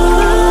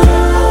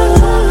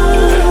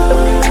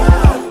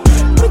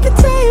 We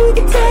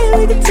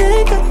can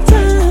take our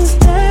time,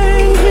 stay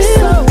in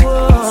slow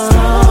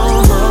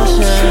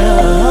motion.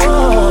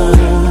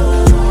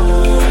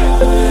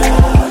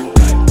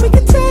 We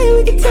can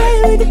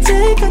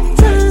take our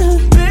time,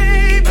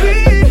 baby,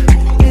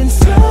 in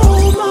slow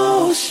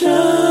motion.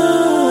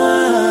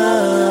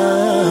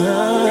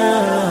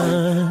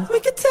 We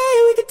can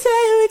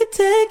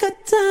take our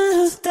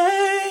time,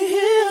 stay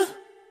here.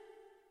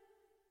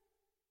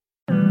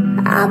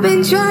 I've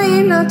been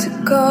trying not to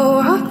go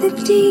off the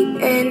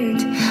deep end.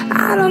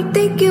 I don't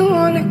think you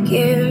wanna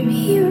give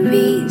me a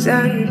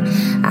reason.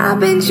 I've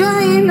been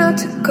trying not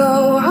to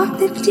go off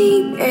the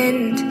deep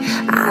end.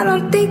 I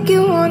don't think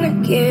you wanna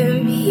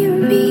give me a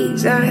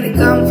reason. Had a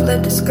gun,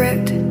 flip the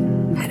script.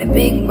 Had a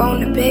big bone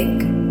to pick.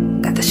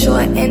 Got the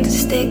short end of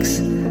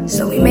sticks,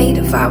 so we made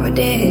a fire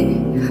dead.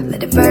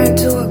 Let it burn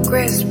to a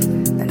crisp,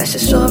 and that's a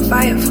short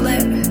fire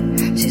flip.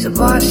 She's a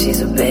boss,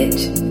 she's a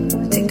bitch.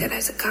 I take that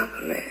as a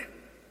compliment.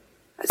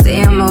 I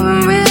see I'm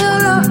moving real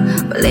low,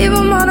 but leave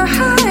him on a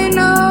high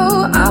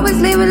note. Always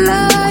leave it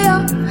loyal.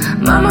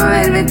 Mama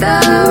raised me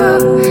thorough.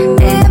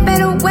 Yeah,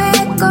 better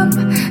wake up.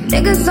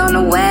 Niggas on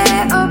the way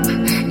up.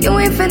 You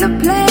ain't finna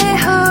play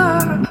her.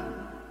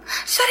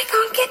 Shawty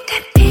gon' get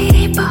that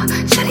paper.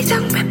 Shawty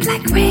tongue rip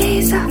like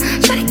razor.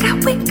 Shawty got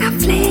wit, got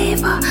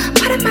flavor.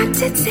 Part of my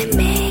tits and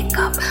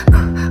makeup.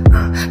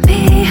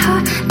 Pay her.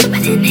 Jump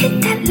it and hit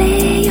that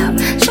layup.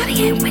 Shawty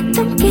ain't with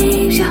them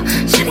games, yeah.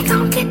 Shawty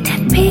gon' get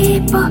that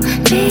paper.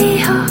 Pay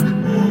her.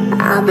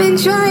 I've been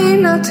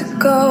trying not to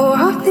go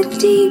off the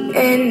deep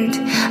end.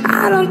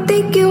 I don't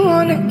think you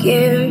wanna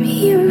give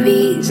me a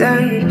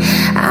reason.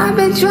 I've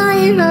been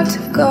trying not to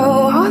go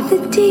off the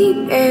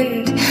deep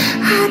end.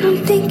 I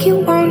don't think you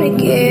wanna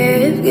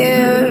give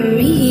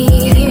me.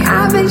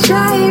 I've been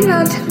trying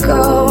not to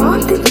go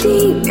off the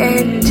deep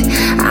end.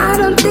 I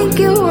don't think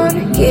you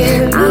wanna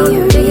give me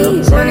a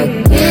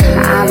reason.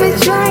 I've been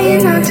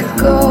trying not to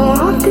go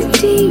off the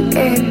deep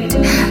end.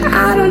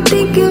 I don't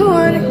think you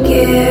wanna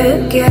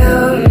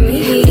give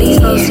me. Please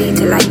proceed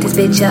to light this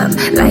bitch up.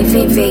 Life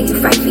ain't fair, you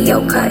fight for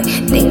your cut.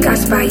 Think I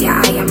spy your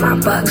eye on my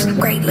bucks.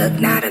 Great look,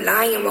 not a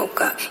lion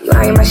woke up. You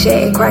eyeing my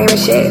shit, crying my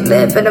shit.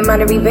 Live in a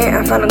minor event,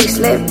 I finally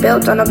slipped.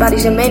 Built on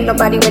nobody's cement,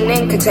 nobody went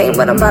in. Contain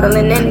what I'm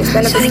bottling in, it's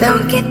benefits Shawty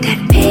gon' get that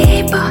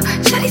paper.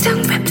 Shawty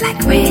tongue rip like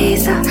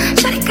razor.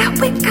 Shawty got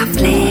wit, got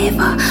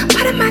flavor.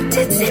 Part of my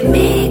tits and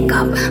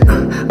makeup.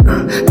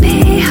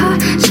 Pay her.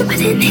 Shoot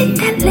it and hit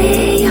that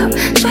layup.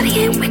 Shawty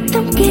ain't with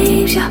them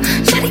games, yeah.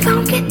 Shawty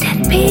gon' get that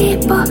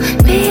paper.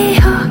 Pay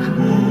her.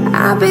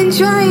 I've been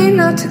trying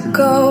not to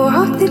go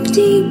off the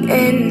deep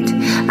end.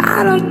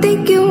 I don't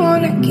think you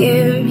wanna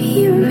give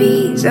me a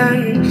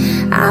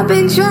reason. I've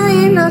been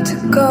trying not to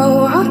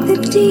go off the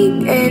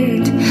deep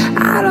end.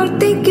 I don't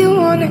think you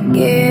wanna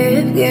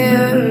give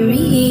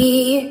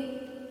me.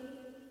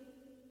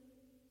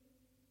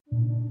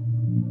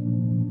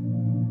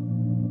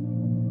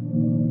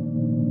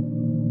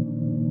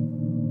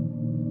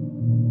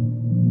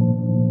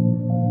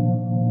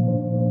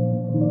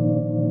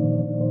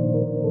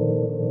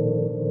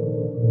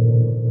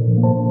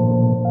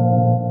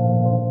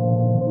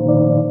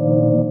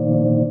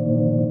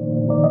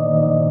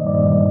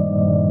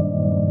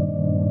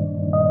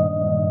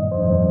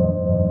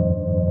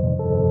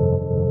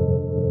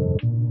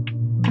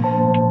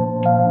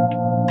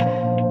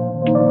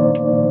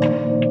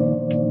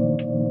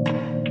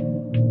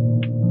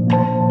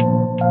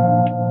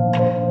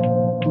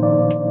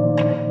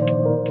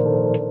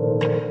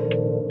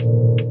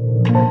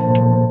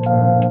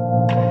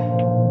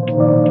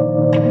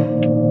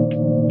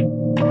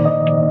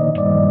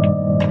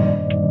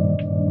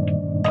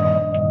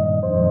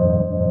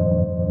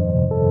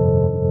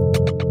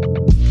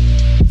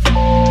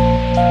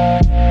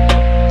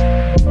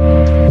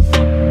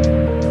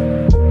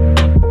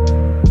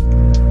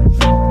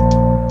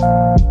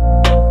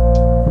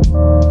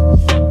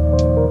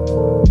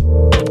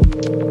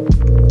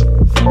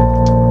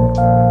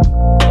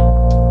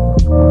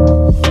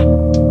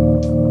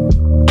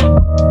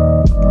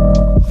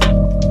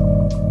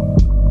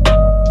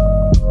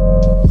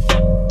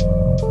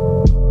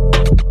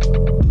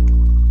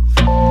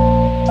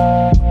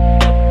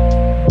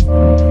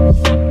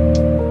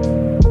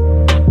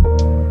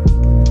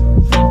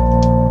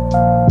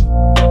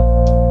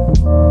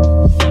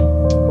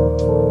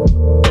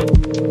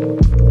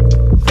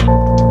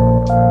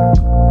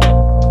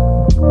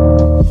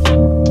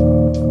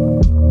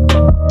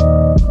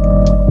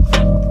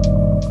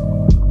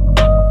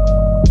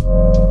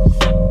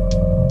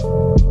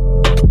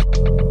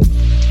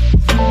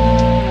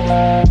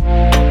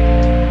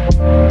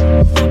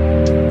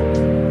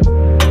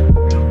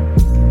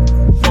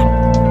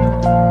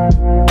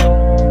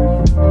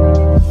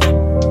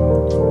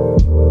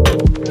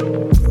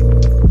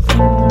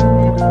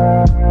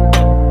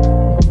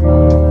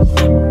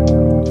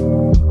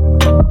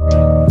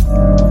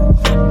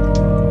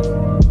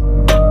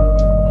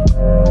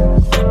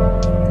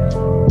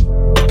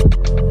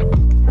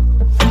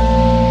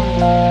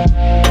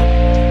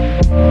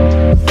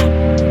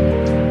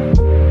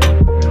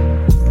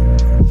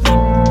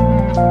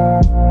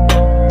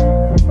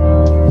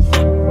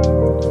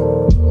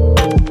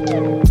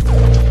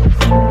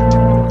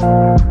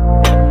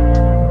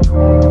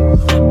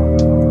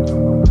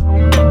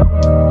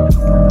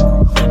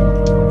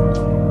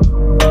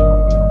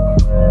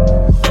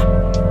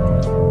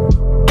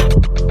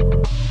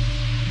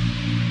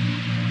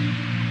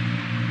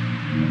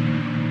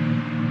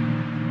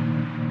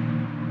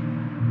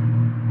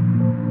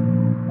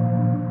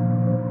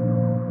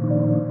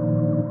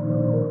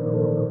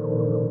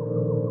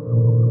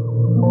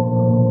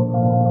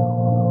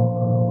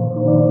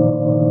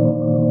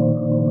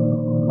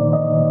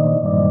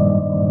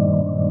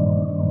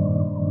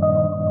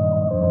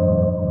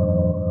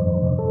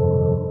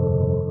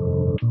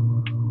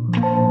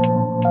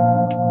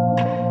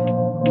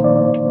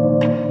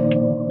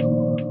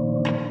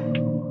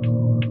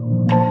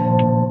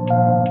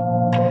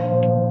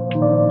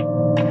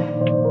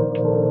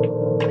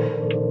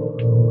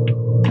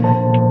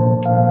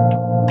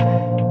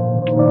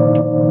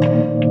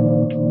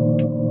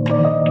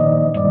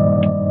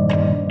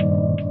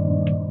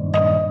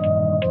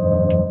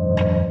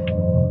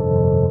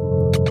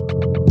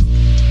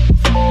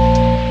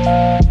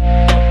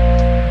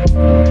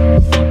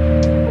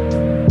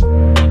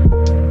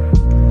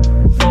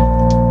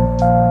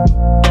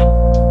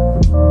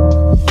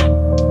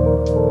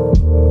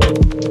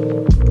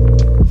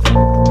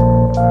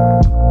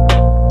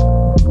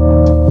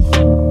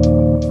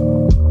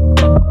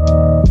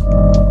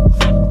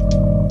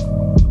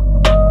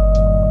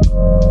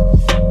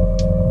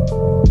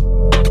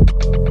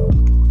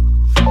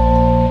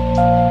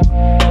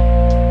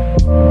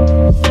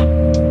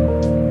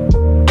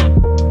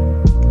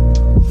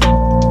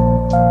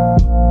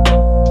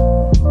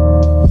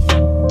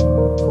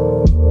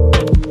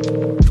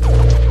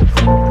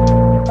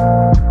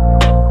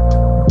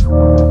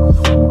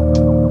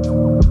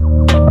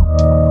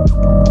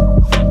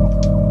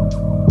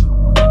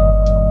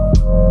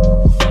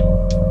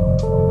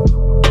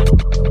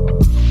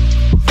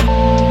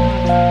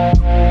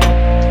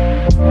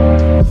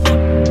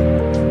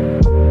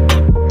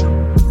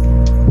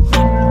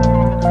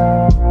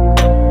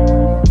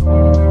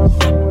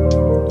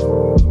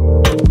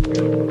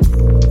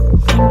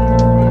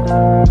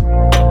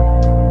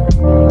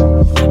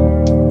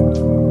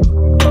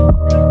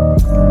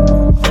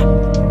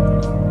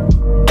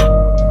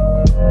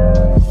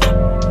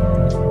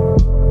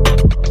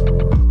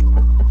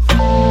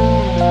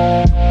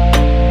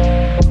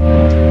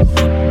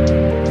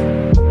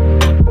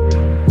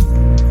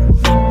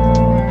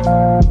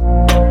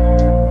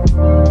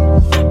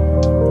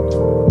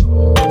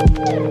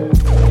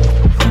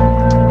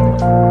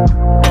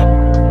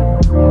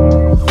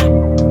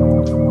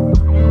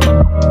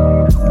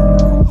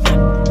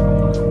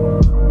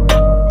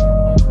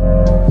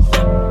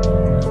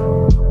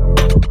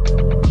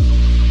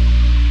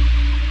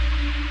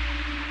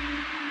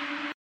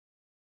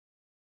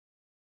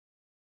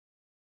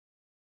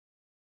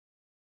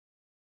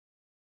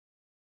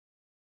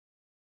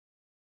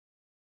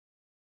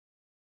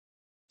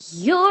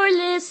 You're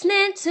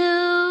listening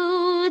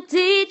to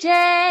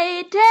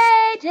DJ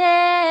Day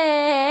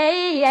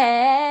Day.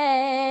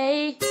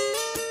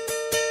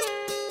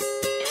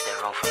 Is there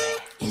room for me?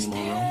 Is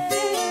there?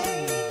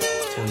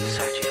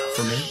 Sergio.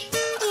 For me?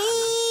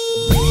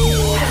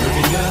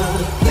 Looking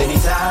good, plenty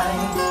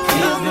time.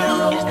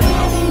 Is there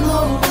any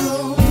more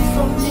room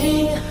for me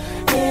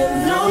in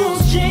those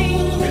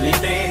jeans? Really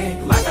thick,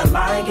 like I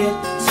like it.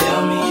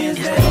 Tell me, is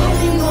there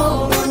any more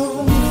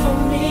room for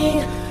me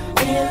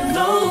in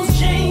those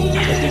jeans?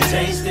 Looking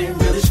tasty,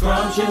 really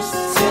scrumptious.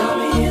 Tell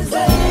me, is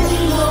there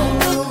any more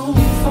room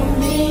for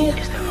me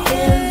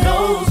in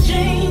those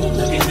jeans?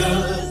 Looking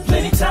good,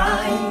 plenty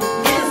time.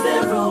 Is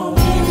there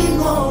any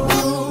more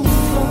room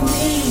for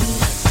me?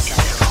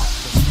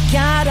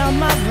 Got on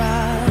my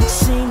ride,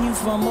 seen you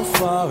from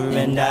afar,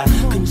 and I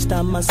couldn't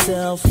stop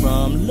myself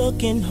from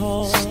looking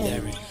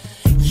hard.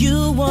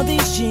 You wore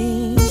these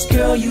jeans,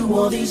 girl, you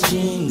wore these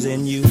jeans,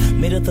 and you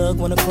made a thug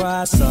wanna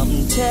cry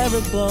something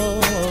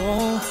terrible.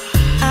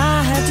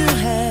 I had to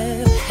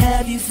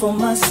have you for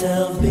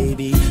myself,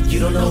 baby. You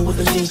don't know what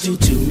the jeans do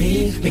to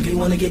me, make me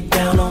wanna get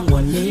down on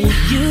one knee.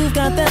 You've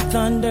got that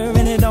thunder,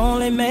 and it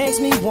only makes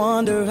me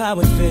wonder how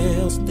it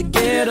feels to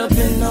get up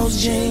in those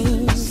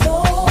jeans.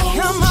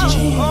 Come on,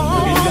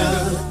 looking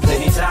good,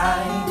 plenty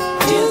time.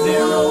 Is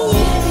there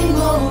any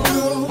more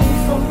room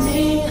for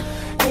me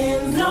in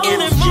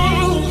those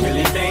jeans?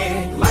 Really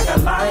thick, like I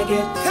like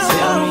it.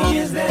 Tell me,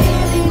 is there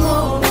any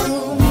more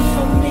room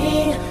for me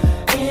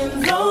in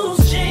those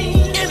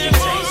jeans? Really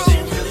tasty,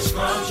 really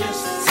scrumptious.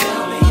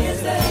 Tell me, is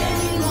there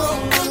any more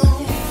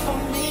room for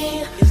me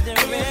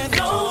in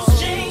those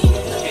jeans?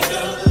 Looking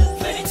good,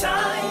 plenty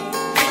time.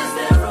 Is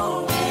there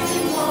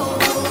any more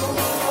room?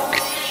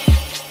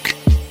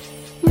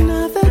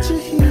 Now that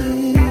you're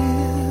here,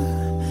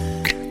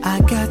 I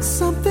got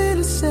something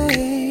to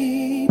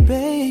say,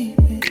 baby.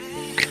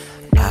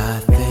 I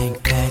think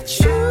that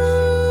you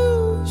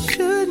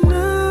should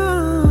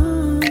know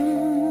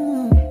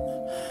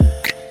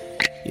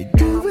you're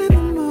doing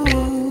the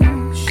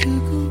most,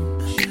 sugar.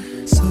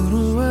 So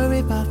don't worry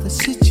about the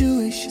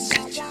situation.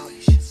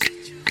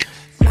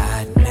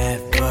 I'd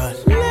never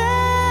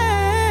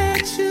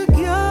let you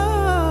go.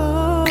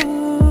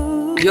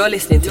 You're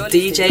listening to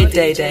DJ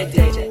Day Day.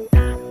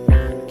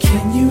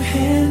 Can you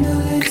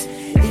handle it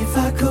if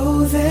I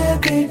go there,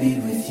 baby,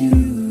 with you?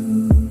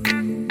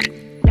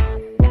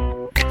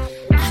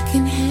 I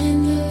can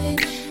handle it.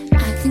 I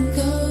can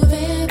go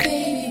there,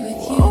 baby,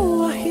 with you.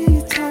 Oh, I hear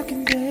you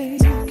talking,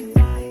 babe.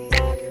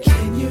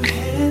 Can you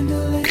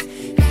handle it?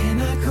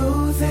 Can I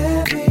go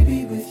there,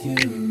 baby, with you?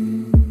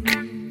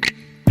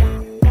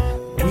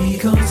 We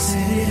gon'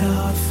 set it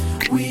off.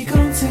 We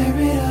gon' tear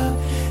it up.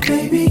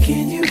 Baby,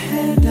 can you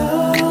handle?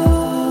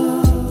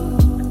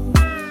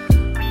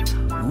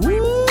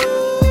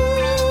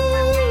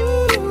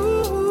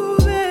 Ooh,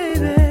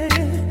 baby.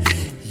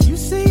 You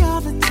say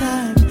all the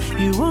time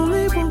you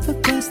only want the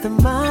best of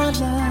my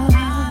love.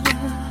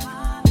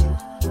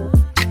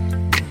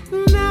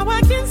 Now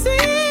I can see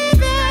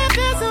that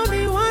there's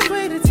only one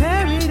way to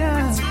tear it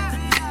up.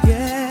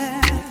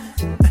 Yeah,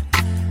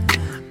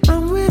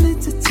 I'm willing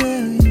to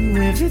tell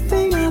you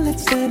everything I let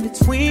stand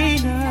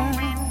between us.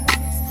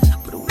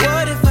 But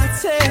what if I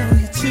tell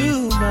you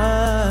too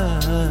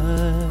much?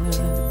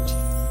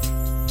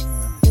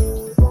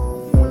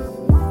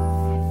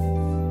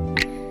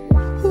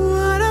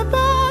 What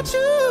about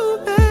you,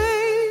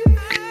 babe?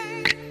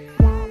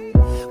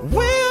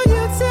 Will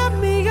you tell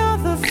me all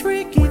the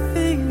freaky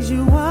things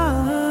you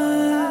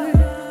want?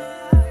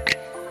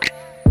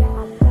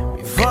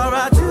 Before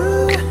I do,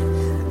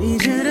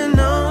 need you to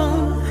know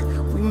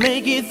we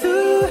make it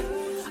through.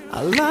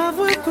 Our love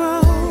will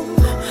grow.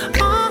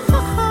 Oh,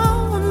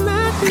 I'm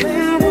not the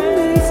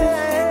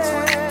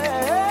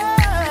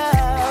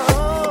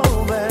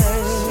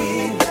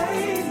Sweet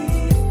lady,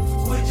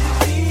 would you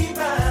be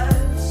my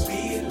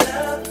sweet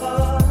love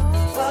for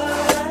a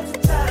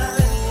lifetime?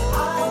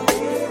 I'll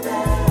be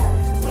there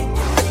when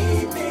you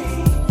need me.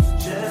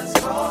 Just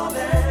call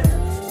and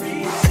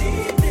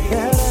receive me.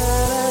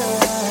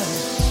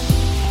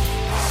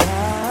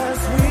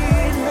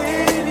 Sweet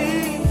lady,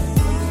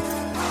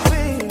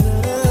 sweet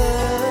love.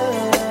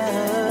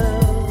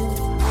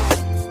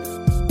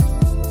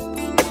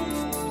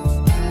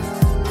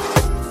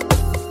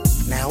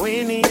 Now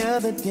any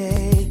other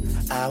day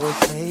I would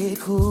play it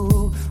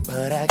cool,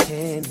 but I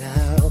can't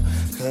now,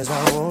 'cause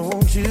I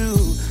want you.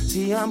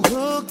 See, I'm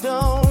hooked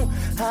on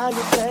how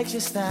you flex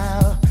your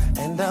style,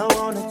 and I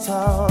wanna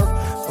talk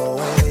for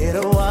a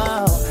little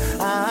while.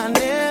 I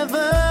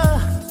never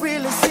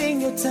really seen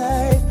your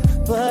type,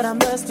 but I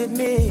must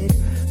admit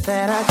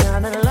that I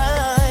kinda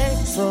like.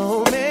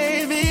 So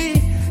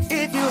maybe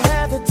if you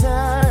have the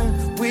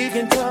time, we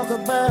can talk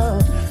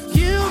about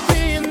you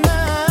being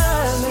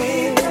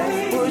mine.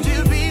 Would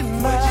you be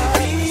my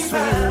sweet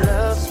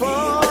love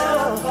for?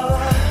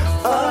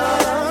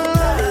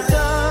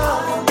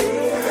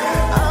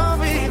 I'll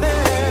be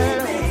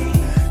there.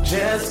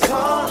 Just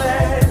call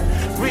and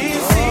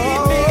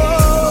receive me.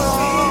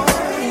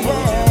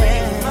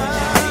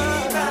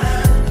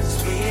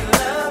 Sweet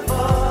love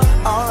for.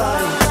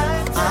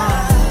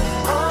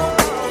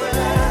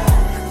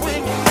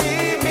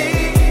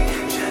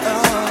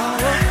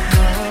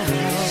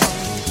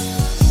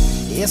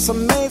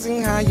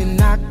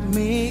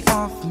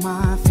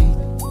 my feet.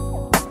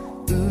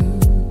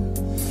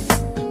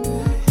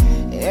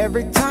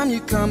 Every time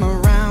you come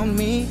around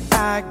me,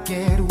 I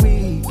get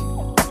weak.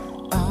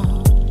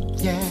 Oh,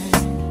 yeah.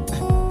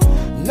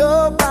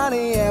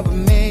 Nobody ever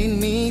made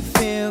me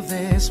feel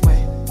this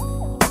way.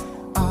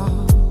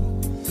 Oh,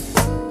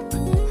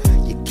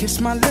 you kiss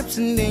my lips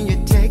and then you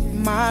take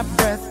my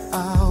breath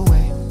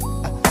away.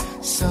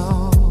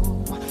 So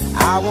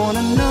I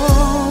wanna know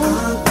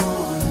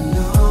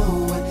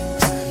what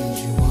turns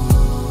you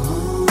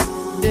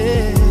on.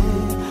 Yeah,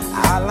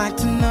 I like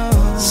to know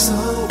so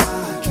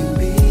I can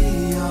be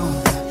all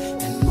that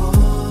and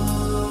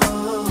more.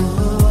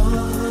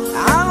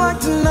 I like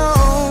to know.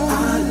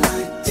 I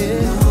like to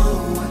know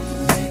what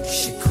makes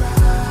you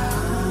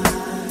cry.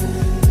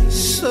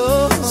 So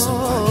I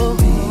can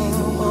be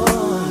the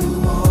one who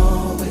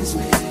always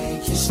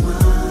makes you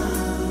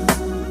smile.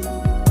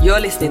 You're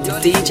listening to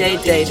DJ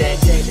Day Day.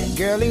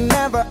 Girl, he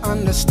never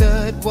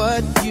understood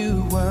what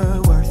you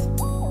were worth.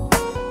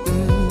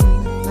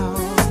 No.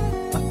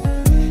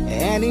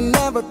 And he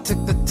never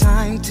took the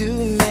time to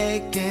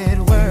make it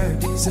work.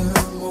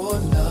 Deserve more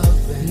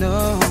love than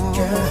no.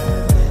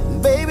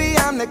 Girl. Baby,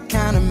 I'm the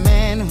kind of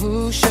man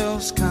who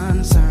shows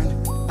concern.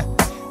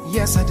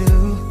 Yes, I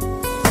do.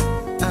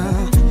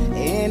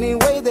 Any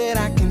way that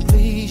I can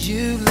please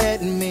you,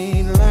 let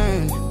me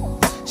learn.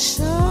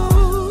 So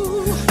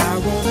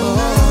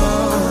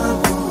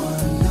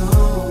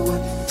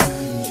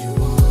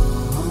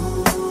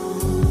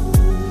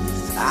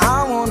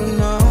I wanna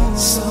know.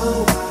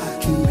 So I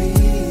can be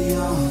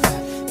all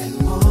that and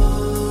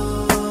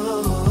more.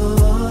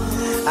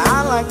 I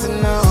like to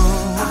know.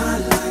 I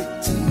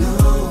like to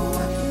know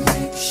what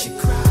makes you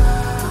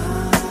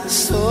cry.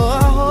 So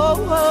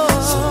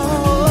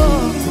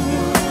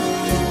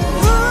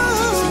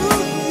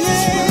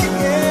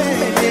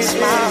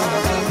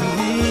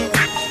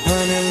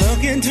honey,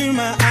 look into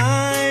my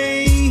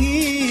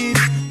eyes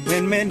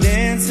when we're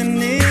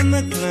dancing in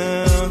the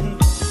club.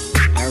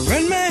 I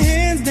run my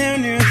hands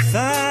down your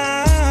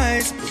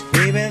thighs.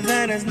 Baby,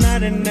 that is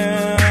not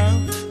enough.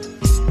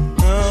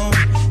 Oh,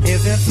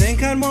 if you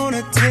think I'd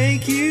wanna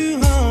take you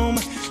home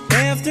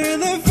after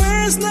the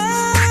first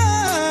night,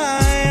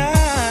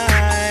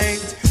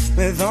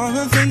 with all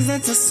the things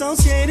that's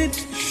associated,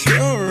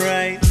 sure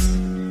right.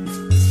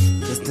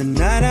 Just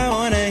tonight I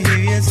wanna hear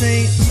you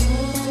say,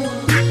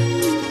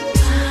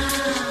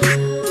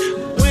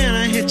 when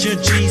I hit your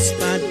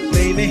G-spot,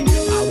 baby,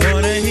 I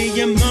wanna hear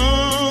you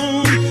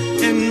moan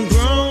and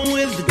groan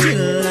with the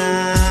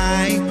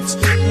delight.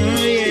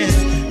 Oh yeah,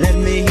 let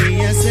me hear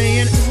you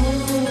saying,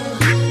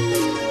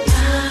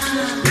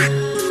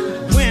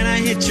 when I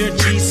hit your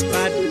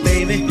G-spot,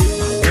 baby,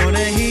 I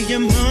wanna hear you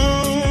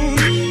moan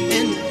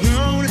and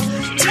groan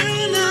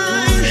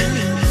tonight.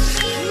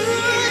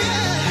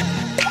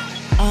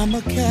 I'm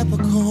a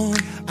Capricorn,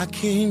 I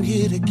came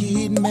here to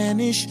get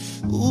mannish.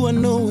 Ooh, I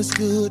know it's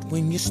good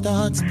when you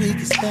start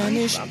speaking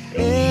Spanish.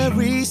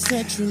 Very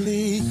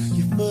sexually,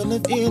 you're full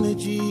of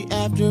energy.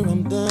 After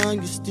I'm done,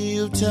 you're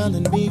still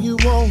telling me you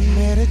won't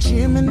let a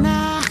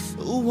Gemini.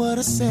 Ooh, what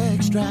a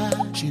sex drive.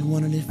 She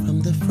wanted it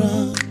from the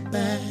front,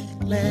 back,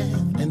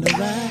 left, and the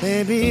right.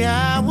 Baby,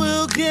 I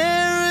will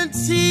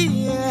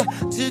guarantee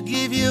to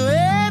give you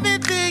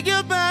everything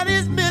your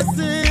body's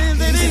missing.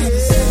 Baby,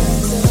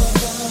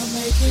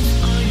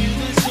 are you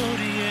that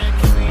zodiac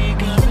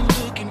freak I've been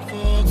looking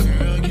for?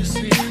 Girl, you're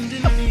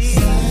sending me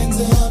signs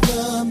of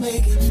the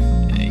making,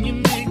 and you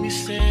make me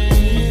say,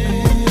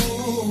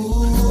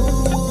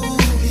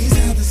 these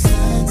are the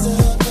signs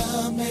of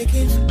the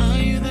making. Are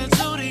you that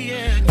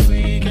zodiac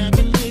freak I've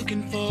been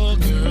looking for?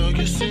 Girl,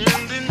 you're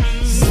sending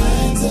me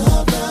signs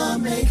of the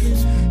making,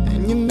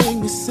 and you make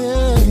me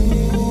say,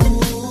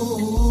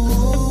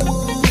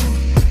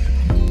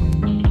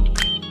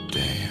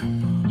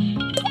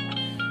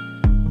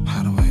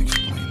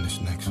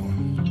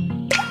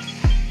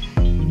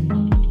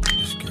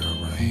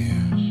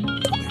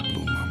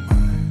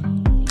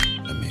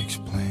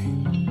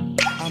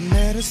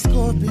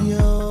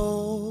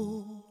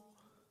 Scorpio.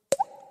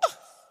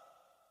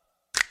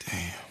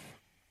 Damn.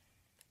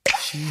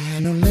 She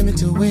had no limit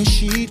to where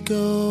she'd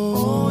go.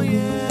 Oh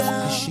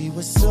yeah. She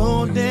was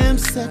so damn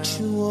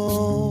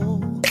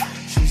sexual.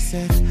 She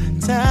said,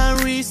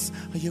 Tyrese,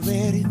 are you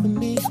ready for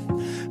me?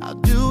 I'll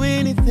do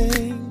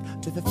anything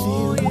to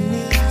fulfill your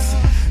needs.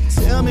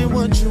 Tell me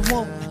what you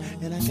want,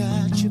 and I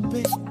got you,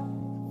 babe.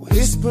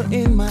 Whisper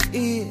in my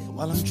ear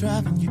while I'm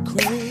driving you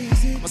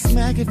crazy. I'll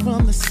smack it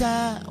from the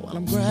side while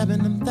I'm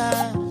grabbing them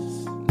thighs.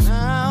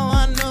 Now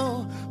I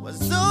know what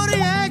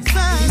zodiac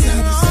signs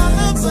are all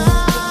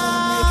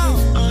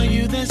about. Are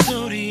you that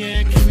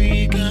zodiac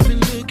freak I've been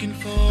looking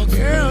for?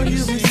 Girl,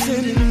 you've been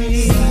sending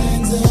me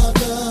signs of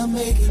the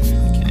making.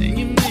 Can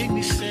you make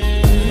me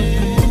say?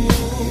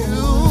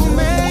 You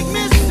make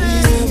me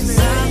say.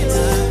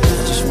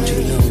 Just want you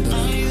to know that.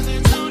 Are you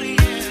that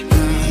zodiac freak? I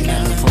ain't got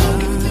no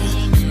problem with that.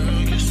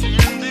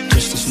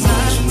 Just as small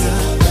as you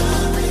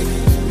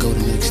go to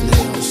next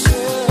nails. You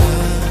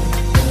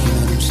know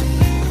what I'm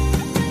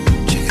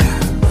saying? Check it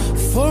out.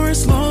 For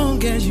as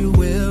long as you're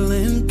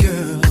willing, girl.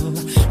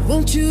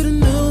 want you to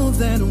know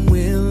that I'm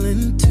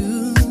willing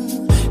to.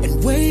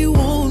 And where you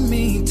want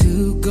me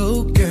to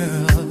go,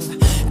 girl,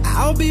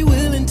 I'll be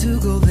willing to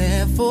go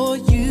there for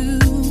you.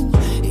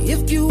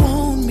 If you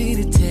want me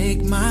to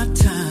take my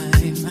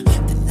time,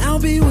 then I'll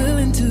be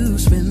willing to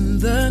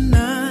spend the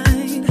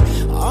night.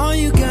 All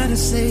you gotta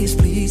say is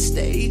please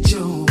stay,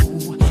 Joe,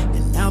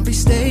 and I'll be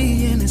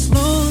staying as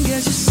long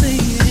as you're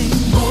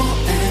saying more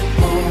and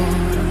more.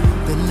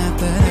 Then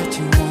after that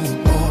you want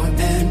more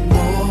and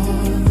more.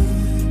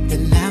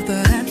 Then after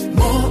that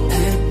more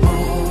and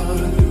more.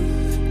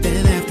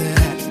 Then after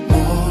that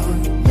more.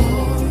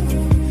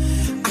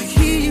 I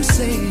hear you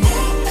say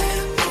more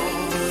and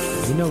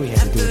more. You know we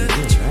had to do it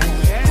again, right?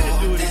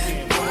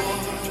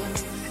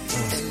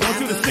 Don't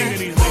do the singing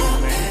these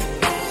niggas, man.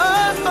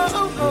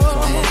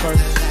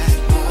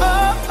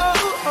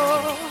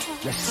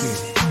 Let's see.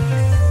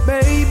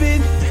 Baby,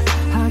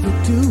 how you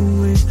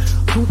doing?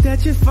 Hope that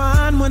you're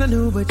fine. Wanna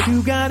know what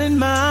you got in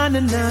mind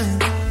tonight.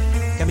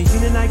 Got me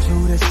feeling like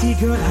Jodeci,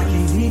 girl, I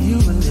can't leave you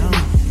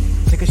alone.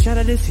 Take a shot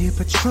of this here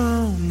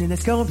Patron, and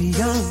it's gonna be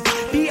on.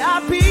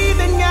 VIP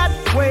then got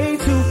way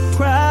too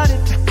crowded.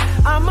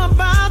 I'm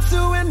about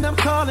to, and I'm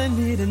calling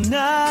it a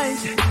night.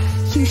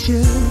 You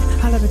should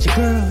holler at your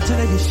girl, tell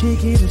her you're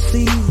shaking the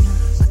scene.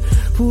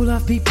 Pull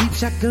off beep beep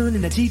shotgun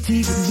in the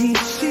GT with me.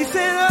 She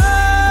said,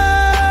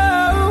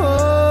 oh,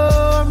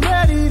 I'm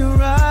ready to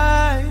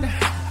ride.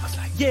 I was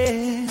like,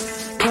 yeah.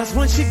 Cause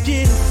once you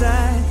get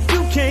inside,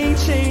 you can't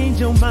change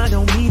your mind.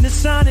 Don't mean to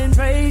sound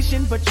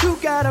impatient, but you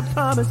gotta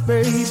promise,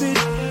 baby.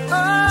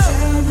 Oh,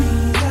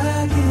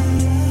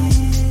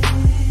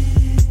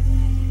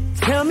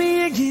 tell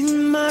me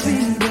again, my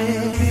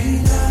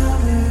baby.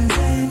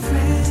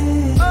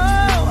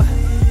 Oh,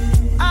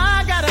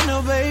 I gotta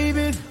know,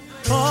 baby.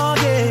 Oh,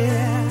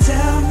 yeah.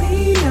 Tell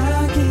me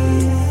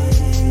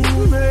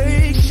again.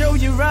 Make sure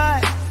you're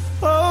right.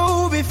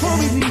 Oh, before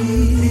we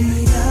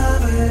leave.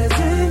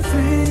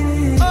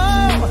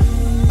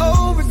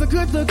 Oh, it's a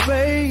good look,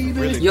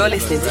 baby. You're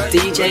listening to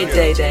DJ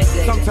Day Day.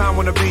 Sometime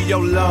wanna be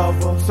your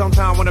lover,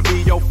 sometime wanna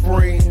be your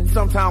friend,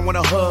 sometime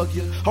wanna hug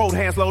you, hold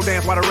hands, slow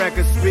dance while the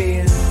record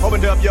spin.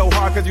 Opened up your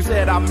heart cause you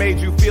said I made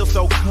you feel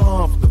so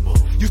comfortable.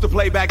 Used to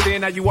play back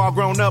then, now you all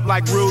grown up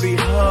like Rudy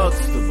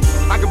Huxtable.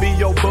 I could be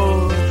your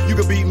bud, you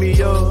could beat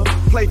me up.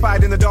 Play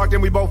fight in the dark,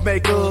 then we both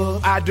make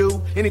up. I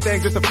do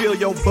anything just to feel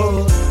your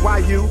buzz. Why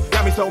you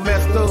got me so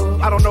messed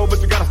up? I don't know,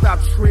 but you gotta stop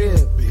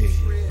tripping.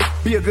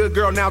 Be a good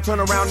girl now, turn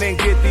around and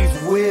get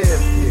these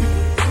whips.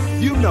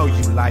 You know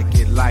you like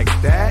it like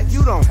that.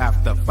 You don't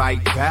have to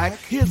fight back.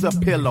 Here's a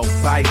pillow,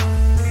 fight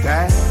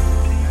that.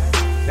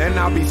 And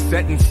I'll be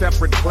setting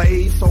separate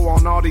plays, so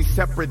on all these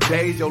separate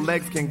days, your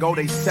legs can go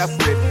they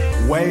separate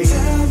ways.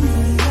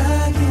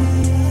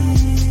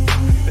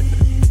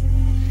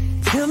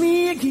 Tell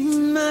me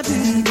again, my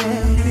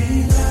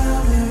baby.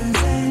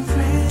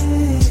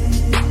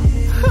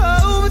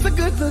 Oh, it's a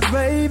good look,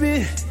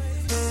 baby.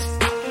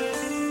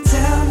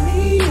 Tell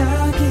me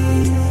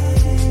again.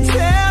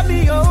 Tell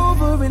me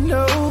over and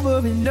over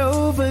and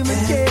over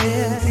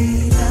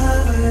again.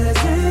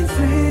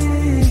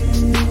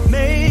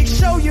 Make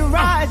sure you're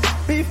right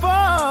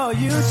before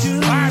you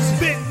choose. I've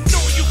been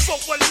knowing you for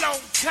a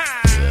long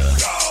time,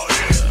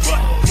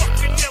 but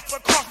fucking never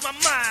crossed my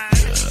mind.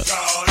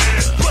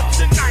 But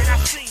tonight I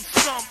seen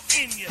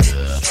something in you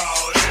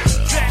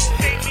that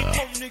made me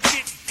wanna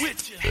get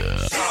with you.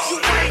 You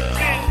ain't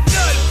been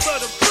nothing but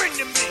a friend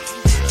to me,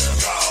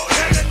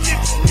 and a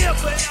nigga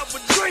never ever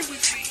dreamed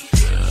with me.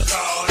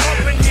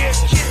 Up in here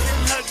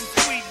kissing, hugging,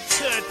 sweet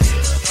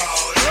touches.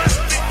 Us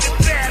in the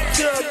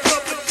bathtub,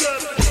 rubber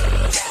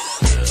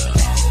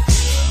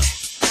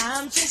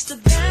I'm just a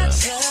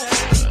bachelor.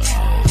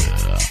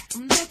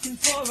 I'm looking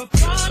for a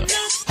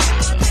partner,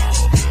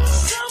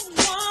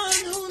 someone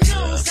who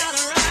knows how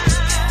to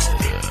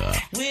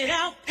ride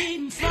without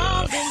even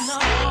falling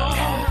off.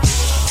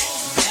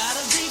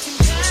 Gotta be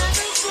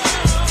compatible,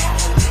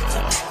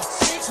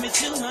 takes me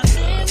to my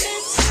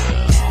limits.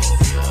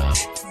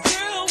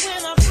 Girl,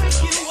 when I break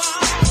you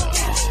off,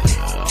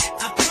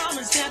 I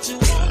promise that you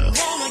won't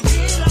wanna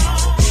get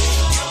off.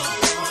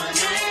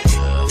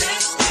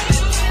 Let's do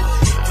it.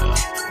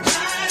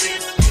 Ride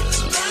it.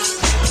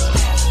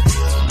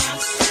 My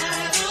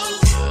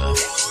saddle's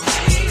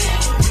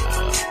waiting.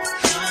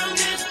 Come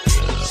and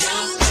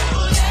jump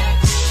on it.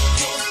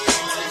 Go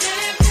for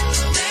it.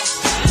 Let's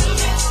do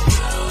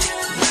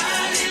it.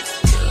 Ride it.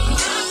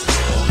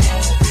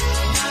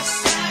 My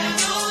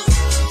saddle's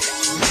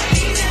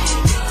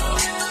waiting.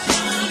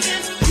 Come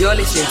and You're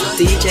listening to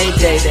DJ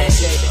Day Day.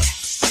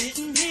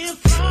 sitting here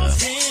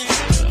frozen,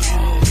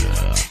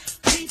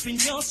 keeping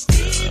your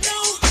stilo.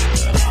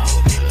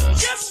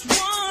 Just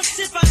once,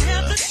 if I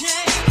have the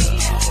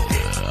chance,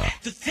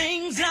 the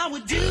things I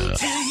would do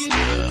to you.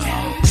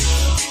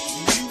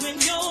 You and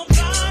your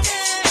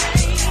body,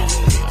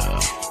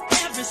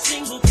 every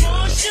single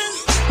portion,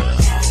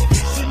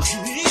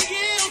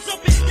 heels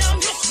up and down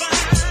your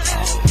spine,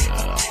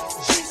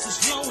 juices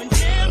flowing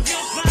down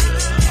your spine.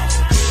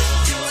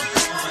 You're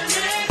on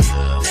it,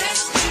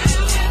 let's do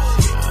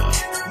it.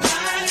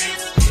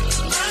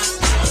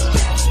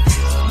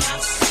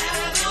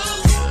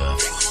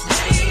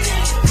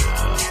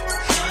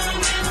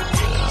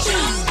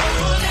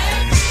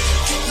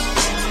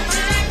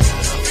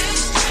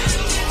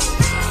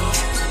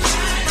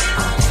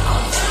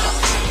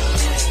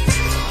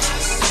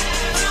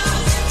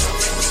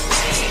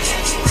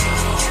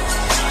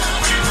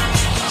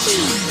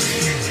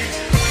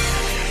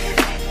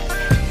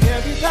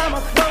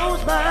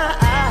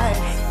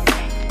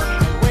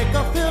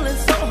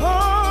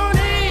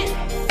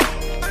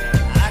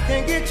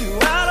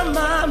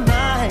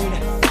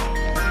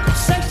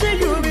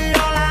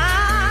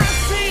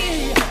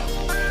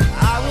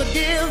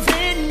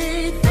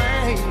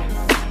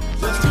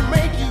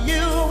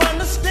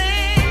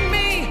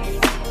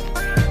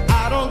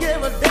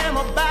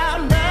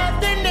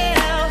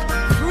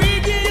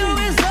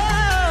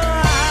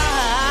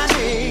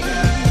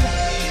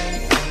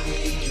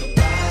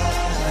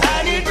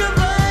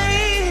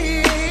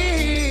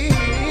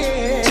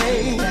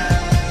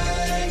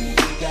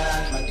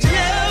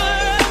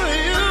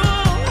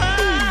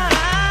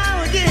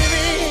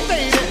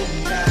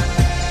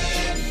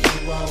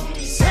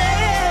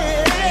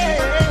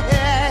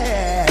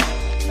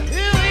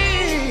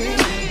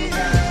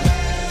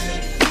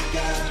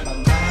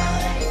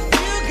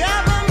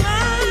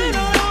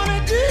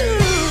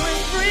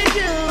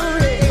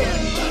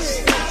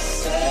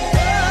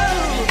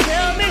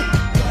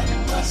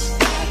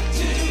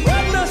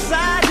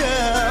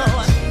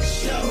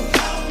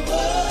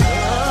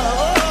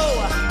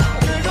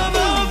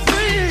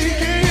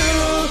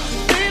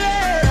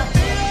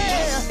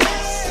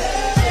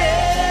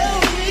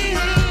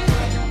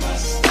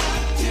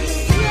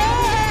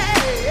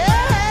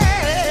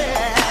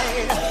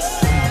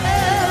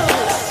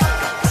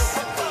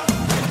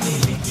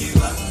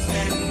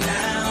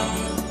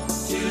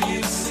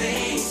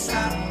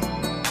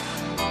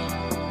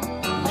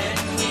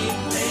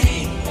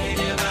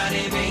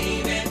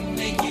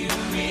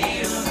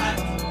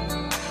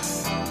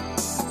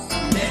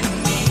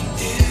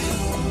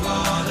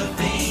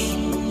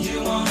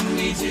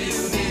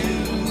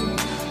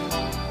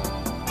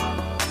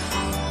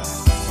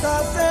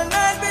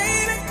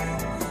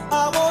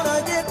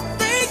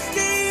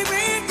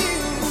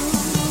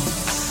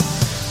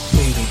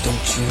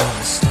 you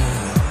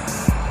understand?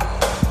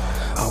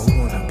 I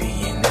wanna be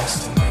an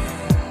estimate.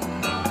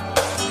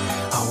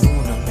 I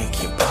wanna make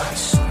your body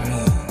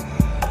scream.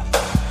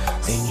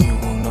 Then you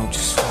will know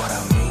just what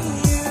I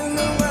mean.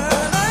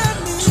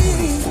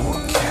 24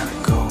 karat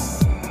gold.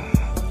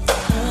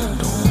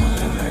 Don't want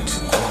the night to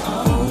go.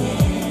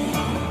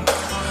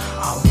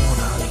 I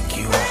wanna lick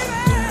you up and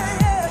down,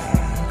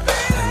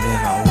 and then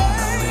I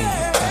wanna lay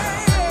you down.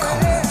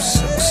 Come on,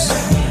 sexy.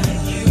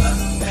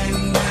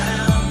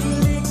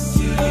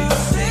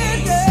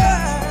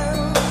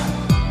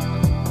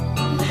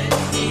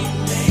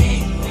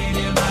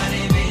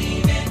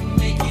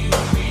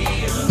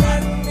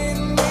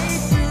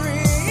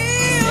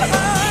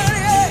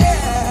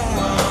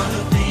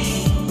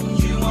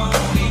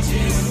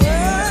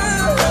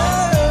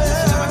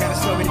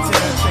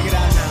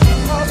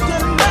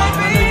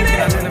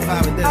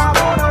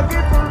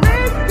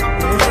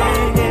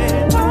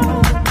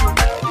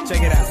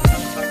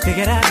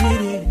 Figured I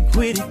did it,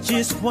 quit it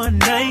just one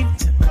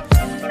night.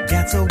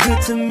 Got so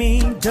good to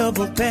me,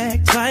 double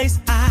back twice.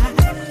 I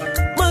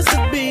must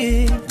have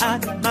been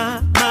out of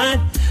my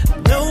mind,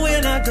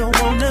 knowing I don't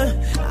wanna.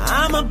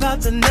 I'm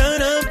about to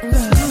nut up.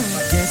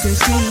 Guess it's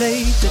too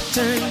late to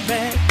turn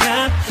back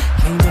now.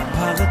 Can't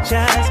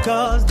apologize,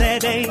 cause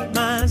that ain't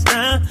mine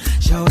now.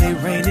 Shorty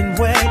raining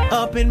wet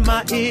up in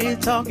my ear,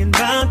 talking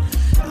about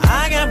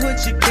I got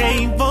what you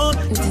came for.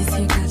 This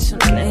here got your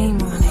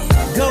name on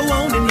it. Go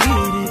on and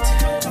hit it.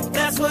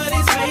 That's what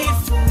it's made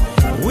for.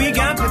 We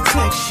got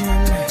protection.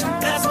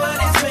 That's what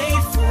it's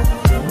made for.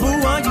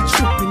 Boo, are you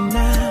tripping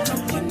now?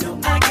 You know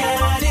I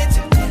got it.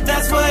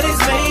 That's what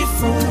it's made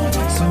for.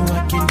 So I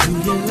can do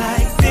you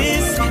like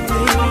this,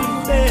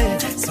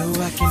 baby. So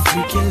I can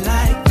freak you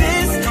like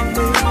this,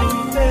 baby.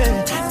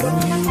 Know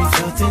you ain't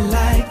felt it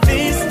like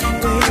this,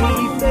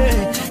 baby.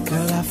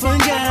 Girl, I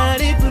forgot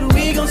it, but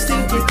we gon'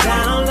 still get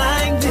down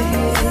like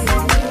this.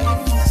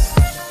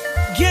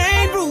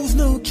 Game rules,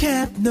 no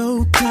cap,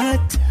 no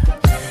cut.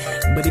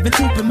 But even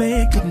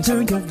Superman couldn't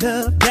turn your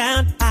love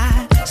down.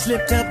 I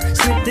slipped up,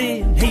 slipped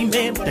in. Hey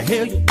man, what the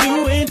hell you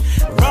doing?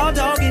 Raw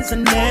dog is a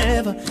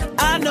never.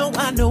 I know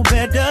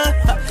better.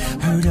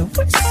 Heard a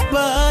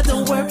whisper,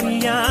 don't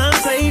worry, I'm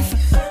safe.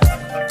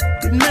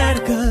 Didn't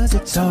matter cause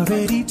it's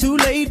already too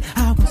late.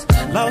 I was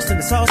lost in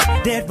the sauce,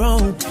 dead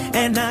wrong,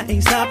 and I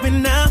ain't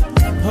stopping now.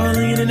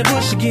 Falling in the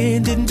bush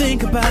again, didn't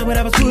think about what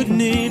I was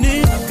putting in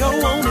it. Go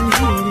on and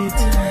hit it.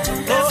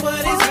 That's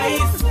what it's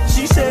made for.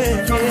 She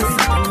said, yes.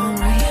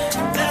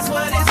 That's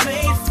what it's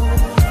made for.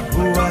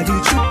 Who are you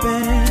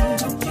tripping?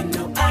 You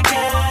know I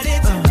got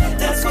it.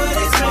 That's what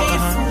it's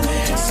made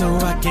for. So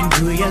I can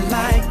do you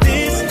like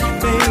this,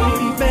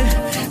 baby.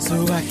 So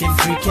I can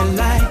freak you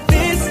like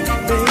this,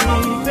 baby.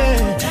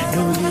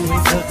 No, you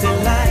ain't felt it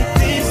like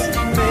this,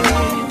 baby.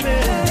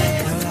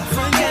 Girl, I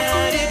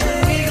forgot it, but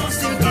we gon'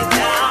 still get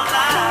down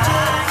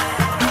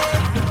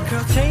like.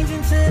 Girl,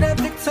 changing to that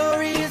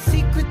Victoria's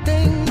Secret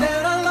thing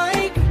that I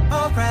like.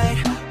 Alright,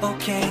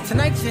 okay,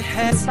 tonight you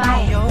had to go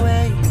your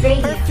way.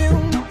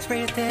 Perfume,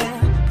 spray it there,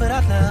 put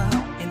out love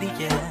in the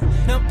air.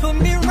 Now put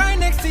me right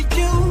next to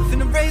you,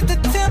 finna raise the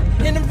temp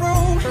in the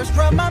room. First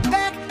rub my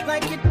back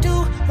like you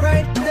do,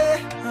 right there,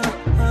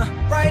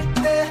 right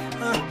there.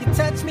 You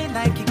touch me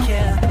like you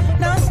care.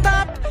 Now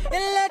stop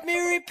and let me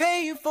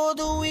repay you for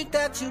the week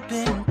that you've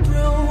been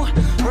through.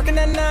 Working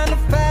at 9 to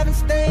 5 and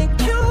staying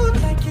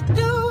cute like you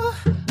do.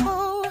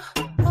 Oh,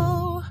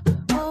 oh,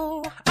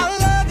 oh. I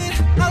love it,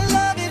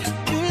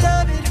 you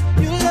love it,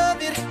 you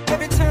love it.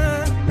 Every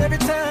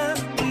time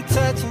we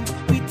touching.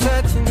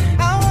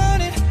 I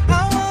want it,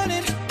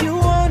 you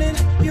want it,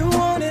 you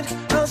want it.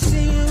 I'll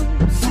see you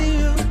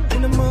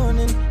in the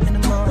morning.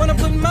 Wanna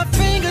put my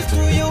fingers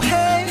through your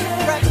hair,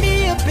 wrap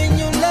me up in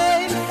your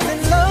legs,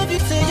 and love you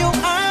till your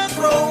eyes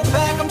roll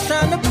back. I'm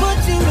trying to put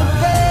you to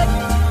bed.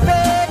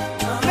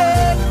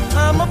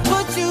 I'ma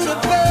put you to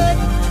bed.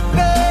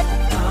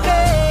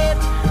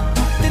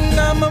 Then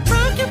I'ma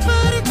rock your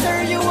body,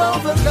 turn you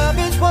over,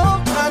 garbage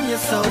won't. I'm your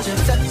soldier,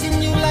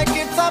 touching you like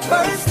it's our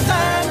first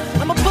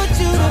time. I'ma put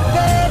you to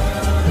bed.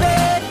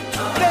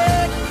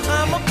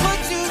 I'ma put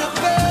you to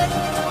bed.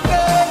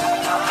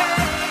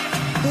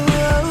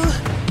 Whoa,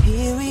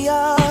 here we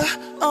are,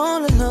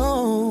 all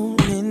alone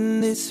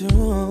in this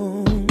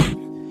room.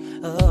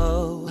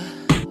 Oh,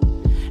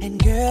 and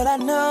girl, I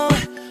know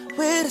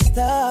where to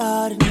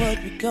start and what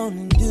we're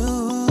gonna do.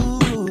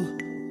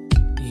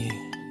 Yeah,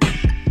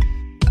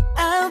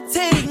 I'll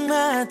take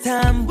my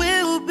time,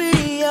 we'll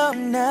be all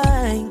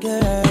night,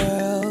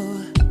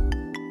 girl.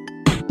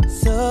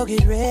 So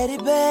get ready,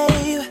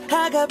 babe.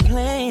 I got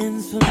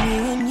plans for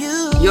me and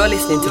you. You're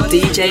listening to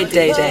DJ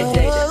Day Day. It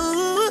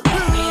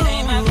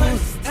ain't my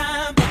first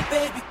time, but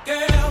baby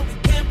girl, we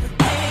can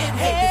pretend.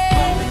 Hey,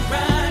 it's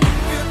going right,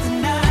 girl,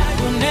 tonight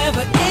will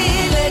never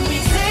end. Let me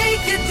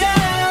take you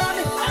down.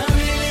 I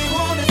really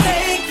wanna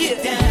take you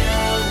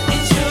down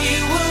and show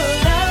you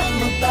what I'm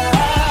about.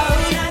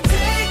 I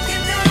take you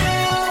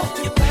down,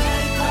 your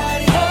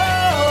body,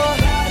 oh,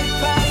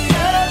 body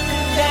up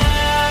and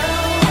down.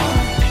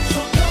 So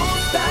don't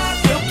stop,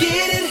 don't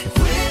get it,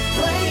 quit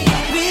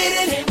playing with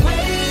it.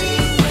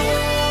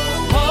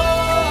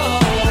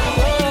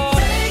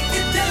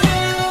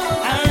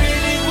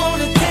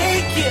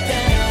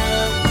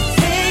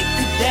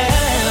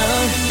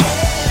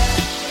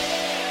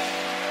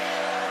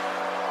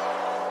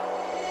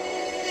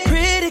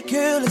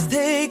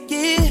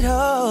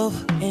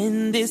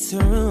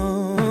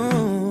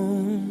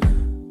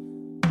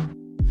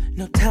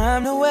 No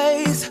time to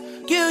waste.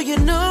 Girl, you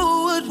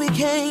know what we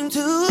came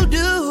to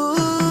do.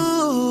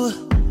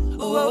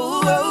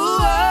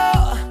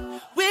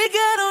 We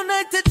got all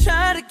night to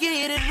try to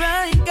get it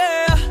right,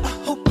 girl. I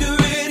hope you're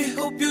ready,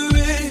 hope you're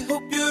ready,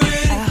 hope you're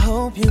ready. I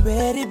hope you're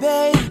ready,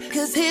 babe.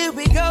 Cause here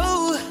we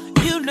go.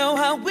 You know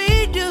how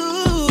we do.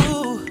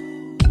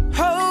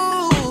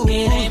 Oh,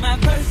 it ain't my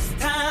first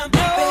time,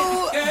 baby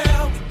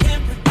girl. We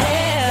can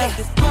prepare. Make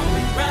this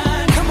moment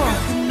right. Come on.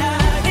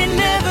 It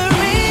never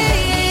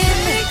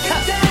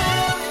ends.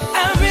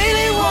 I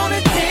really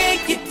wanna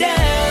take you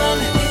down.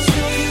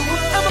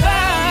 I'm about.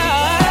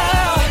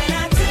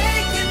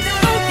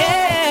 Oh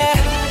yeah.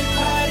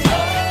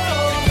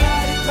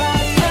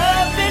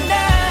 Up and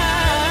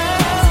down.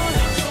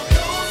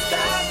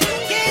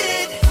 Get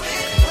it.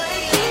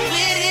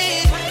 With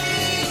it.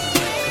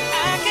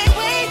 I can't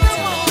wait no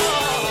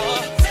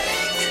more.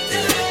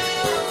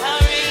 I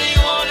really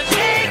wanna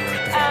take.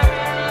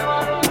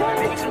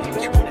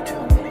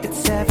 It's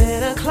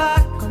 7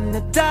 o'clock on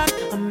the dot.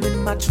 I'm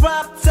in my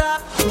drop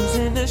top,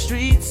 cruising the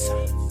streets.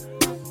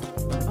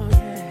 Oh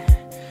yeah.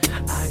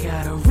 I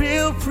got a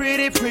real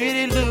pretty,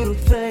 pretty little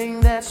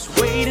thing that's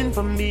waiting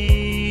for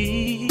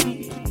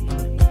me.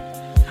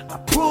 I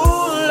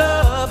pull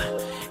up,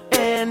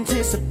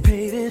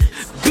 anticipated.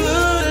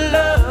 Good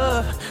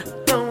love,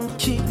 don't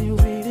keep me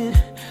waiting.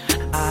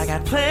 I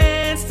got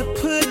plans to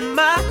put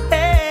my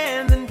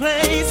hands in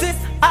places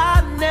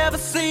I've never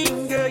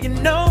seen. Girl, you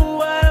know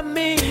what I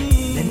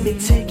mean. Let me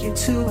take you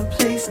to a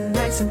place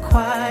nice and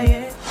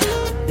quiet.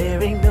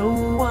 There ain't no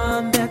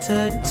one there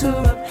to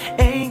interrupt.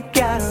 Ain't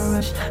gotta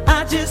rush.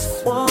 I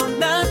just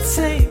wanna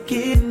take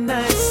it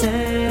nice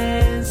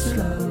and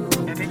slow.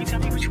 Baby, tell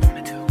me what you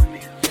wanna do with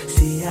me.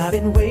 See, I've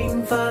been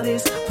waiting for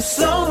this for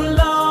so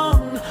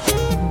long.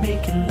 We're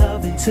making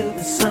love until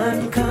the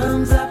sun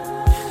comes up.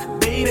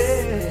 Baby,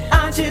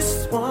 I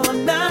just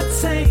wanna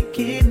take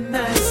it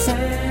nice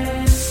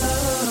and slow.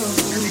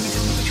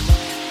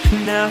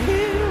 Now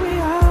here we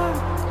are,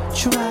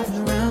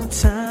 driving around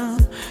town,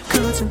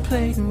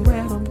 contemplating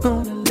where I'm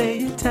gonna lay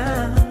it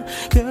down.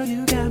 Girl,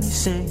 you got me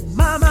saying,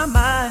 my,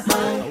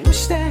 I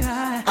wish that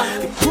I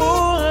could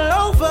pull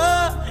over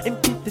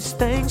and get this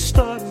thing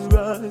started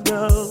right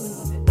now.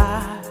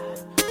 I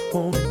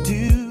wanna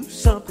do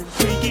something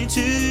freaky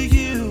to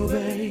you,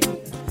 babe.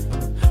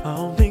 I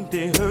don't think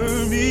they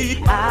heard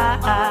me.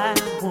 I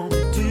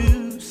wanna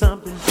do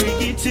something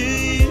freaky to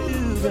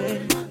you,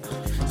 babe.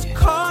 So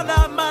call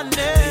out my name.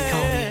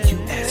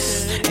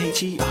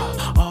 USHERRAYMOND.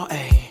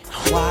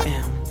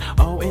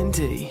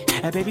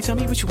 Hey, baby, tell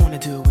me what you wanna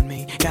do with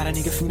me. Got a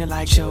nigga feeling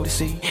like show to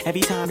see.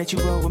 Every time that you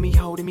roll with me,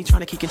 holding me,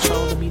 trying to keep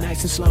control of me,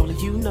 nice and slowly.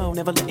 You know,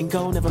 never letting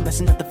go, never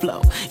messing up the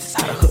flow. This is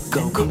how the hook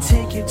go. Come on.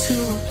 Take you to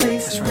a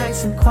place that's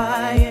nice and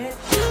quiet.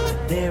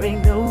 There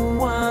ain't no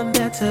one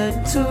there to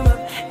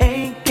interrupt.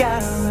 Ain't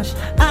gotta rush.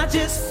 I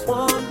just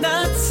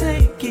wanna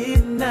take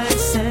it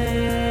nice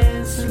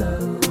and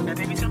slow. Now,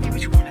 baby, tell me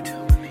what you wanna do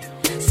with me.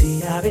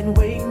 See, I've been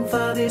waiting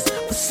for this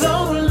for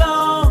so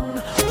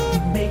long.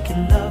 We're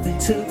making love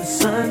until the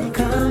sun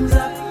comes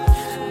up.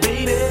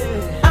 Baby,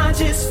 I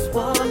just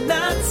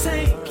wanna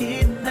take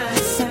it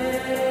nice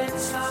and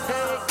slow.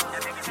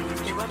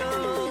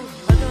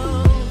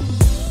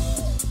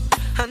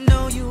 I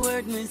know you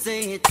heard me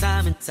say it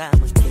time and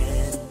time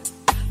again,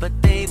 but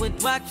they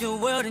would rock your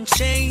world and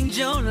change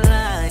your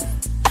life.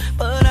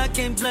 But I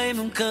can't blame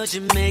them, cause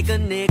you make a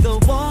nigga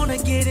wanna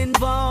get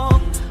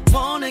involved,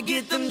 wanna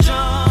get them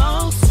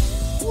draws.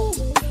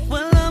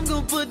 Well, I'm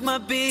gonna put my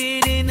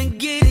bid in and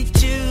get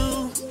at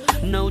you.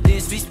 No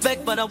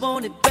disrespect, but I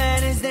want it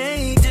bad as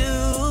they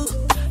do.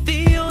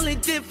 The only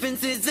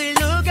difference is they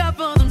look out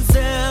for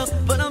themselves,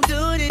 but I'm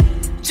doing it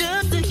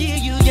just to hear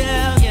you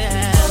yell,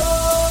 yeah.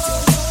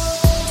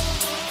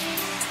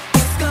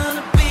 It's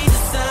gonna be the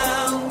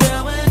sound,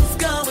 girl, when it's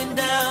going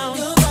down.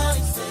 Your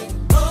body say,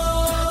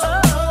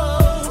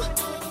 oh,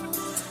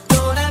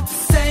 don't have to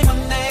say my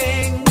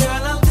name,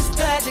 girl, I'm just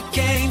glad you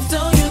came so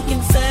you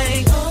can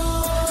say,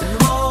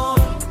 more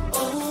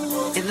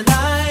in the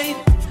night.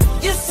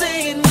 You're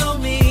saying no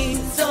me,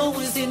 so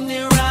isn't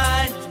it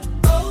right?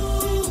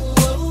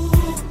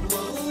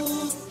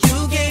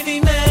 You gave me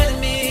mad at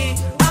me,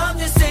 I'm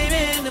just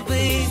saving the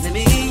please. Let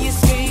me hear you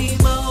scream,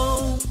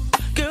 oh.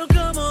 Girl,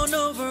 come on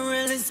over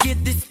and let's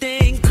get this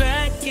thing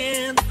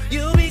cracking.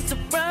 You'll be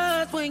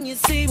surprised when you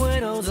see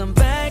what holes I'm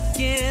back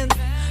in.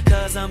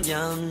 Cause I'm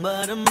young,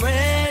 but I'm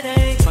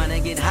ready.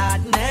 Tryna get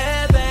hot and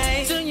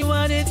heavy. Tell you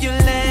what, if you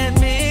let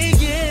me,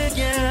 yeah.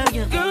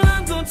 Girl,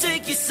 I'm gonna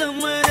take you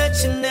somewhere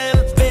that you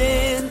never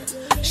been.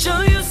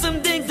 Show you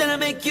some things that'll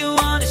make you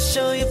wanna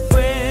show your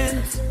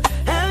friends.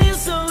 Have you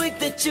so weak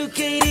that you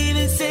can't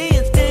even say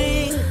a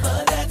thing?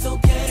 But that's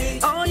okay.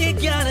 All you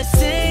gotta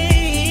say.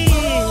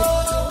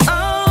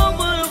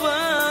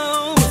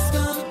 It's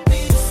gonna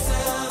be the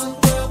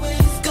sound, girl, when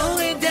it's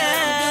going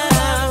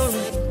down.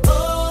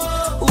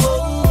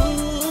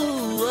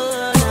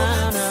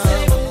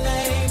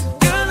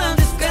 Girl, I'm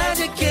just glad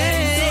you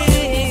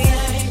came.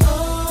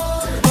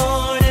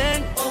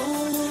 Morning,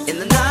 in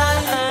the night.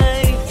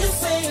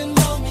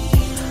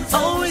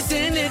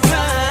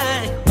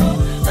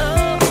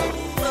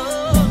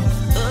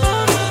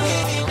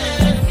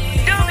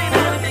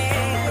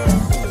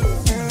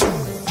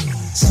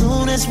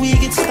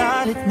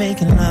 started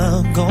making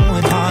love,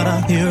 going hard,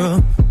 I hear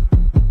a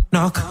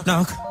knock,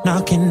 knock,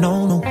 knocking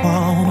on the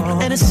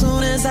wall. And as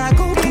soon as I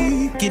go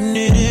deep, getting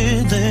it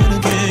in, then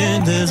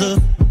again there's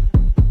a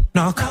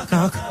knock,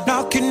 knock,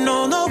 knocking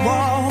on the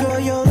wall. Girl,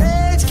 your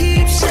legs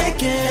keep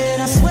shaking,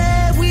 I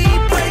swear we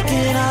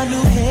breaking our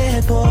new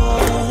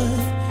headboard.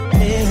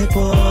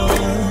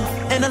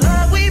 And the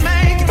love we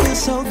make, it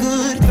feels so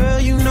good. Girl,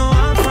 you know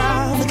I'm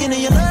proud. Looking at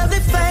your lovely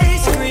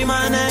face, scream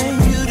my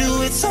name. You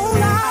do it so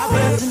loud. I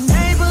bet the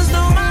neighbors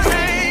know my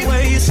name.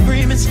 Where you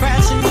screaming,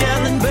 scratching,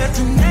 yelling. Bet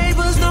the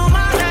neighbors know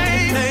my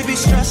name. They be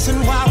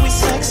stressing while we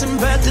sexing.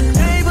 Bet the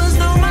neighbors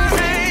know my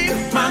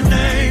name. My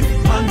name,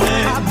 my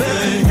name. I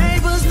bet the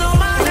neighbors know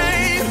my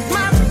name.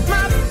 My.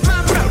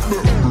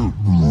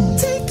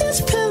 Take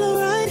this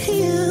pillow right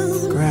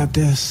here. Grab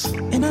this.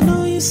 And I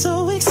know you're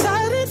so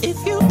excited.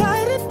 If you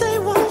bite it, they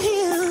won't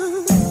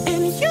hear.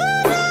 And you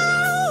know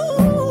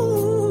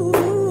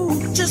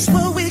just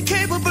what we're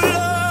capable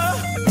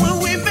of when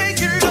we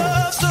make it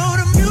love. So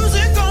the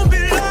music gon' be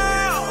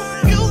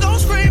loud. You gon'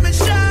 scream and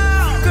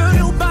shout. Girl,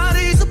 your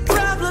body's a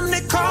problem.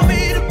 They call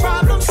me the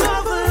problem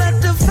solver.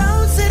 Let the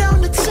phone sit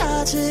on the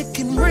charge. It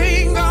can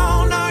ring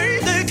all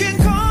night. They can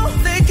call,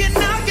 they can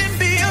knock and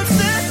be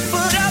upset.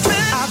 But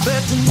I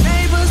bet the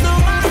neighbors know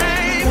my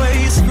name. Where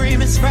you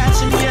screaming,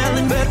 scratching,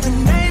 yelling. Bet the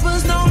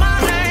neighbors know my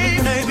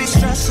name. They be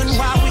stressing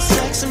while we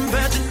sexing.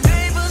 Bet the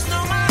neighbors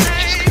know my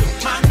name.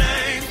 My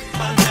name,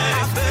 my name.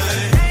 I bet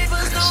the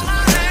neighbors know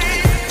my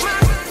name.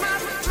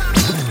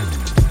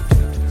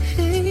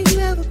 Ain't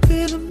never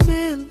been a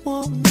man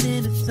wanting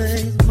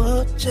anything as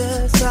much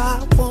as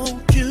I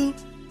want you.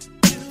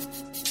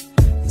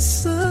 The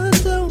sun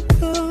don't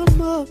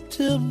come up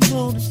till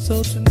morning,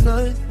 so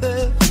tonight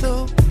there's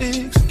no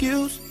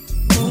excuse.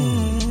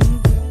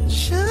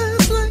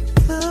 Shines like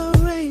the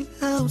rain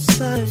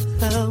outside.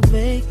 I'll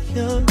make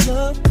your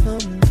love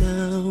come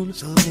down.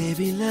 So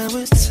baby, now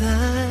it's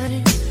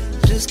time.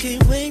 Just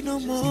can't wait no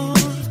more.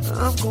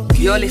 I'm gonna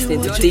You're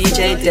listening to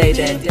DJ Day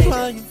Day.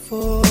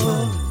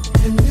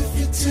 And if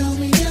you tell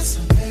me yes,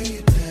 I'll lay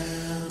it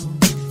down.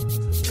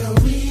 Girl,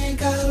 we ain't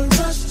gotta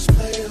rush, let's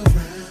play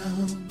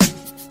around.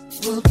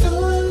 We'll do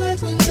it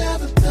like we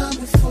never done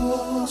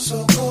before.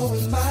 So go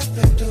and lock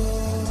the door.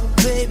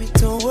 Baby,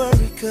 don't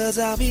worry, cause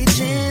I'll be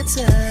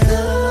gentle.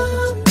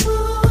 Come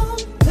on,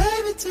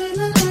 baby, turn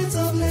the lights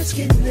off, let's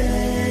get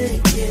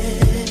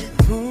naked.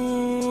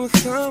 Ooh,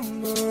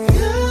 come on.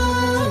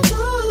 Come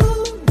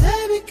on,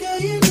 baby girl,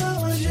 you know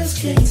I just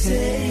can't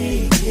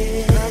take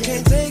it. I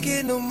can't take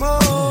it no more.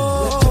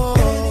 Let your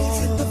panties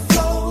hit the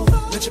floor.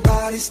 Let your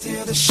body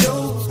steal the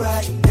show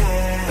right now.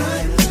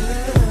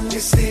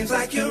 It seems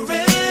like you're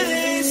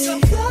ready, so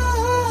come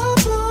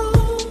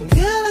on.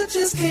 Girl, I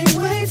just can't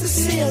wait to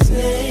see us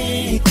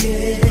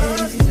naked.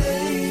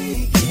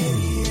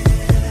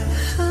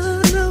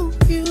 I know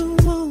you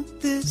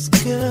want this,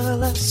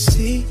 girl. I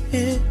see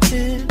it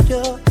in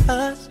your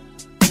eyes.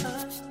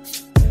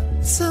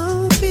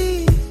 Don't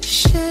be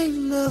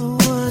ashamed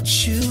of what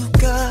you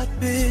got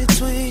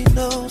between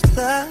those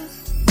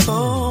thighs.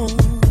 Oh,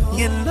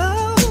 you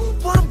know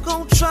I'm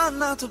gonna try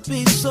not to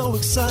be so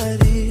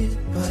excited,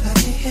 but I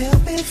can't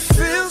help it.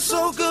 Feels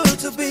so good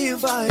to be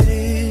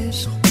invited.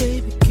 So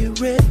baby, get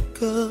ready,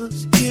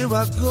 cause here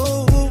I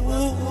go.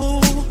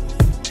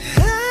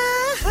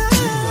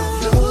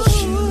 Your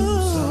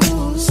shoes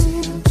on,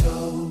 see them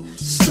toes.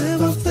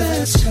 Slip off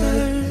that skirt,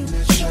 and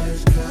that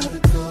shirt's gotta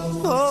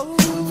go.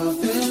 Some of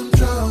them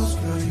draws,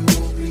 girl, you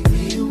won't be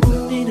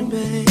needing,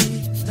 babe.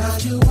 Now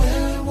you're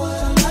wearing what I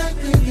like,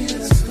 baby,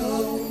 let's go.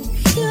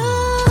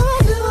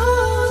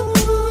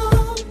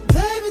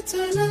 Baby,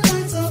 turn the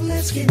lights off,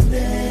 let's get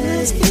naked.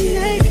 Let's get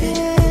naked.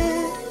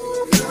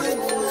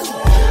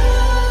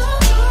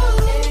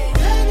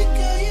 Baby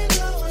girl, you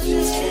know I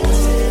just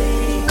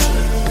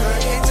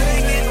can't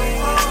take it no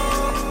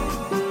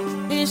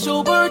more. It's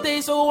your birthday,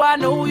 so I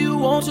know you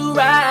want to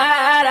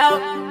ride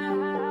out.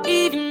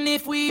 Even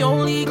if we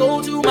only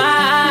go to my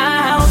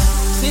house.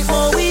 Sit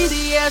more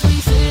easy as we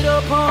sit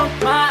upon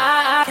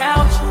my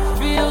couch.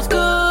 Feels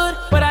good,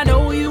 but I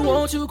know you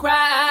want to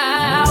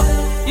cry out.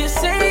 You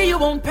say you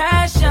want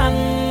passion,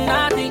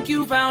 I think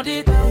you found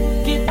it.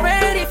 Get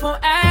ready for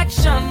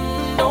action,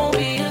 don't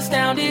be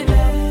astounded.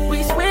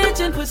 We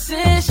switching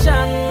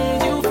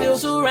positions, you feel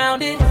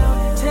surrounded.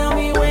 Tell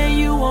me where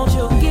you want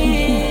your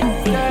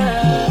gift,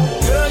 girl.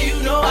 Girl,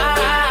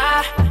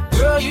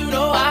 you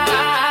know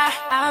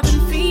I've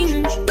been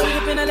fiending. Wake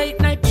up in a late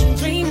night, been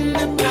dreaming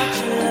about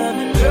your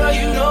loving. Girl,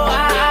 you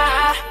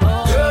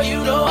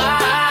know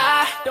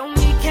I don't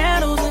need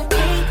candles and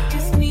cake,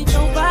 just need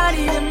your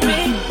body to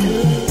make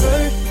good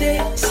birthday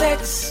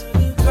sex,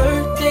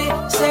 birthday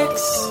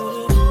sex.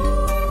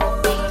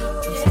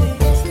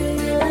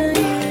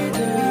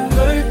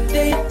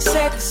 Birthday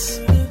sex,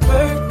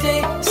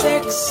 birthday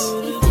sex.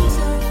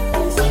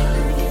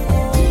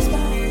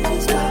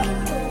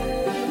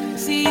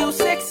 See you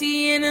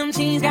sexy in them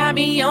jeans, got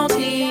me on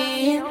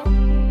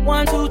 10.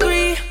 1, 2,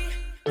 3,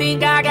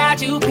 think I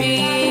got you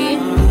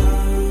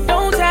pinned.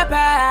 Don't tap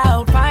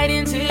out, fight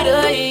into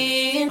the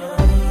end.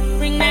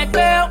 Ring that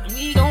bell,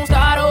 we gon'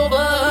 start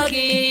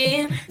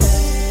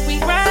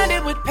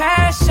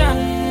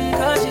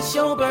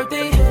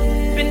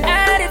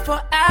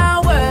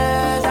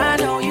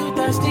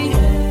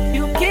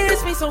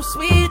so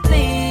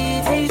sweetly,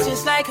 tastes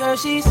just like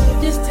Hershey's.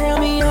 Just tell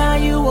me how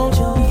you want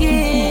your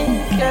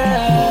kiss,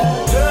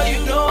 girl. Girl,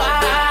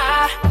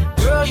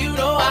 you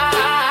know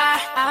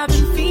I've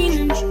been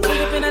fiending.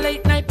 Wake up in a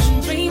late night,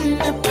 been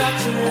dreaming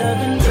about your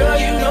loving. Girl,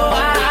 you know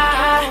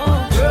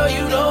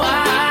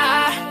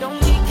I don't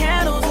need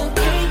candles or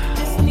cake,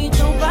 just need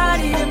your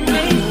body to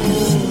make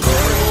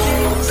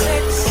birthday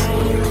sex,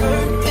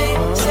 birthday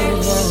sex.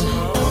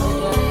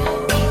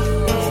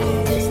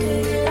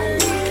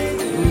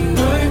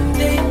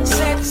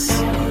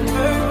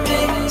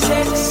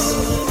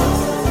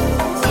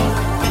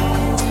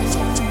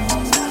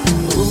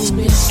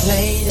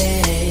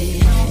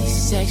 Lady,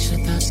 sexual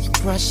thoughts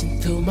keep rushing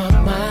through my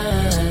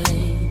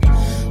mind.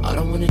 All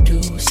I wanna do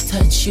is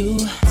touch you.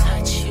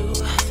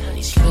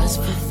 These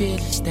lustful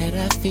feelings that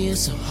I feel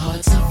so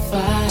hard to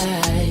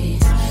fight,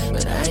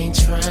 but I ain't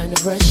trying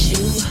to rush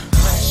you.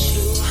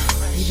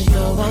 Even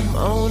though I'm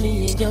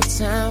only in your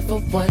time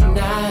for one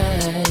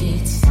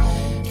night,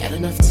 got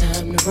enough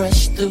time to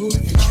rush through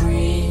the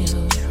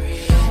drill.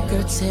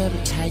 Girl, tell me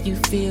how you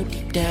feel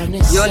deep down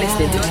inside. You're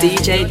listening to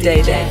DJ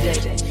Day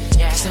Day.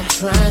 Cause I'm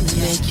trying to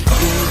make you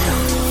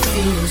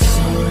feel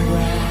so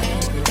right.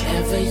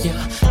 Whenever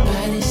your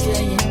body's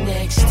laying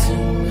next to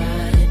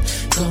mine,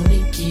 gonna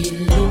get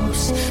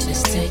loose,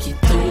 let's take it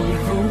through the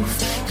roof.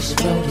 Cause you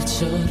know that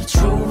you're the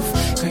truth,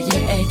 girl,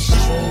 you're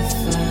extra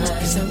fine.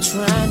 Cause I'm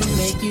trying to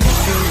make you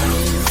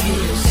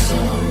feel so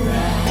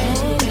right.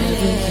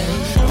 Whenever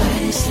your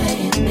body's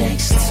laying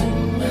next to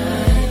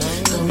mine,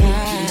 gonna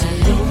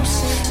get loose,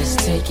 let's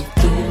take it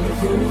through the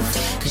roof.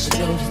 Cause you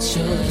know that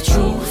you're the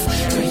truth,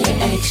 girl, you're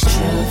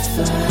extra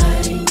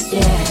fine,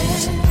 yeah.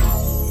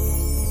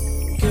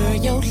 Girl,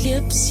 your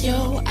lips,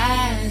 your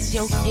eyes,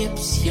 your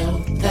hips, your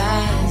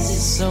thighs,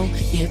 it's so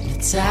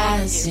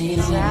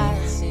hypnotizing.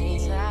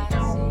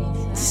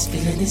 This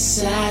feeling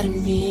inside of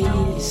me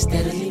is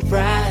steadily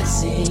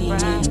rising.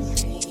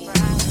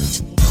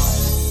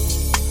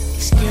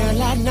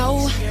 Girl, I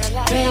know,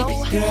 baby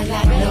girl, I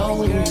know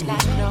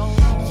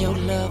your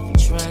love I'm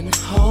trying to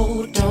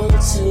hold on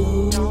to.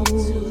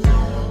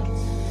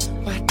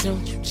 Why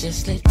don't you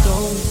just let go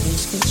and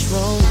lose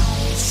control?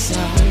 It's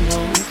all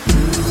on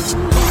you.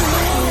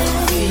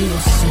 Feel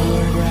so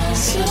right.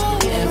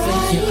 Whenever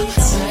your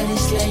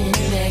body's laying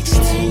next to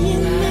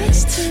mine,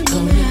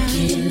 gonna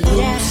get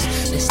loose.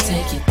 Let's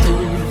take it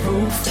through the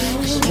roof.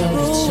 Cause you know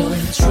that you're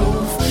the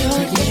truth.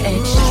 Girl, you're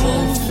extra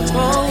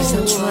fine. Cause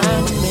I'm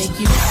trying to make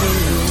you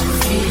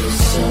feel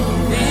so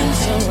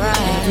right.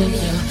 Whenever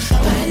your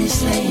body's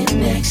laying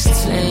next to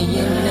mine,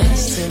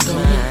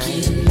 gonna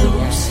get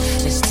loose.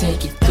 Let's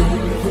take it through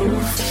the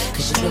roof.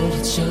 Cause you know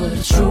that you're the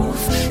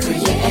truth. Girl,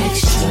 you're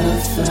extra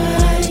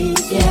fine,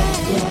 yeah.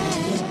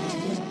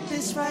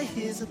 This right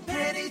here's a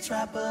penny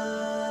trapper.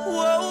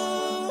 Whoa,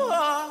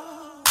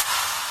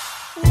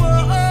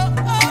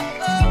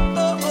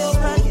 this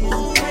right here's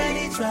a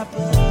penny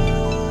trapper.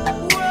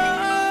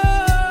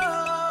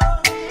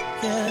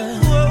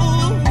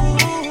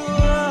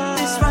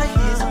 This right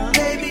here's a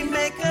baby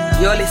maker.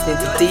 You're listening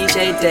to DJ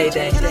Day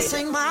Day. Can I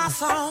sing my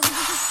song?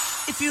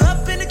 If you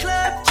up in the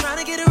club trying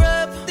to get her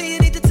up, then you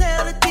need to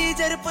tell the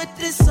DJ to put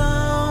this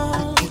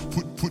on.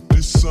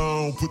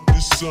 Put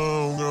this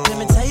song on. Let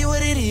me tell you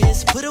what it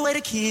is. Put away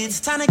the kids.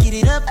 Time to get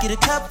it up, get a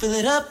cup, fill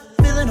it up.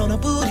 Feeling on a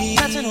booty,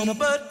 touching on a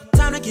butt.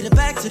 Time to get it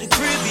back to the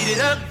crib, beat it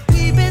up.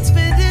 We've been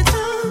spending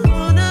time,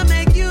 wanna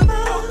make you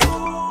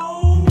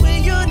mine.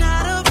 When you're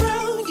not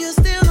around, you're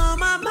still on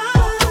my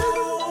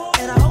mind.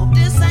 And I hope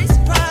this ain't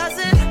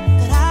surprising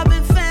that I've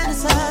been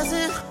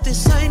fantasizing.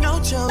 This ain't no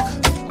joke.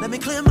 Let me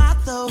clear my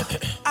throat.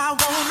 I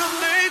wanna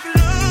make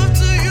love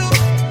to you.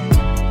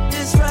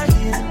 This right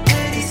here's a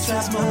penny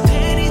trap, my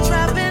penny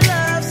trapping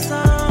love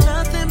song.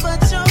 Nothing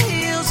but your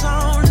heels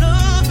on,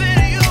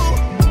 loving you.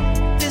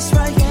 This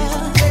right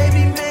here,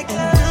 baby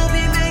maker, we'll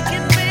be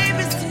making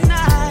babies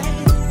tonight.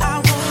 I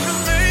wanna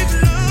make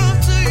love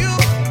to you.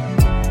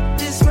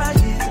 This right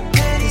here,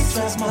 penny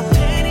trap, my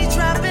penny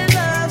trapping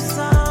love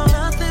song.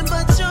 Nothing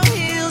but your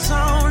heels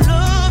on,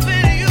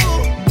 loving you.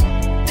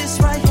 This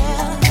right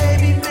here,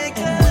 baby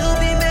maker, we'll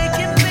be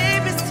making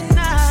babies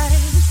tonight.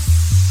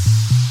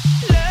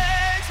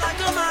 Legs like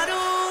a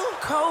model,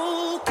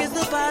 coke is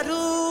the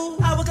bottle.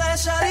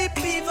 Hourglass shawty,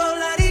 people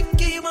like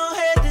keep on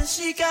head, then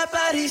she got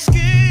body,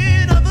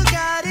 skin of a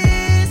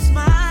goddess.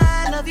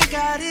 My love, you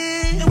got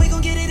it, and we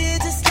gon' get it in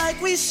just like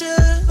we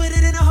should. Put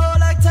it in a hole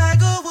like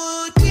Tiger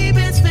Wood. We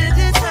been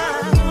spending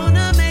time,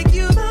 wanna make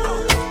you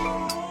mine.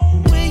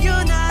 When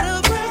you're not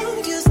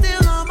around, you're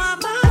still on my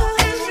mind.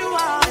 Yes, you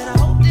are, and I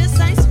hope this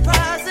ain't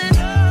surprising.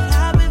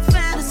 I've been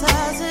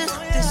fantasizing,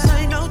 this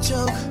ain't no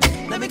joke.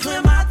 Let me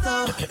clear my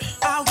throat.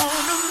 I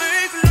wanna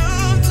make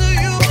love to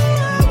you.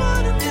 I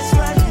wanna this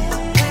right here,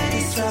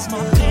 penny trap, my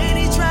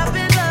penny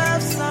trapping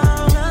love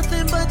song.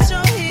 Nothing but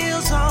your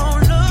heels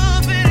on,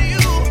 loving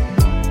you.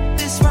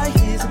 This right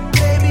here's a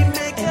baby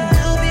maker,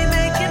 we'll be making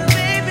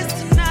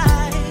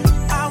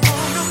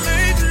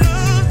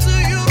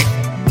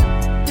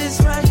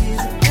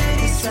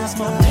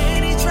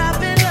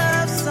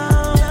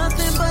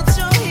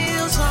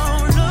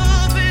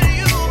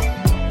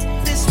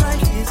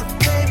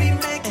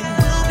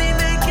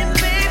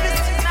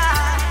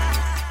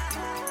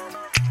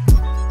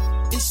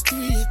It's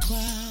 3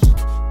 o'clock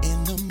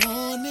in the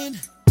morning,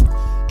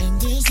 and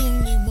there's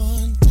only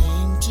one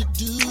thing to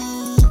do.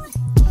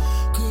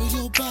 Girl,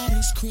 your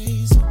body's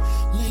crazy,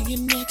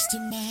 laying next to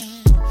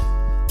mine.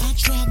 I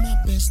try my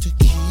best to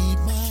keep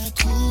my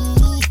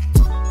cool,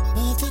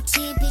 but the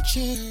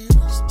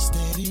temperature's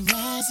steady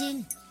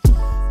rising,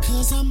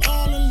 'cause I'm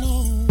all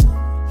alone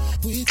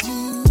with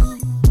you.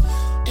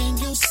 And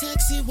your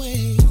sexy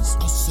ways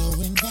are so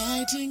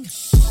inviting.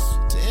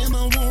 Damn,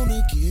 I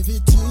wanna give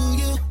it to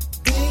you.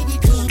 Baby,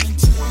 come and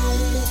take my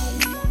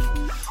hand.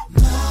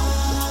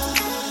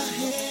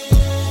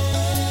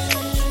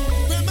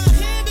 Grab my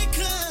hand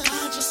because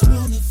I just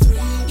wanna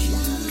freak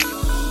you.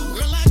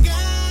 Girl, I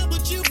got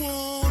what you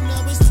want.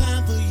 Now it's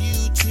time for you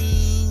to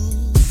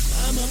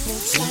climb up on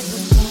top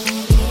of my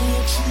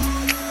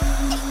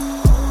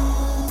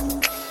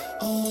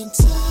on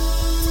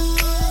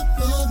top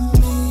of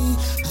me.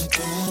 I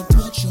gotta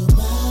put your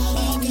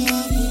body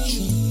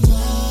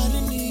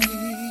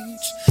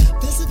needs.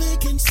 There's a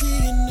vacancy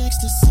in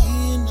ecstasy,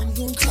 and I'm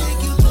gonna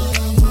take you there.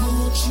 I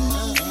want you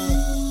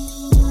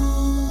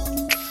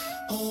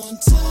on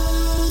top.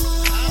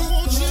 I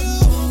want you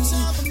on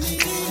top of me. I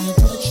gotta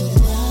put your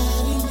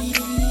body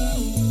needs.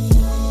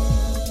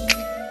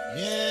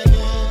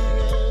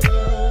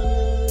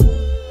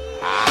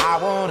 I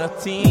wanna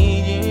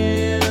tease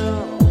you.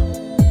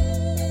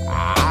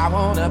 I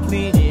wanna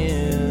please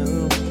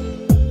you.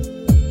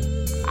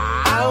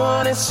 I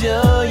wanna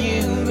show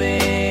you,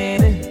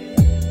 baby,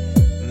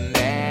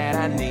 that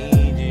I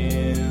need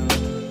you.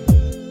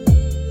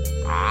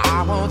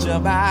 I want your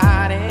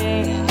body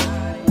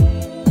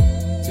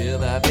till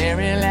the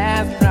very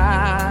last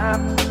drop.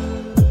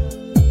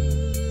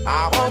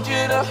 I want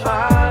you to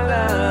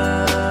holler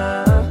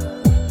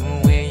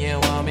when you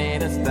want me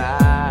to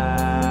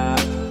stop.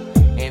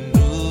 And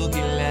who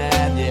can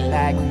love you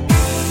like me?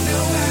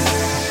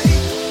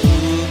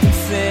 Who can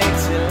sex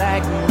you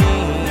like me?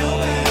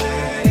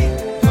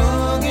 Who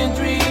can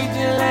treat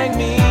you like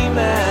me,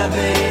 my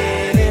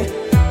baby?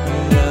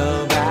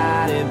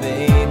 Nobody,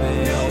 baby.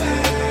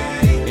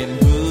 And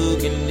who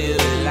can do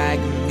it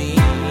like me?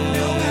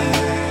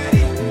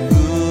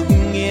 Who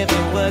can give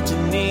you what you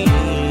need?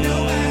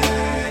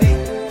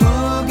 Who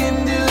can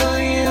do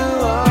you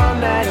all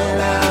night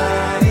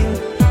long?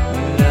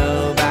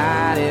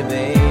 Nobody,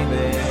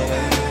 baby.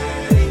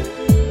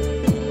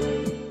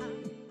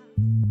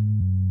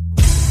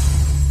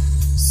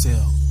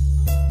 Cell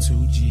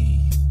 2G.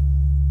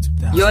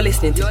 You're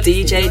listening to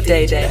DJ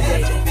Day Day.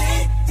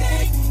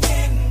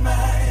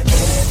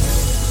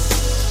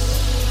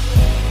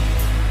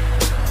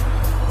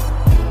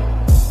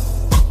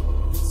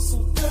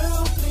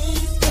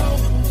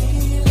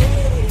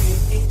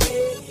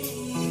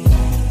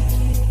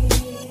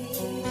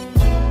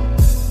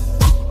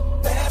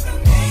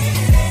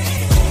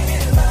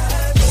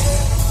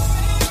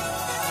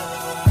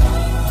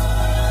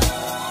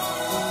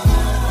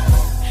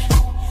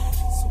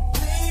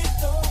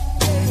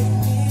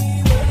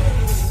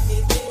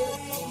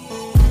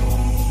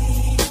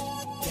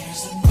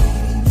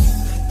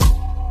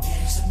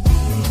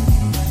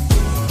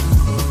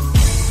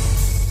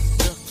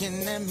 Looking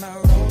at my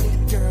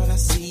road, girl, I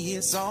see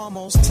it's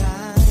almost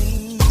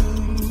time.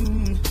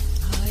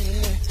 Oh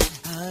yeah,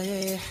 oh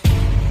yeah.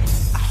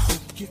 I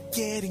hope you're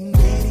getting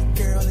ready,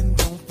 girl, and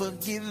don't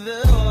forget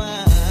the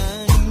wine.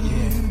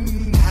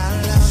 How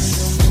long you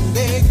gonna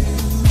make me?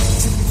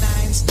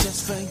 Tonight's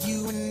just for you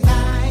and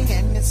I,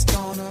 and it's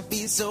gonna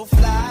be so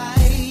fly.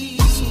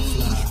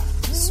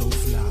 So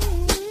fly.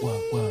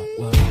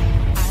 What?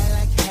 I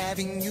like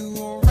having you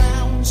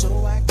around, so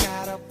I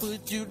gotta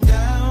put you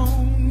down.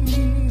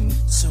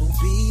 So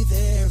be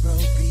there or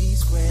be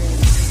square.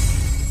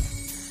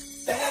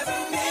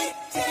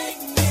 Take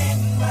me in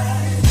my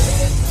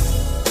bed.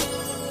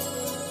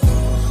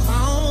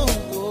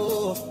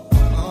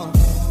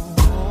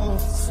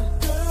 So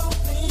girl,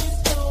 please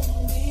don't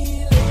be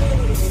late.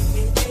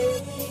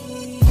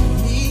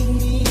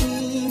 Me,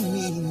 yeah.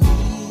 In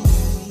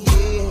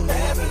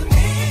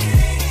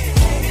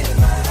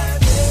my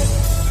bed.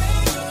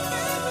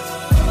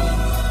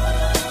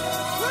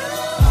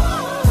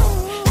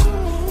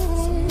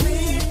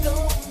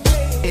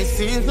 It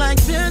seems like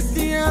just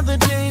the other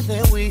day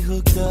that we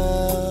hooked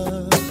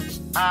up.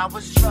 I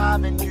was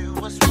driving, you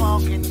was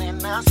walking,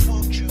 and I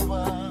swooped you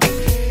up.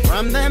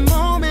 From that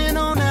moment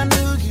on, I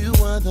knew you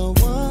were the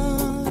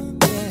one.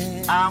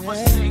 Yeah. I was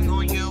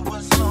single, you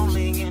was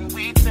lonely, and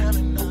we fell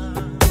in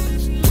love.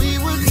 We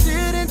would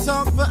sit and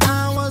talk for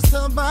hours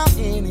about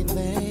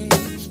anything.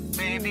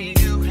 Baby,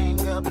 you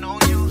hang up, no,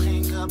 you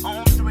hang up,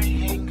 on 3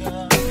 hang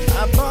up.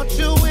 I bought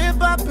you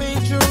whip, I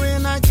paint you,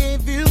 and I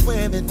gave you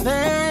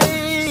everything.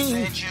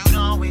 Said you'd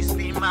always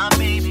be my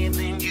baby,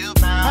 then you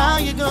bound. How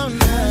you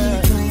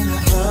gonna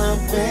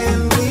up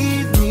and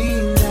leave me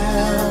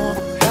now?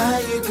 How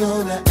you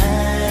gonna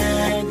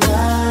act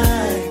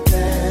like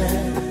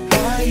that?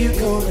 How you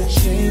gonna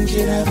change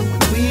it up?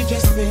 We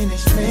just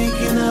finished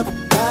making up.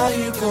 How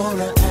you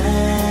gonna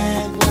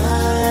act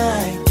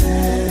like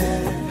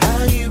that?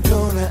 How you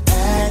gonna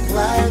act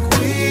like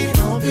we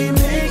don't be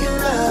making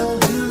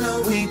love? You know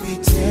we be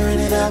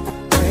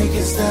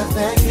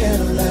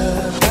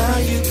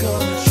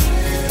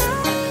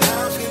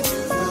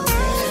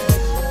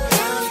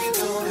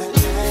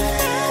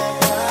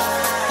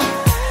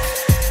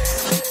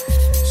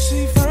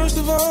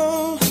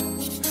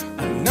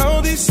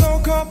these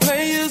so-called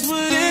players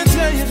wouldn't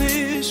tell you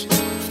this,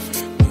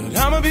 but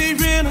I'ma be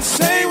real and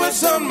say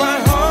what's on my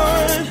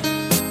heart.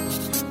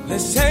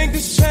 Let's take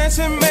this chance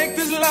and make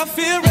this love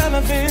feel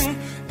relevant.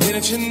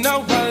 Didn't you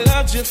know I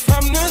loved you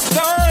from the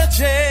start,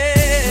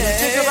 yeah?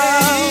 Think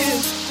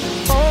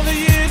about all the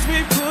years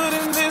we put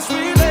in this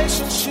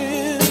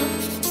relationship.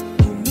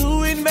 Who knew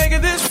we'd make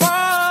it this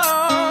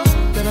far?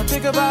 Then I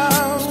think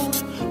about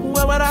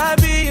where would I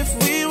be if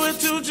we were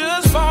to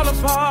just fall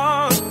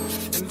apart?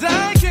 And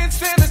I can't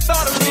stand the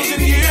thought of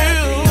losing you.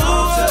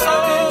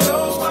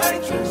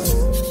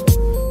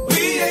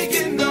 We ain't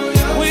getting no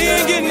younger. We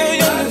ain't getting no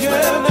younger,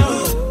 girl. No.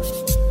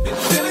 And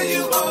feeling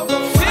you all the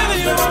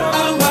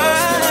while.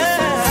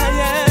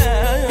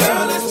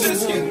 Girl, let's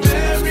just get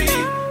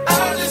married. I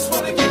just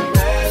wanna get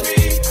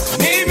married.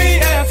 Meet me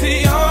at the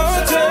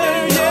altar,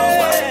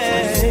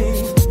 yeah.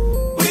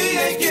 We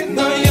ain't getting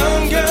no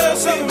younger,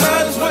 so you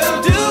might as well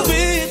do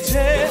it,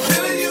 yeah.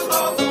 Feeling you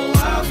all the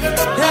while, girl.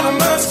 And I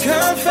must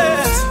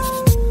confess,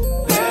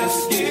 let's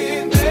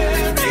get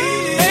married.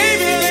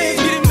 Baby, let's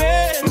get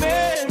married.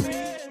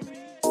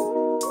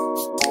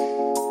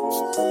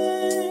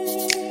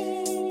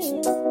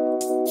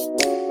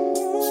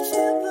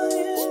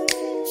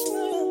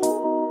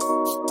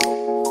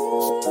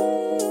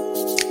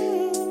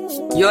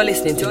 You're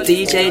listening to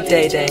DJ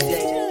Day Day.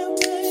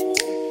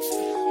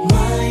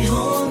 My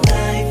whole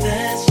life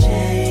has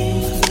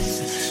changed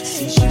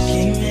since you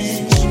came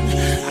in.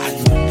 I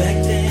knew back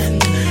then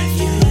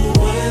you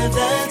were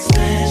that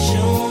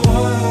special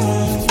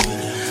one.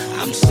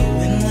 I'm so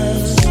in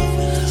love,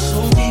 so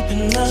deep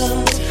in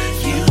love.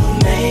 You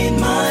made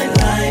my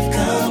life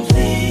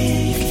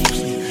complete.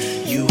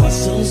 You are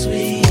so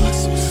sweet,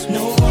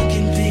 no one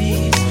can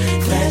beat.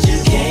 Glad you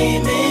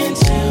came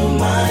into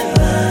my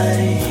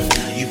life.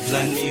 You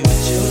flood me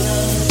with your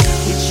love.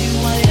 With you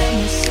I am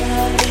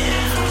inside.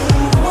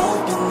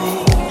 Open me,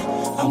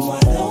 I'm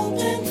wide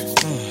open,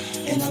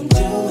 and I'm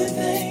doing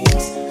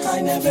things I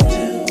never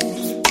do.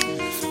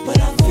 But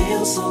I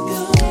feel so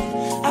good,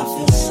 I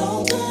feel so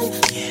good.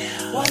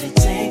 Why it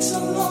takes so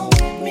long,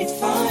 me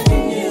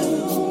finding you?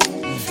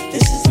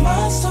 This is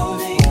my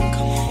story,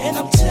 and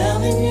I'm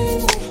telling you,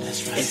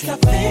 it's not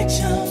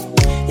fiction,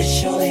 it's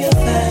surely a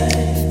fact.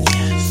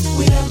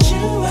 Without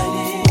you right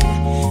here,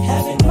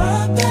 having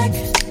my back,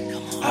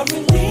 I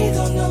really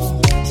don't know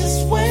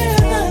just where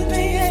I'd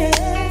be at.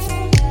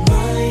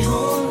 My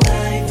whole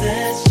life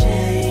has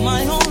changed.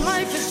 My whole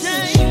life has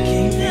changed. You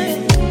came in,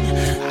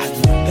 I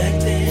knew back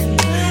then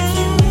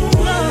you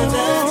were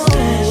that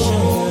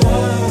special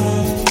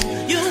one.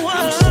 You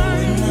were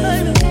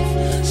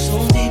so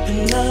deep in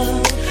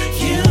love.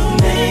 You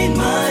made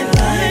my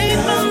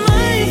life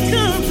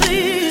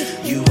complete.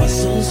 You are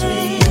so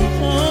sweet,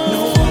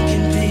 no one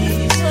can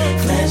beat.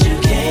 Glad you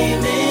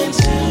came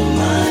into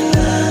my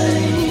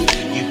life.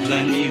 You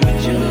blind me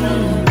with your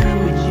love.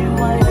 With you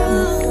I am.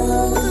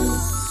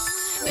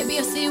 Baby,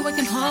 I see you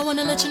working hard,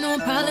 wanna let you know I'm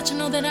proud, let you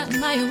know that I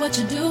admire what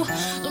you do.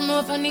 Don't know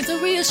if I need to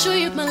reassure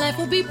you if my life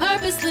would be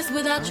purposeless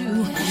without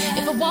you.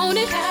 If I want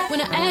it,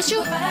 when I ask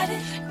you,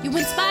 you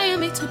inspire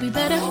me to be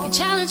better. You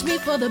challenge me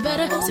for the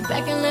better. Sit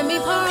back and let me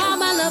pour out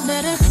my love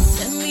letter.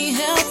 Let me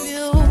help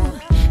you.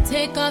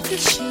 Take off your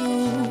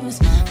shoes,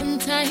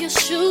 untie your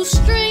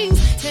shoestrings,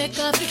 take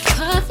off your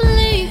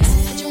cufflinks.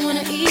 What you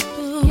wanna eat,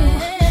 boo?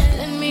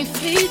 Let me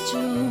feed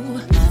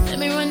you. Let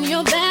me run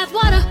your bath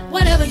water,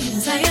 whatever you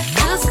desire.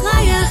 I'll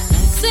squire,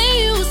 sing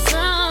you a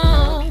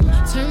song,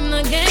 turn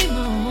the game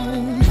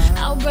on.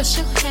 I'll brush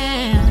your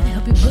hair,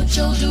 help you put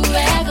your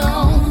do-rag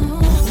on.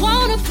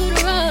 Wanna put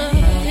her up,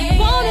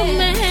 want a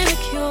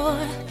manicure.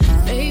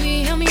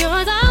 Baby, I'm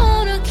yours, I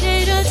wanna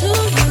cater to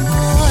you,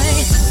 boy.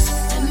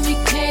 Let me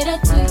cater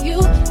to you,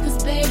 cause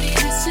baby,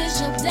 this is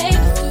your day.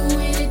 Do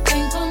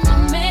anything for my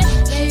man,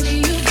 baby,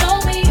 you blow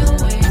me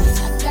away.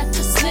 I got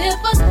your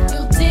slippers,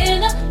 your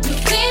dinner, your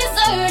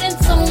dessert, and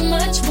so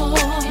much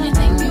more.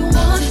 Anything you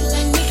want,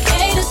 let me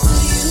cater to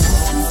you.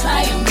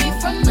 Inspire me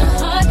from the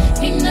heart,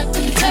 ain't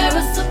nothing tear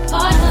us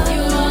apart.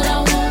 You're all I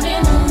want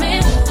in a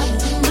man, I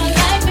put my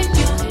life in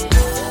you.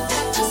 I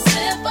got your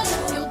slippers,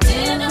 your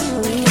dinner,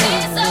 your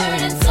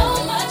dessert, and so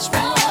much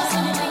more.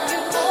 Anything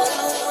you want.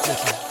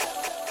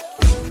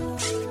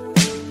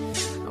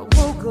 I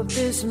woke up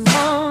this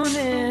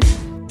morning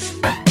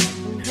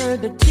and heard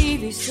the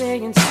TV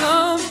saying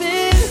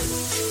something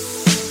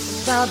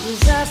about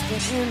disaster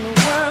in the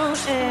world,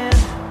 and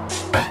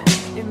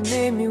it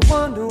made me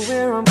wonder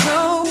where I'm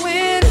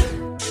going.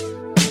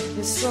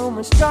 There's so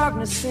much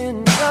darkness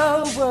in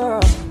the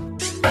world,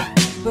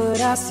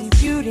 but I see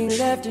beauty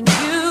left in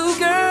you,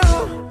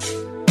 girl.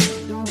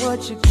 And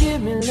what you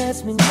give me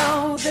lets me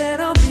know that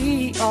I'll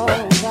be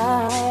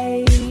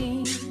alright.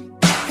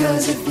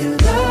 Cause if your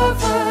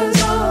love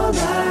was all I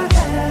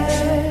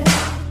had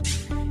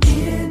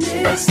in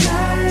this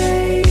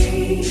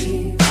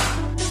life,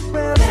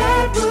 well,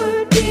 that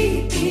would be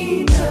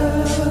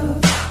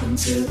enough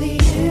until the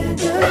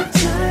end of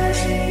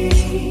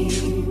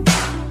time.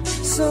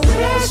 So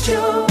rest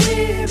your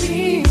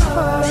weary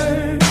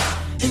heart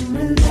and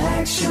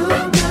relax your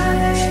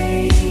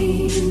mind,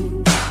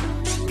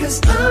 cause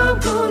I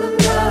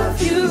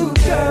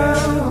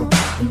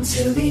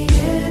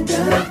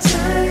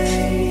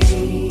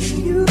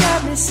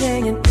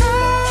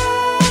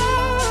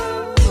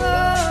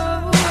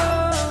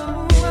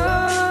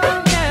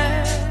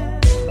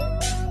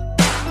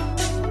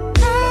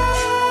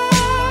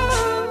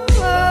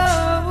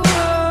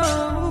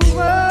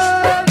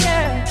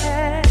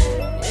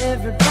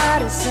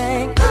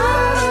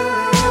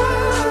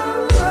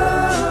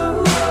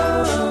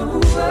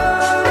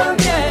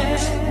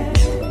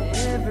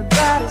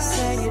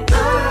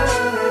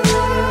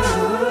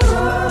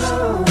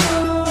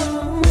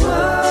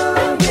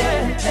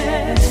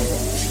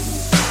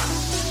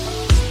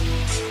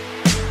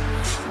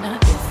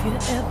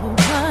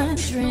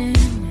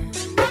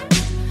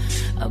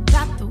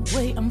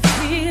way I'm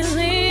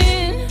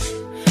feeling.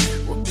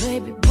 Well,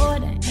 baby boy,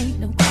 there ain't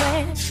no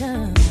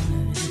question.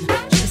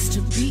 Just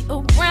to be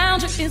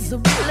around you is a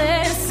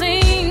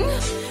blessing.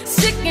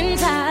 Sick and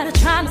tired of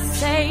trying to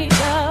save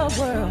the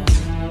world.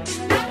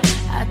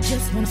 I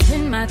just wanna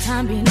spend my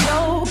time being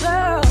your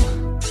girl.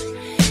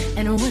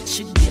 And what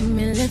you give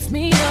me lets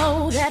me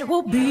know that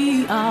we'll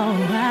be alright.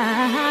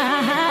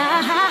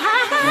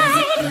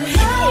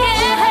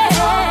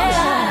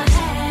 Yeah.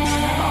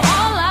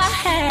 All I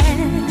had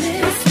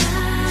this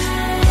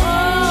time.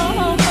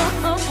 Oh,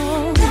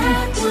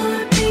 that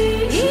would be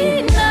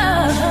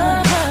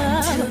enough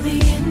till the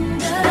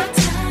end of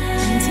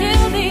time.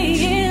 Till the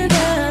end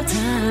of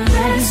time.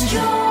 Rest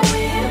your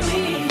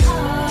weary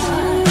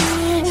heart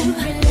and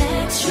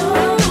relax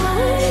your mind.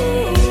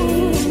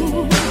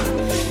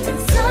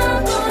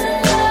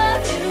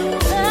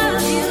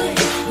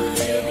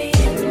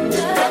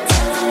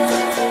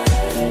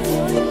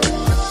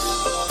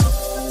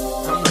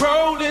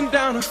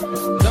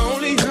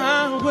 Lonely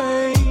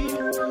highway,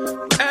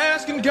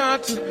 asking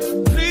God to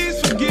please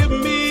forgive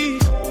me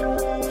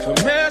for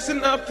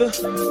messing up the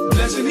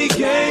blessing He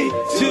gave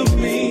to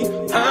me.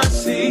 I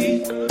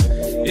see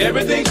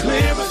everything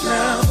clearer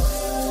now.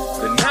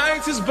 The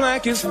night is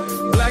black as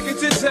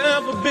it's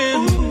ever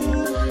been.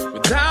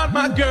 Without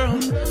my girl,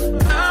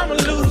 I'ma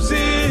lose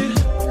it.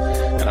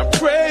 And I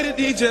pray that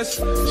He just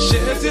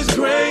sheds His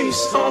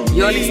grace on me.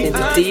 You're listening to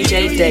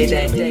DJ Day.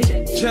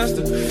 Just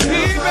to be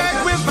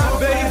back with my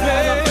baby.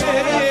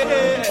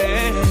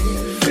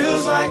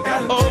 Feels like I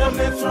damn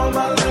near throw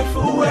my life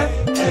away.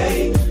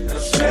 Hey, I'm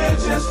scared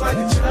just like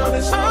a child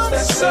that's lost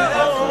that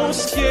so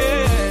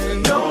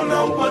scared. Don't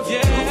know what to do.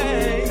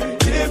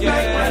 Get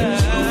back right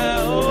to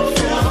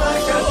feel like I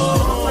just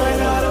walked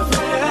right out of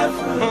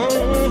heaven.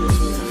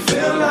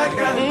 Feel like I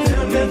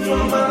damn near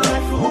throw my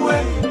life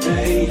away.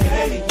 Hey,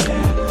 hey,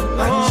 yeah.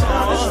 Like a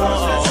child that's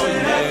lost that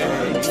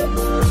heaven.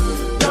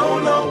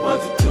 Don't know what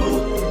to do.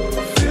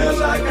 Feel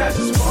like I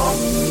just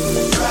walked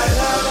right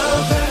out of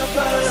heaven.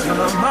 So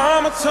my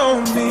mama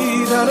told me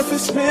that if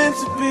it's meant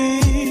to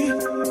be,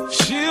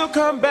 she'll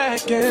come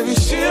back and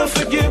she'll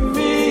forgive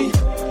me.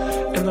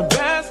 And the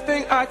best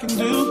thing I can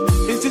do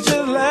is to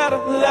just let her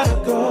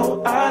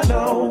go. I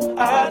know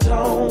I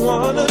don't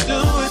wanna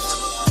do it,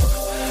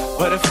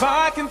 but if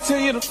I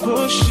continue to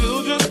push,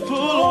 she'll just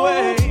pull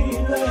away.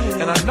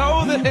 And I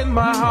know that in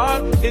my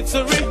heart it's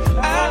a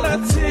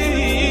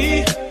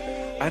reality.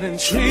 I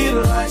didn't treat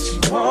her like she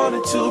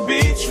wanted to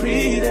be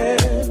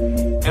treated,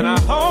 and I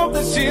hope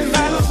that she's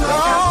not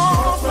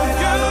wrong for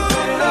you.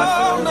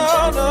 No.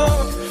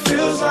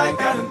 Feels like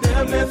I done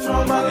damn near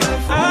thrown my life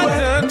away. I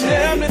done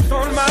damn near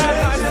thrown my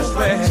life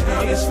away.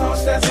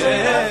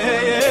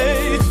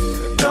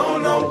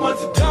 Don't know what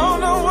to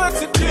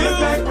do. Get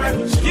back right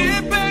with you.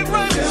 Get back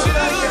right with you,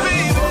 baby.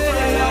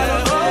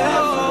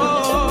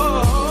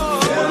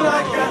 Feel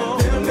like I done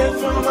damn near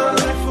thrown my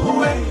life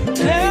away.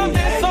 Damn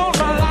near thrown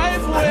my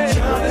life away.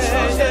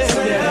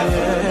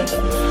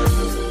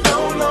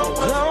 Don't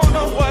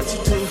know what to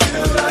do.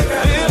 Feel like I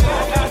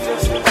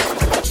just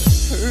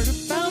heard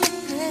about the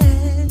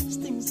past,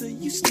 things I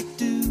used to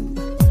do,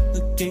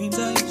 the games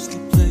I used to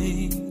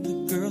play,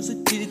 the girls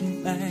that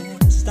didn't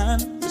last. I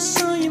never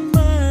saw your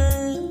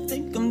mind,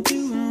 think I'm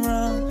doing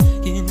wrong.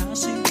 Can I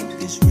say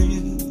what is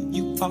real?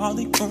 You are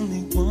the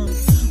only one.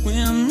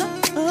 When I'm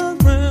not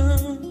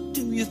around,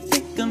 do you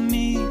think of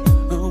me?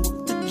 Or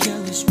what the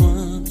jealous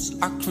ones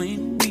are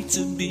claiming me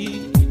to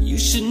be? You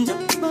should know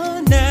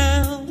by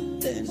now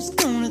that it's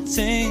gonna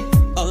take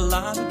a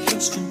lot of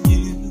trust from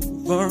you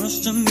for us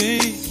to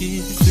make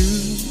it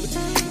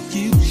through.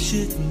 You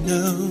should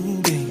know,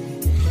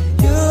 baby,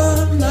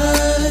 you're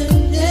my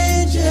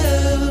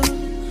angel.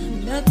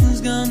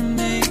 Nothing's gonna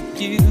make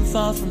you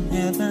fall from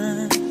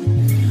heaven.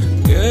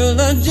 Girl,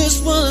 I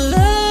just wanna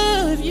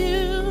love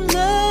you,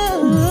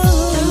 love.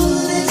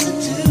 Don't listen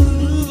to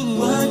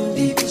what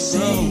people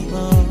say.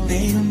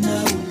 They don't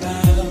know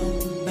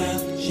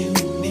about you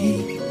and me.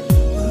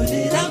 Put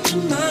it out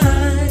your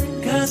mind,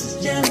 'cause it's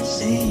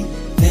jealousy.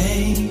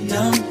 They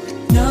don't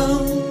know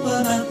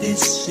about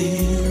this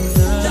feeling.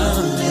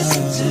 Don't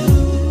listen to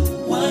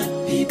what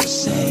people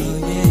say.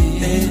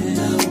 They don't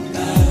know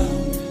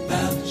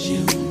about you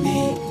and me.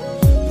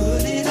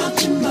 Put it out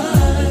your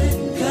mind,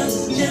 'cause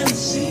it's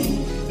jealousy.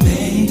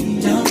 They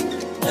don't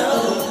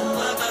know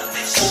about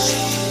this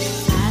feeling.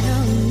 I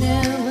don't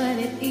know what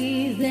it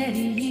is that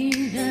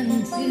you've done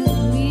to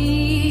me,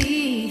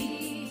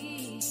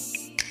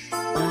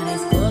 but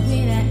it's caused me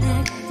to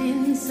act in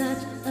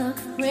such a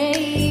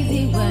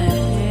crazy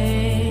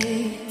way.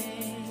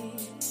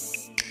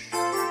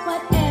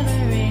 Whatever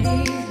it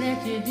is that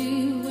you do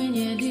when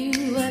you do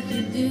what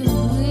you're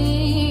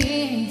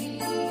doing,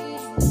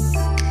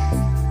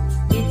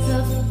 it's a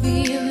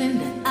feeling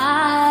that I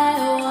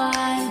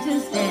want to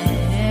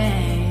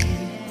stay.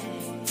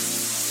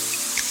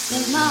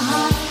 'Cause my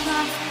heart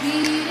starts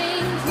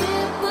beating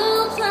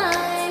triple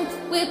time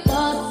with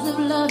thoughts of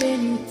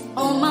loving you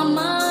on my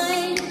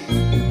mind.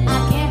 I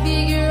can't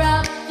figure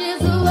out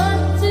just what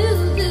to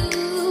do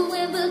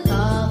when the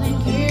calling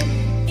here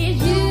is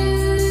you.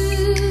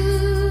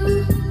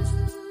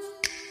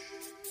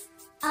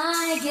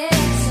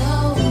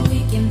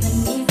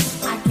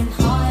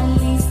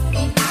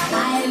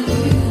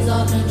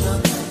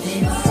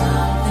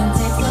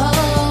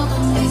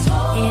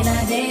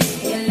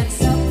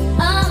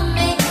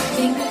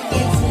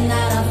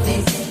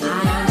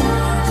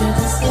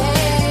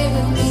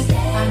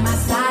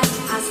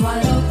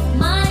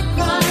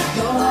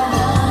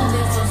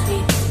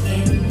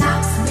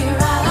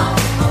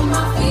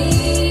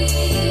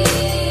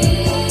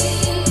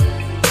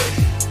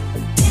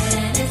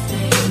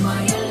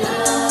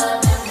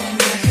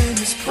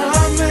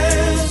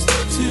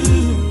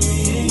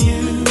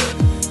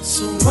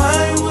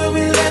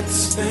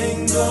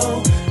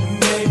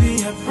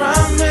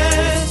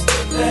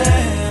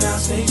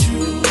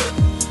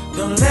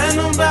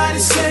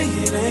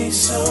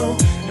 so.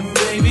 And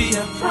baby, I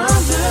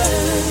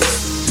promise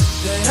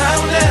that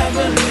I'll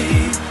never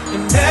leave,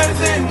 and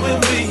everything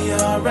will be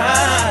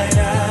alright.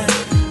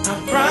 I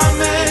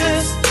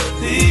promise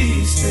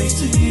these things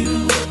to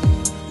you,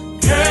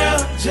 girl,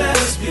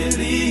 just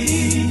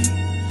believe.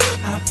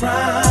 I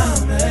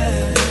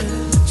promise.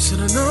 Said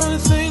I know the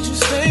things you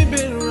say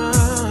been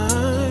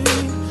right,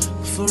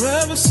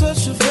 forever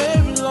such a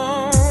very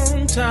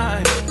long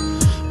time.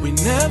 We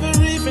never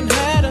even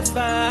had a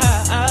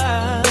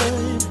fight.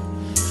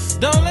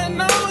 Don't let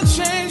no one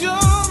change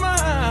your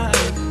mind,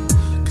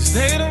 cause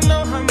they don't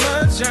know how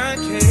much I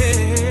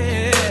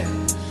care.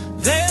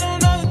 They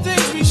don't know the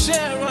things we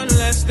share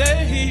unless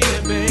they're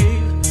here,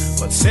 babe.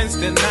 But since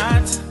they're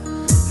not,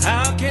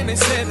 how can they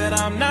say that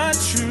I'm not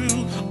true?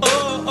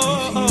 Oh,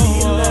 oh, oh,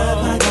 oh,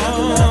 I got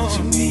the love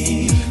you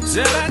need.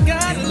 Said I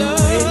got love.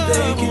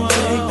 They can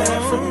take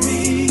that from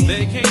me.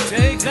 They can't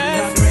take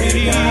that from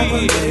me.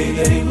 One day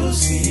they will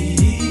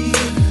see.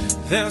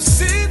 They'll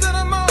see that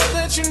I'm all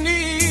that you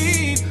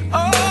need.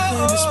 Oh,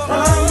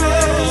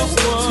 promise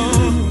to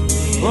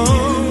me.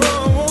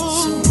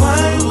 So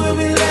why would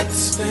we let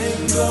this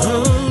thing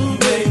go?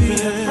 Baby,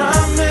 I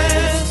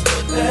promise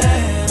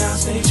that I'll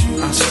stay true.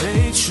 I'll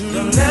stay true.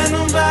 Don't let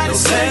nobody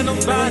say it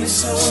ain't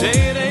so.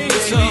 Baby,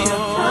 I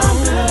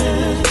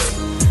promise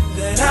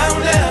that I'll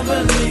never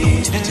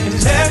leave, and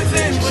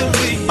everything will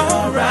be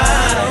alright.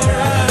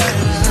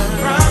 I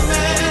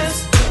promise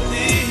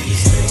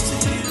these things to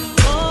you.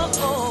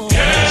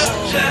 Girl,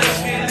 just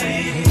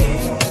believe.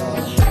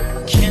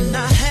 Can I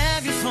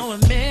have you for a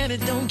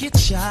minute? Don't get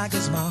shy,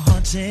 cause my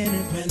heart's in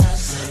it when I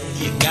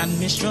say you got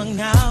me strung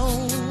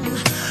out.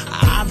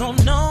 I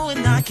don't know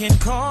and I can't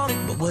call it,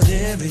 but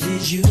whatever it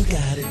is, you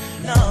got it.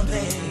 No,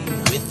 babe,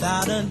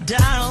 without a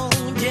doubt,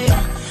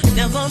 yeah.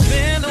 Never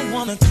been the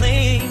one to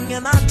cling,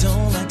 and I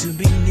don't like to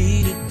be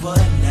needed, but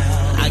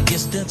now I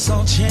guess that's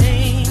all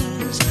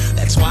changed.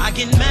 That's why I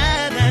get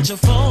mad at your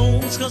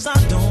folks, cause I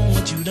don't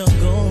want you to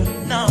go.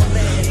 No,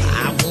 babe,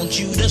 I want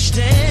you to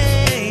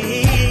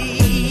stay.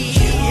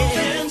 You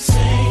can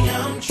say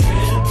I'm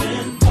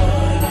tripping,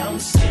 but I'm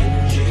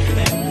stingy,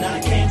 and I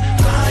can't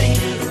hide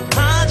it.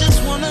 I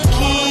just wanna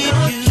keep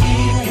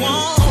you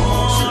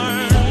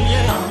warm.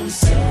 Yeah. I'm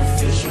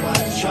selfish, why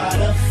try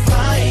to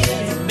fight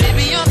it?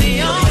 Baby, you're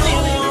the only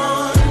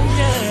one.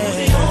 Yeah. You're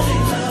the only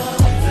love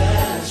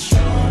that's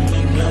strong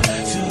enough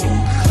to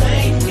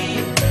claim me.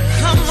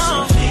 Come on,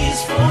 so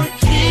please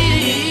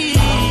forgive.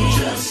 I'm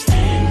just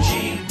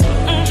stingy,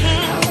 but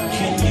how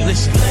can you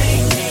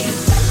explain me?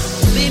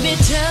 Baby,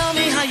 tell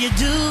me how you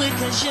do it,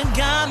 cause you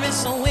got me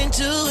so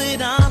into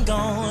it. I'm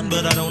gone,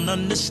 but I don't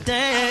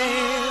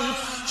understand.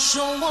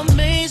 So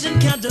amazing,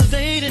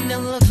 captivating,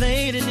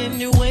 elevating in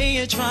your way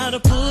you try to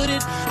put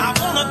it. I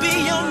wanna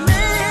be your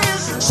man.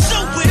 So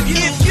if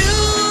you,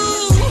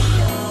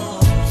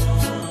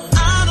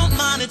 I don't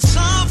mind, it's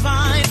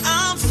alright,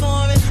 I'm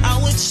for it. I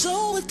would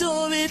so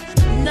adore it.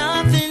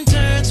 Nothing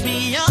turns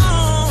me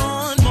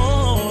on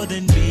more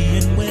than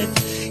being with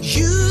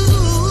you.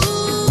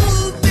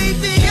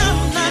 Baby,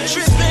 I'm not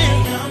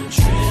tripping.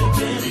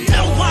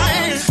 No, I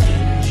ain't.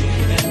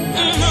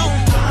 No,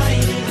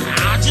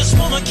 I just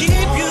wanna keep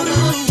you.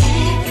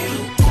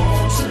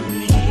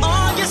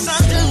 Oh, yes, I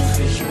do.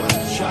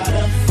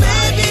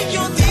 Baby,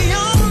 you're the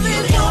only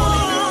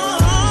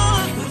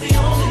one. You're the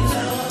only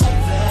love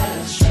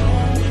that's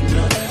strong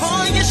enough.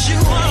 Oh, yes, you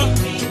are.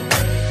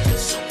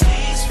 So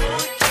please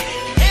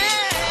forgive me.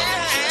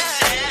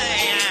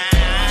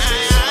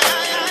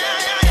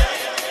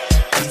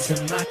 These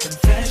are my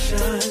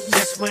confessions.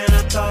 Just when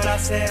I thought I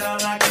said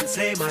all I can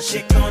say, my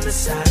chick on the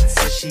side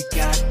says she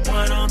got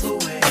one on the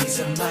way. These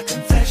are my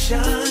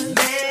confessions.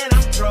 Man,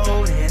 I'm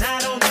thrown and I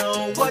don't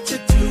know what to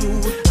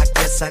do. I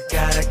guess I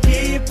gotta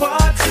keep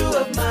part two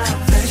of my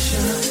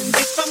confessions.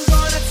 If I'm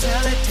gonna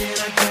tell it, then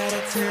I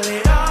gotta tell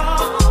it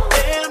all.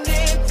 Damn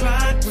near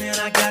cried when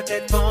I got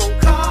that phone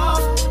call.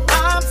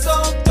 I'm so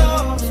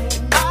thrown,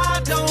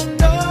 I don't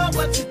know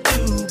what to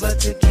do but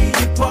to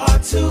keep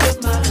part two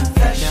of my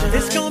confessions. Now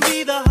this gonna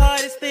be the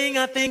hardest thing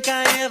I think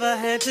I ever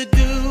had to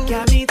do.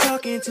 Got me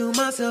talking to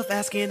myself,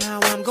 asking how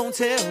I'm gonna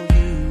tell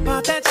you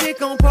about that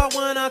chick on part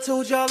one I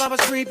told y'all I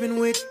was creeping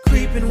with.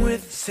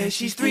 Say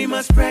she's 3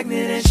 months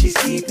pregnant and she's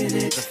keeping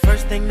it. The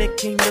first thing that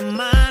came to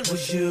mind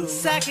was you.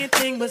 Second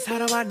thing was, how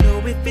do I know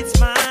if it's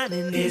mine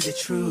and is it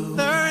true?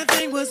 Third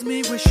thing was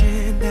me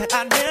wishing that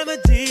I never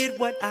did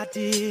what I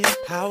did.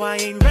 How I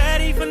ain't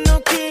ready for no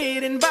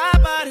kid and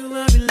bye-bye to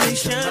a relationship.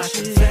 These are my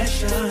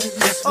confessions.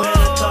 Just when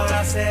I thought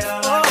I said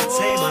all I could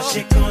say, my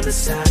chick on the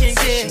side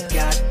said she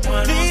got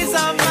one. These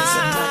are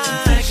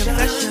my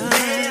confessions.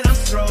 Man, I'm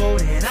thrown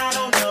and I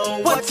don't know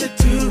what to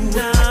do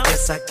now. I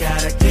guess I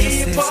gotta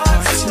keep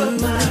part two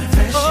of my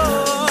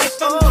confessions.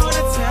 If I'm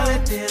gonna tell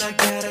it, then I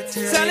gotta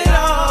tell it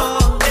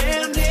all.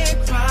 Damn, they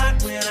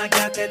cried when I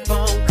got that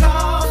phone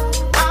call.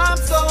 I'm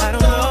so I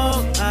don't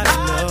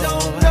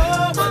know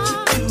what to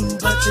do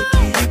but to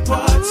keep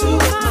part two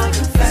of my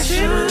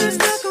confessions.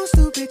 Stuck on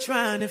stupid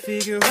trying to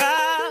figure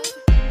out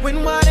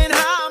when, what, and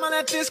how I'ma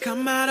let this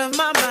come out of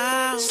my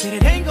mouth. Said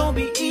it ain't gonna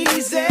be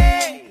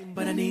easy,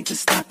 but I need to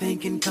stop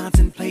thinking,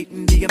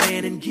 contemplating, be a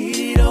man and get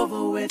it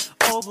over with.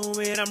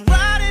 I'm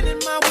riding in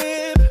my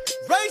whip,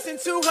 racing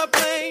to her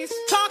place,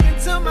 talking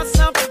to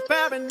myself,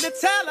 preparing to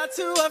tell her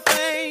to her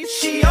face.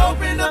 She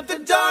opened up the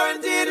door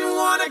and didn't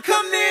want to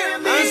come near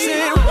me. I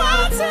said,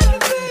 what's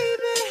up,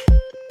 baby?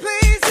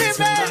 Please hear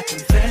me. My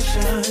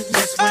confession,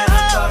 just when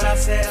I thought I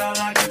said all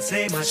I can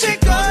say, my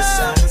chick goes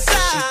aside and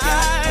says she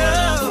got one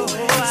on the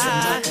way. So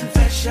my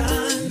confession,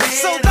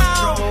 so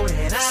gone,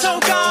 so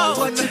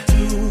gone.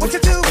 What to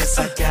do? Yes,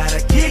 I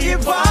gotta give you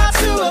part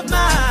two of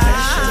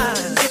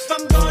mine. If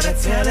I'm gonna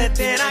tell it,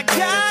 then I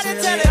gotta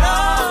tell it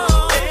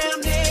all.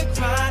 Damn near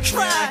cried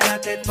when I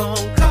got that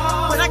phone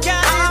call. When I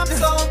got it, I'm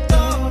so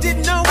dumb,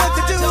 didn't know what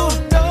to do. I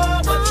don't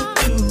know what to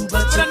do,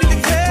 but I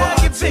need to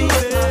tell you, baby.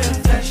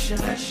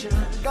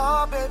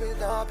 No, baby,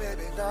 no,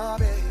 baby, no,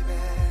 baby.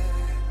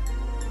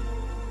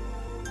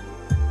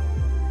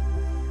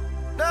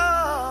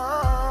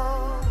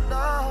 No,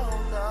 no,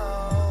 no.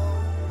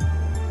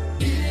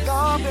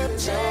 No, baby,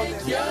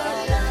 Take your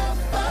love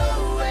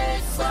away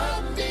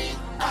from me,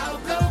 I'll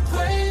go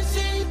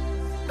crazy.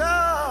 No,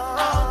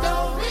 I'll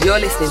go You're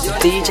listening to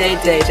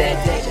DJ Day Day.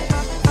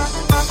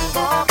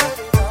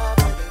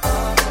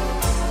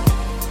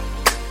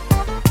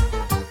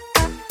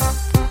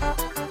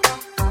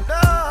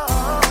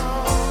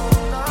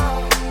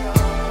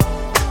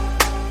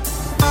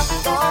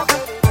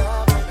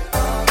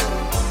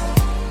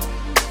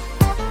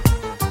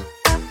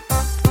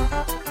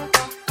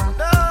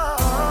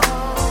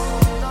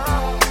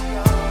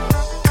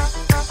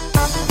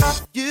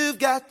 You've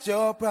got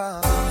your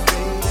problems,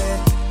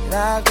 baby, and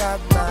I got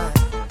mine.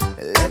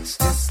 Let's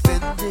just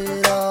spend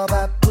it all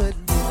by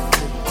putting it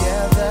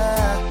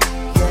together.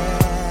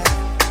 Yeah.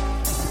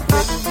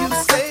 When you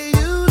say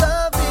you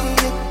love me,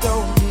 it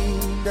don't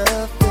mean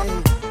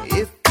nothing.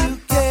 If you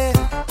care,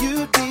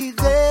 you'd be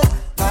there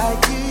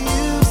like you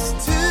used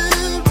to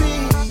be.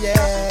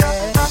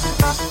 Yeah.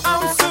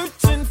 I'm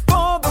searching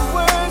for the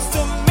words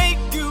to make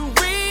you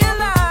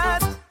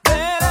realize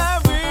that I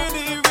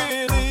really,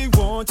 really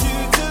want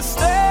you to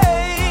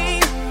stay.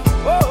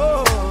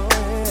 Oh,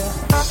 yeah.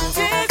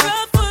 Tears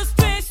of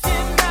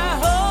frustration I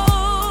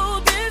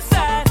hold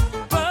inside,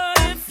 but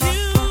if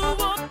you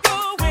walk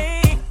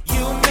away,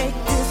 you make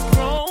this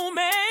grown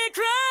man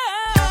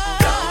cry.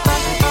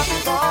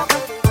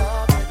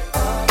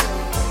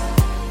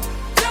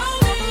 Don't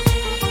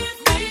leave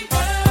me,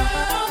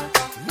 girl.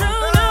 No,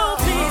 no,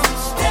 please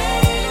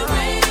stay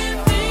with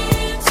me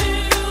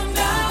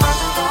tonight.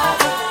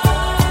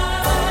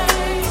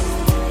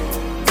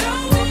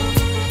 Don't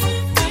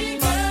leave me,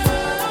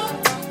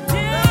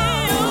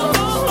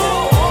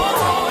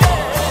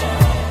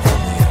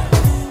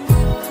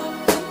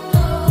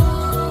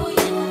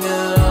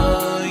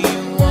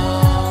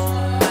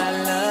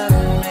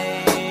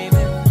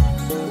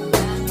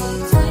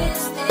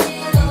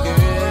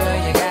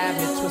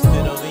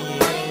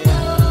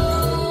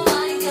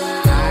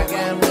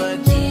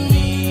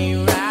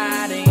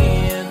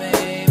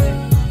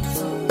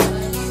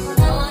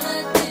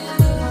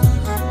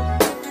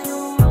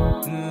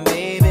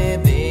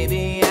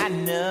 Baby, I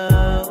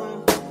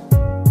know.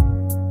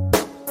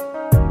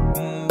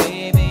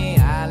 Baby,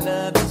 I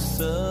love you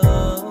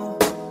so.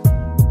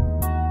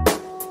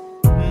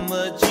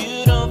 But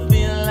you don't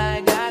feel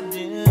like I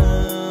do.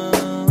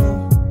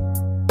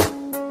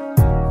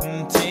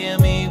 Tell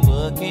me,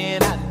 what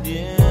can I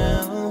do?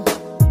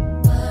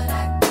 But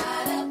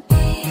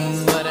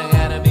I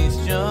gotta be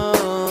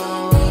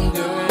strong,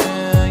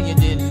 girl. You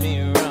did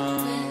me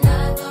wrong. I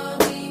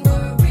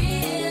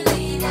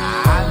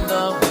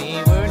thought we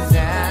were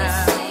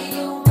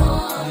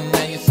down.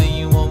 Now you say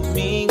you want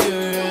me,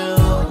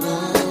 girl.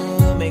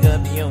 Ooh, make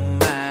up your mind.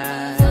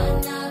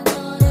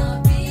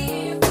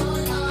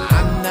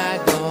 I'm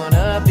not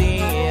gonna be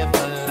here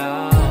for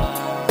long.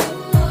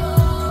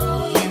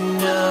 You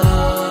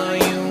know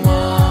you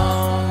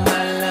want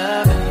my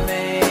loving,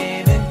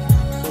 baby.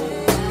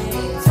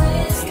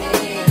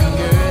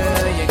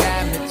 Girl, you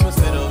got me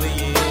twisted over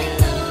you.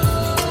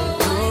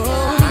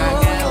 I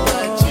got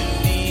what you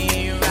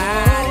need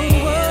right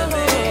here,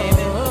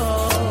 baby.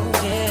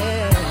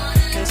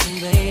 Yeah, listen,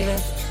 baby.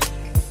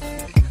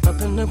 Up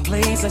in the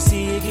place, I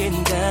see you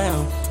getting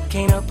down.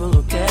 Can't help but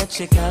look at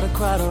you, got a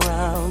crowd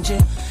around you.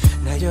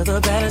 Now you're the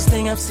baddest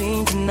thing I've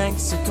seen tonight.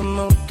 So come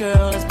on,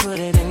 girl, let's put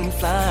it in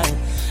flight.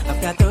 I've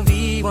got the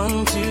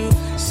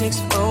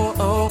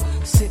V12600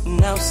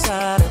 sitting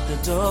outside at the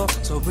door.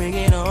 So bring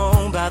it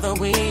on. By the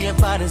way, your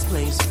body's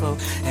placed for,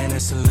 and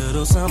it's a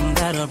little something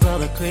that a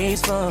brother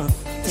craves for. Yeah.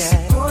 It's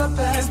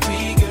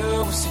 3:15,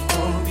 girl. What's it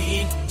gonna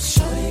be?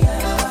 Shorty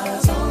got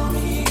eyes on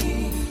me.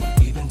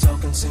 We've been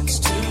talking since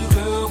 2,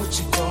 girl. What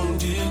you gonna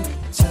do?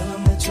 Tell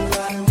them that you're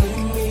riding with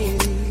me.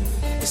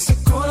 It's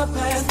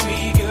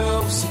 3:15,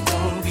 girl. What's it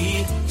gonna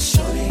be?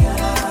 Shorty got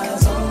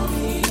eyes on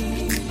me.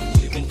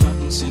 We've been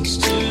talking since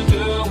 2,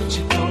 girl. What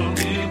you gonna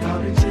do? I'll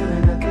be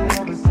chilling at the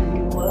embassy.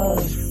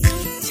 What?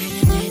 Till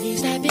the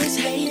ladies that is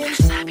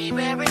hating, I be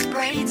wearing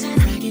braids and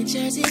rocking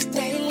jerseys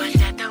daily. But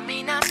that don't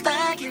mean I'm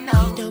thugging, no.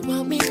 You don't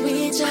want me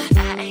with ya, I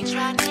ain't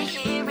trying to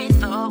hear it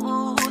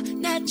though.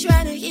 Now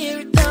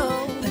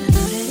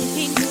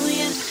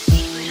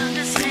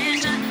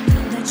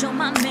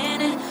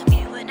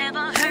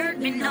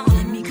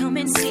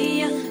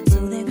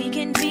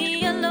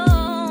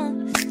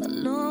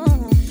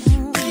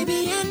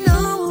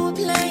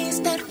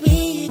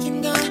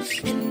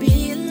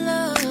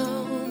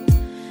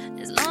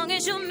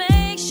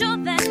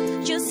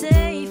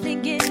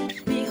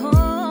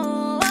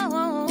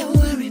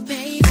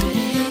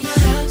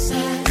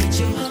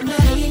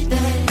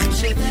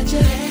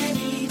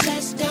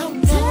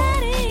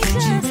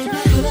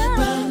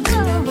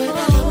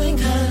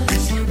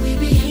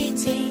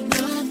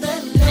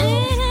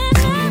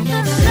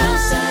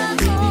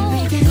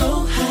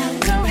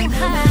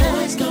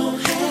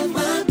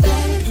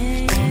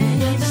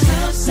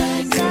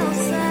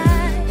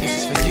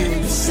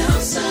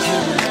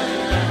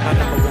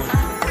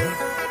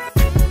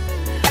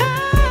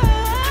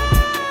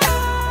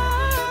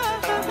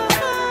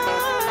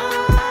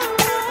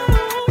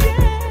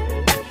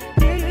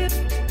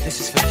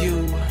This is for you.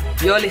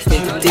 You're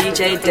listening to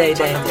DJ Day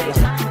Day.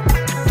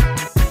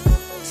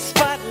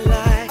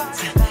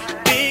 Spotlights,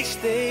 big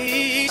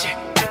stage,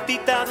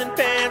 50,000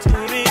 fans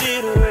moving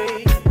it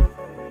away.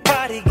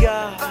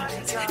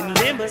 Bodyguards and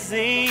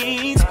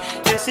limousines.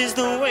 This is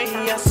the way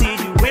I see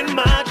you in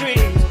my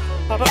dreams.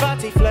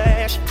 Paparazzi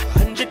flash,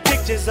 100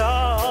 pictures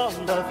all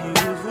of you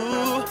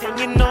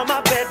hanging on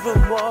my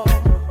bedroom wall.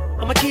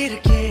 I'm a kid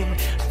again,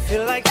 I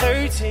feel like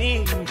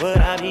 13, but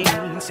I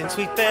mean, since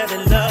we fell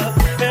in love,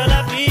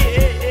 I'll be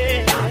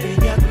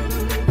your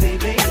groovy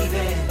baby.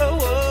 Oh,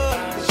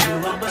 you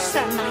are my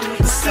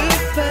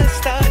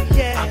superstar,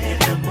 yeah. I'm your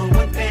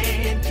 #1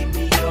 fan, give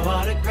me your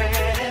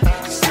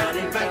autograph, sign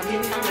it right here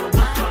on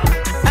my heart.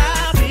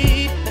 I'll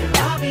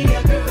be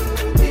your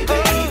groovy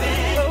baby.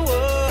 Oh,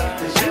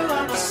 'cause you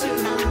are my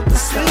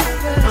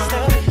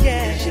superstar,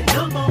 yeah. Your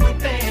 #1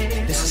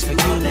 fan. This is for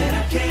you, that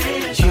I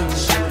can't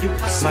choose.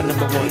 My #1.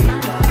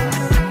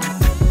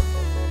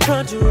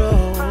 Front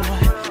row,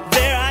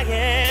 there I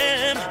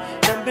am,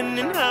 jumping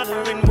and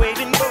hollering,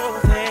 waving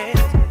both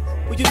hands.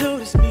 Will you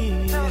notice me?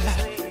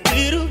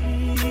 Little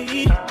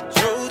me,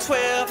 drove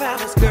 12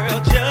 hours, girl,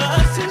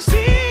 just to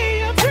see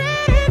your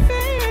pretty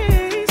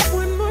face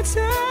one more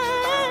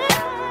time.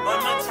 On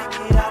my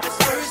ticket, I was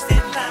first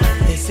in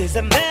line. This is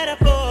a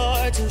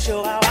metaphor to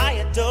show how I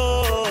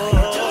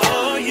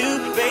adore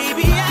you,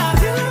 baby.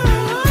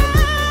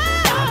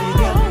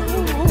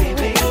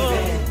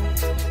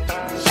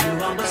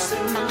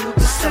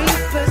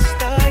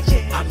 Superstar,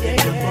 yeah. I'm your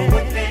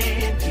 #1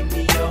 fan. Give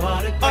me your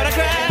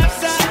autograph,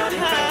 sign it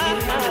right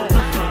here on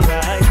my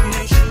heart.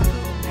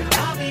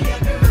 I'll be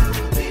your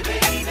groovy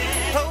baby.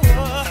 Oh,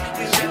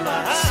 'cause you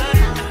are a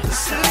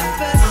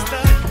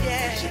superstar,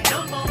 yeah. Your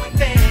 #1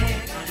 fan.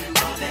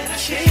 All that I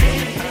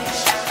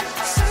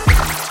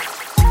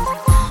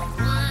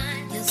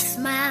Your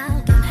smile,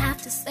 don't have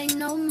to say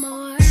no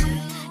more.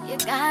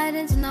 Your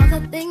guidance and all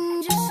the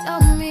things you show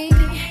me.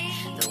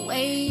 The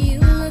way you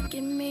look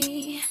at me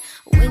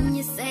when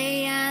you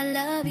say I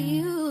love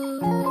you.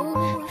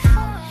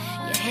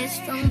 Your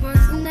headstrong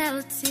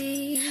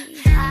personality,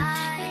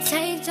 your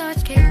take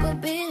charge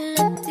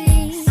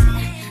capability.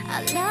 I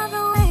love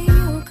the way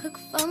you cook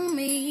for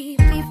me.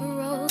 Beef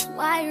rolls,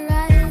 white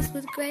rice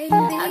with gravy.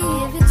 I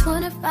give you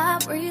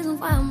 25 reasons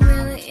why I'm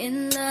really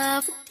in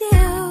love with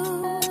you.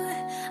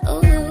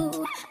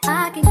 Ooh,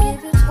 I can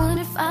give you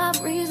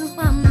 25 reasons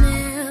why I'm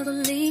never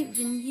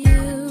leaving you.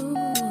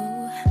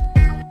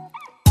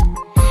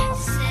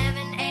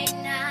 7, 8,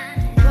 9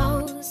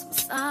 rose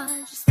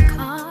massage, the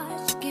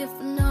cards you give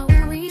for no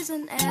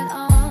reason at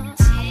all.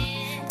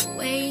 The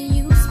way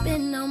you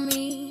spend on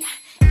me,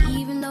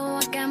 even though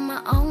I got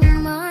my own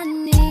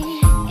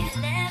money.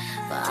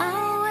 But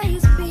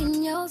always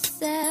being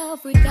yourself,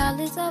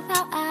 regardless of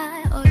how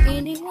I or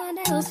anyone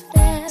else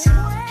felt.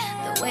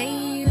 The way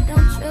you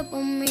don't trip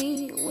on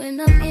me when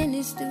I'm in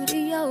the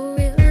studio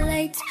real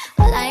late,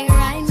 like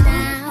right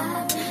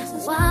now.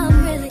 While I'm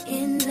really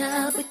in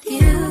love with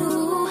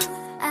you,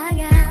 I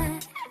got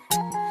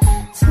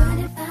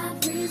 25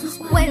 reasons.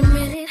 Wait a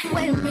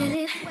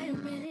minute.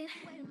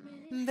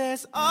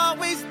 There's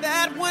always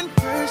that one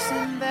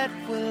person that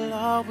will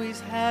always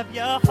have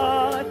your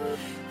heart.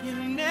 You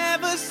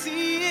never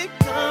see it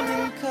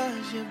coming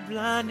 'cause you're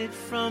blinded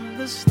from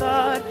the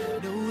start.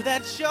 Know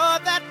that you're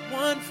that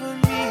one for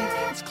me.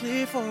 It's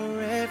clear for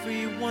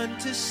everyone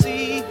to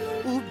see.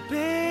 Ooh,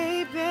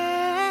 baby.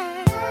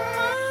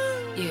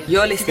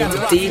 You're listening to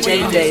DJ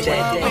Day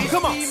Day.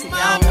 Come on. See,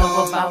 I don't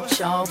know about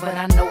y'all, but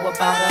I know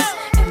about us.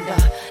 And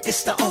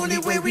it's the only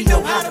way we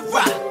know how to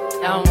rock.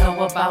 I don't know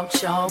about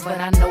y'all, but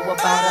I know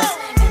about us.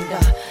 And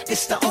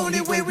it's the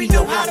only way we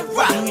know how to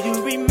rock. Do you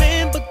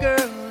remember,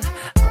 girl?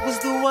 I was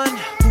the one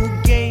who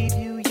gave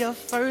you your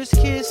first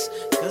kiss.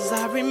 'Cause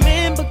I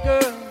remember,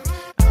 girl,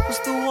 I was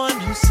the one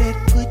who said,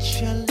 put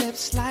your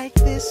lips like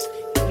this.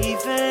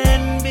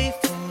 Even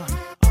before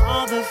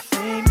all the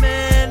fame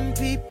and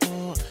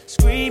people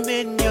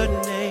screaming your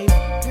name.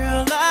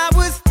 Girl, I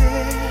was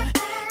there,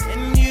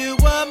 and you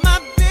were my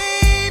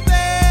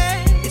baby.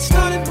 It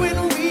started when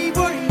we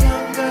were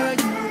younger,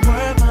 you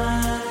were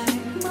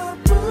mine.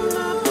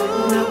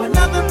 Now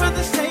another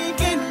brother's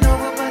taking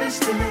over, but it's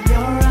still in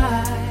your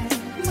eyes.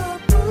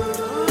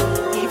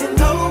 Even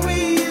though we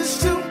used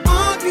to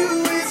argue,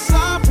 it's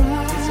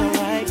alright.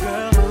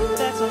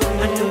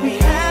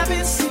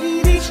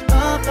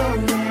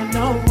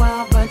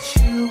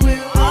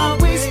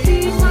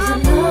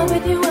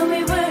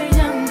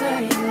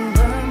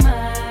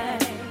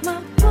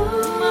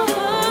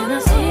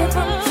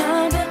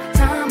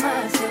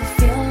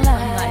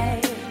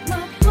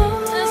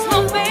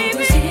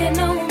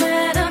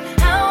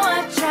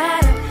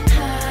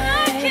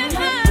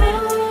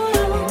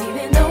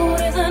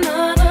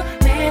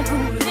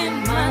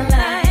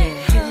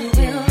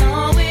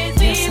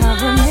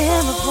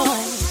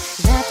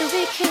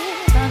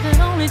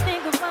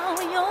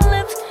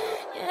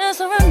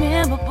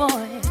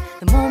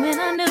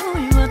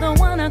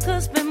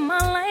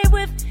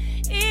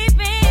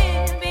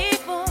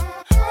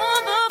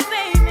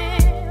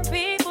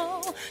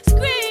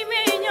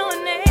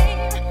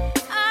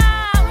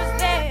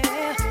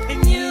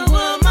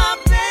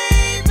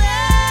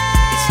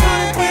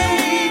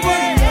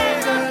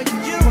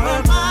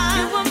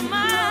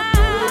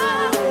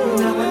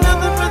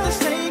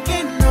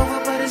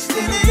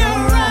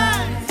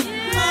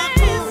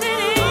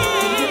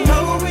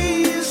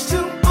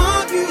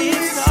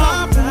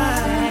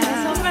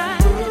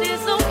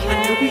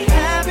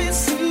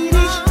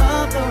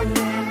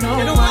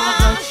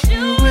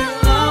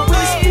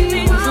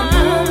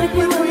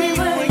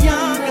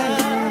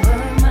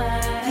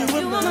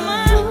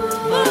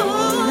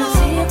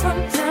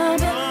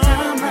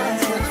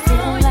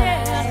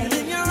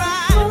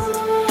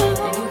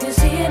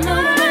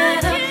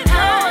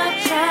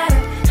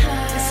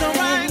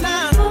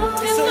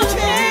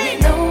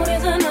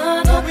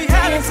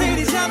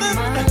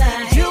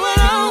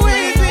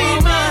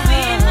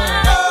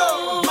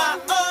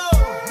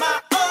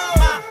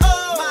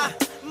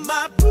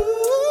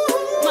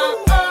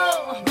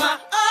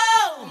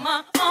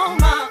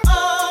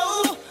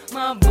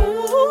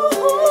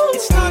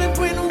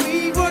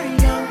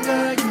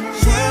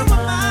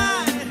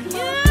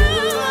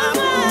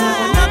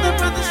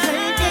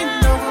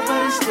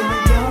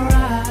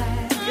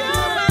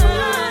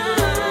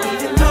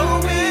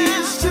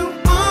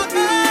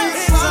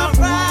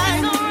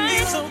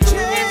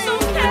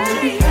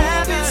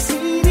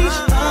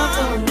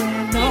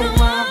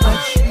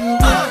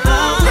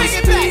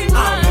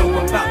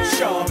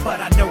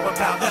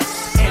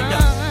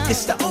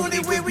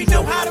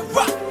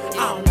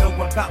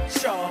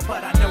 about y'all,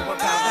 but I know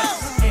about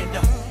us.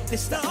 And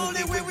it's the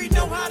only way we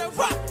know how to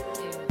rock.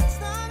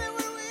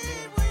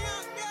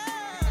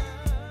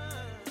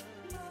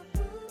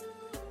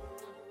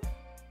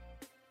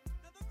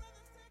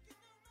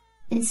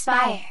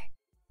 Inspire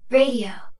Radio.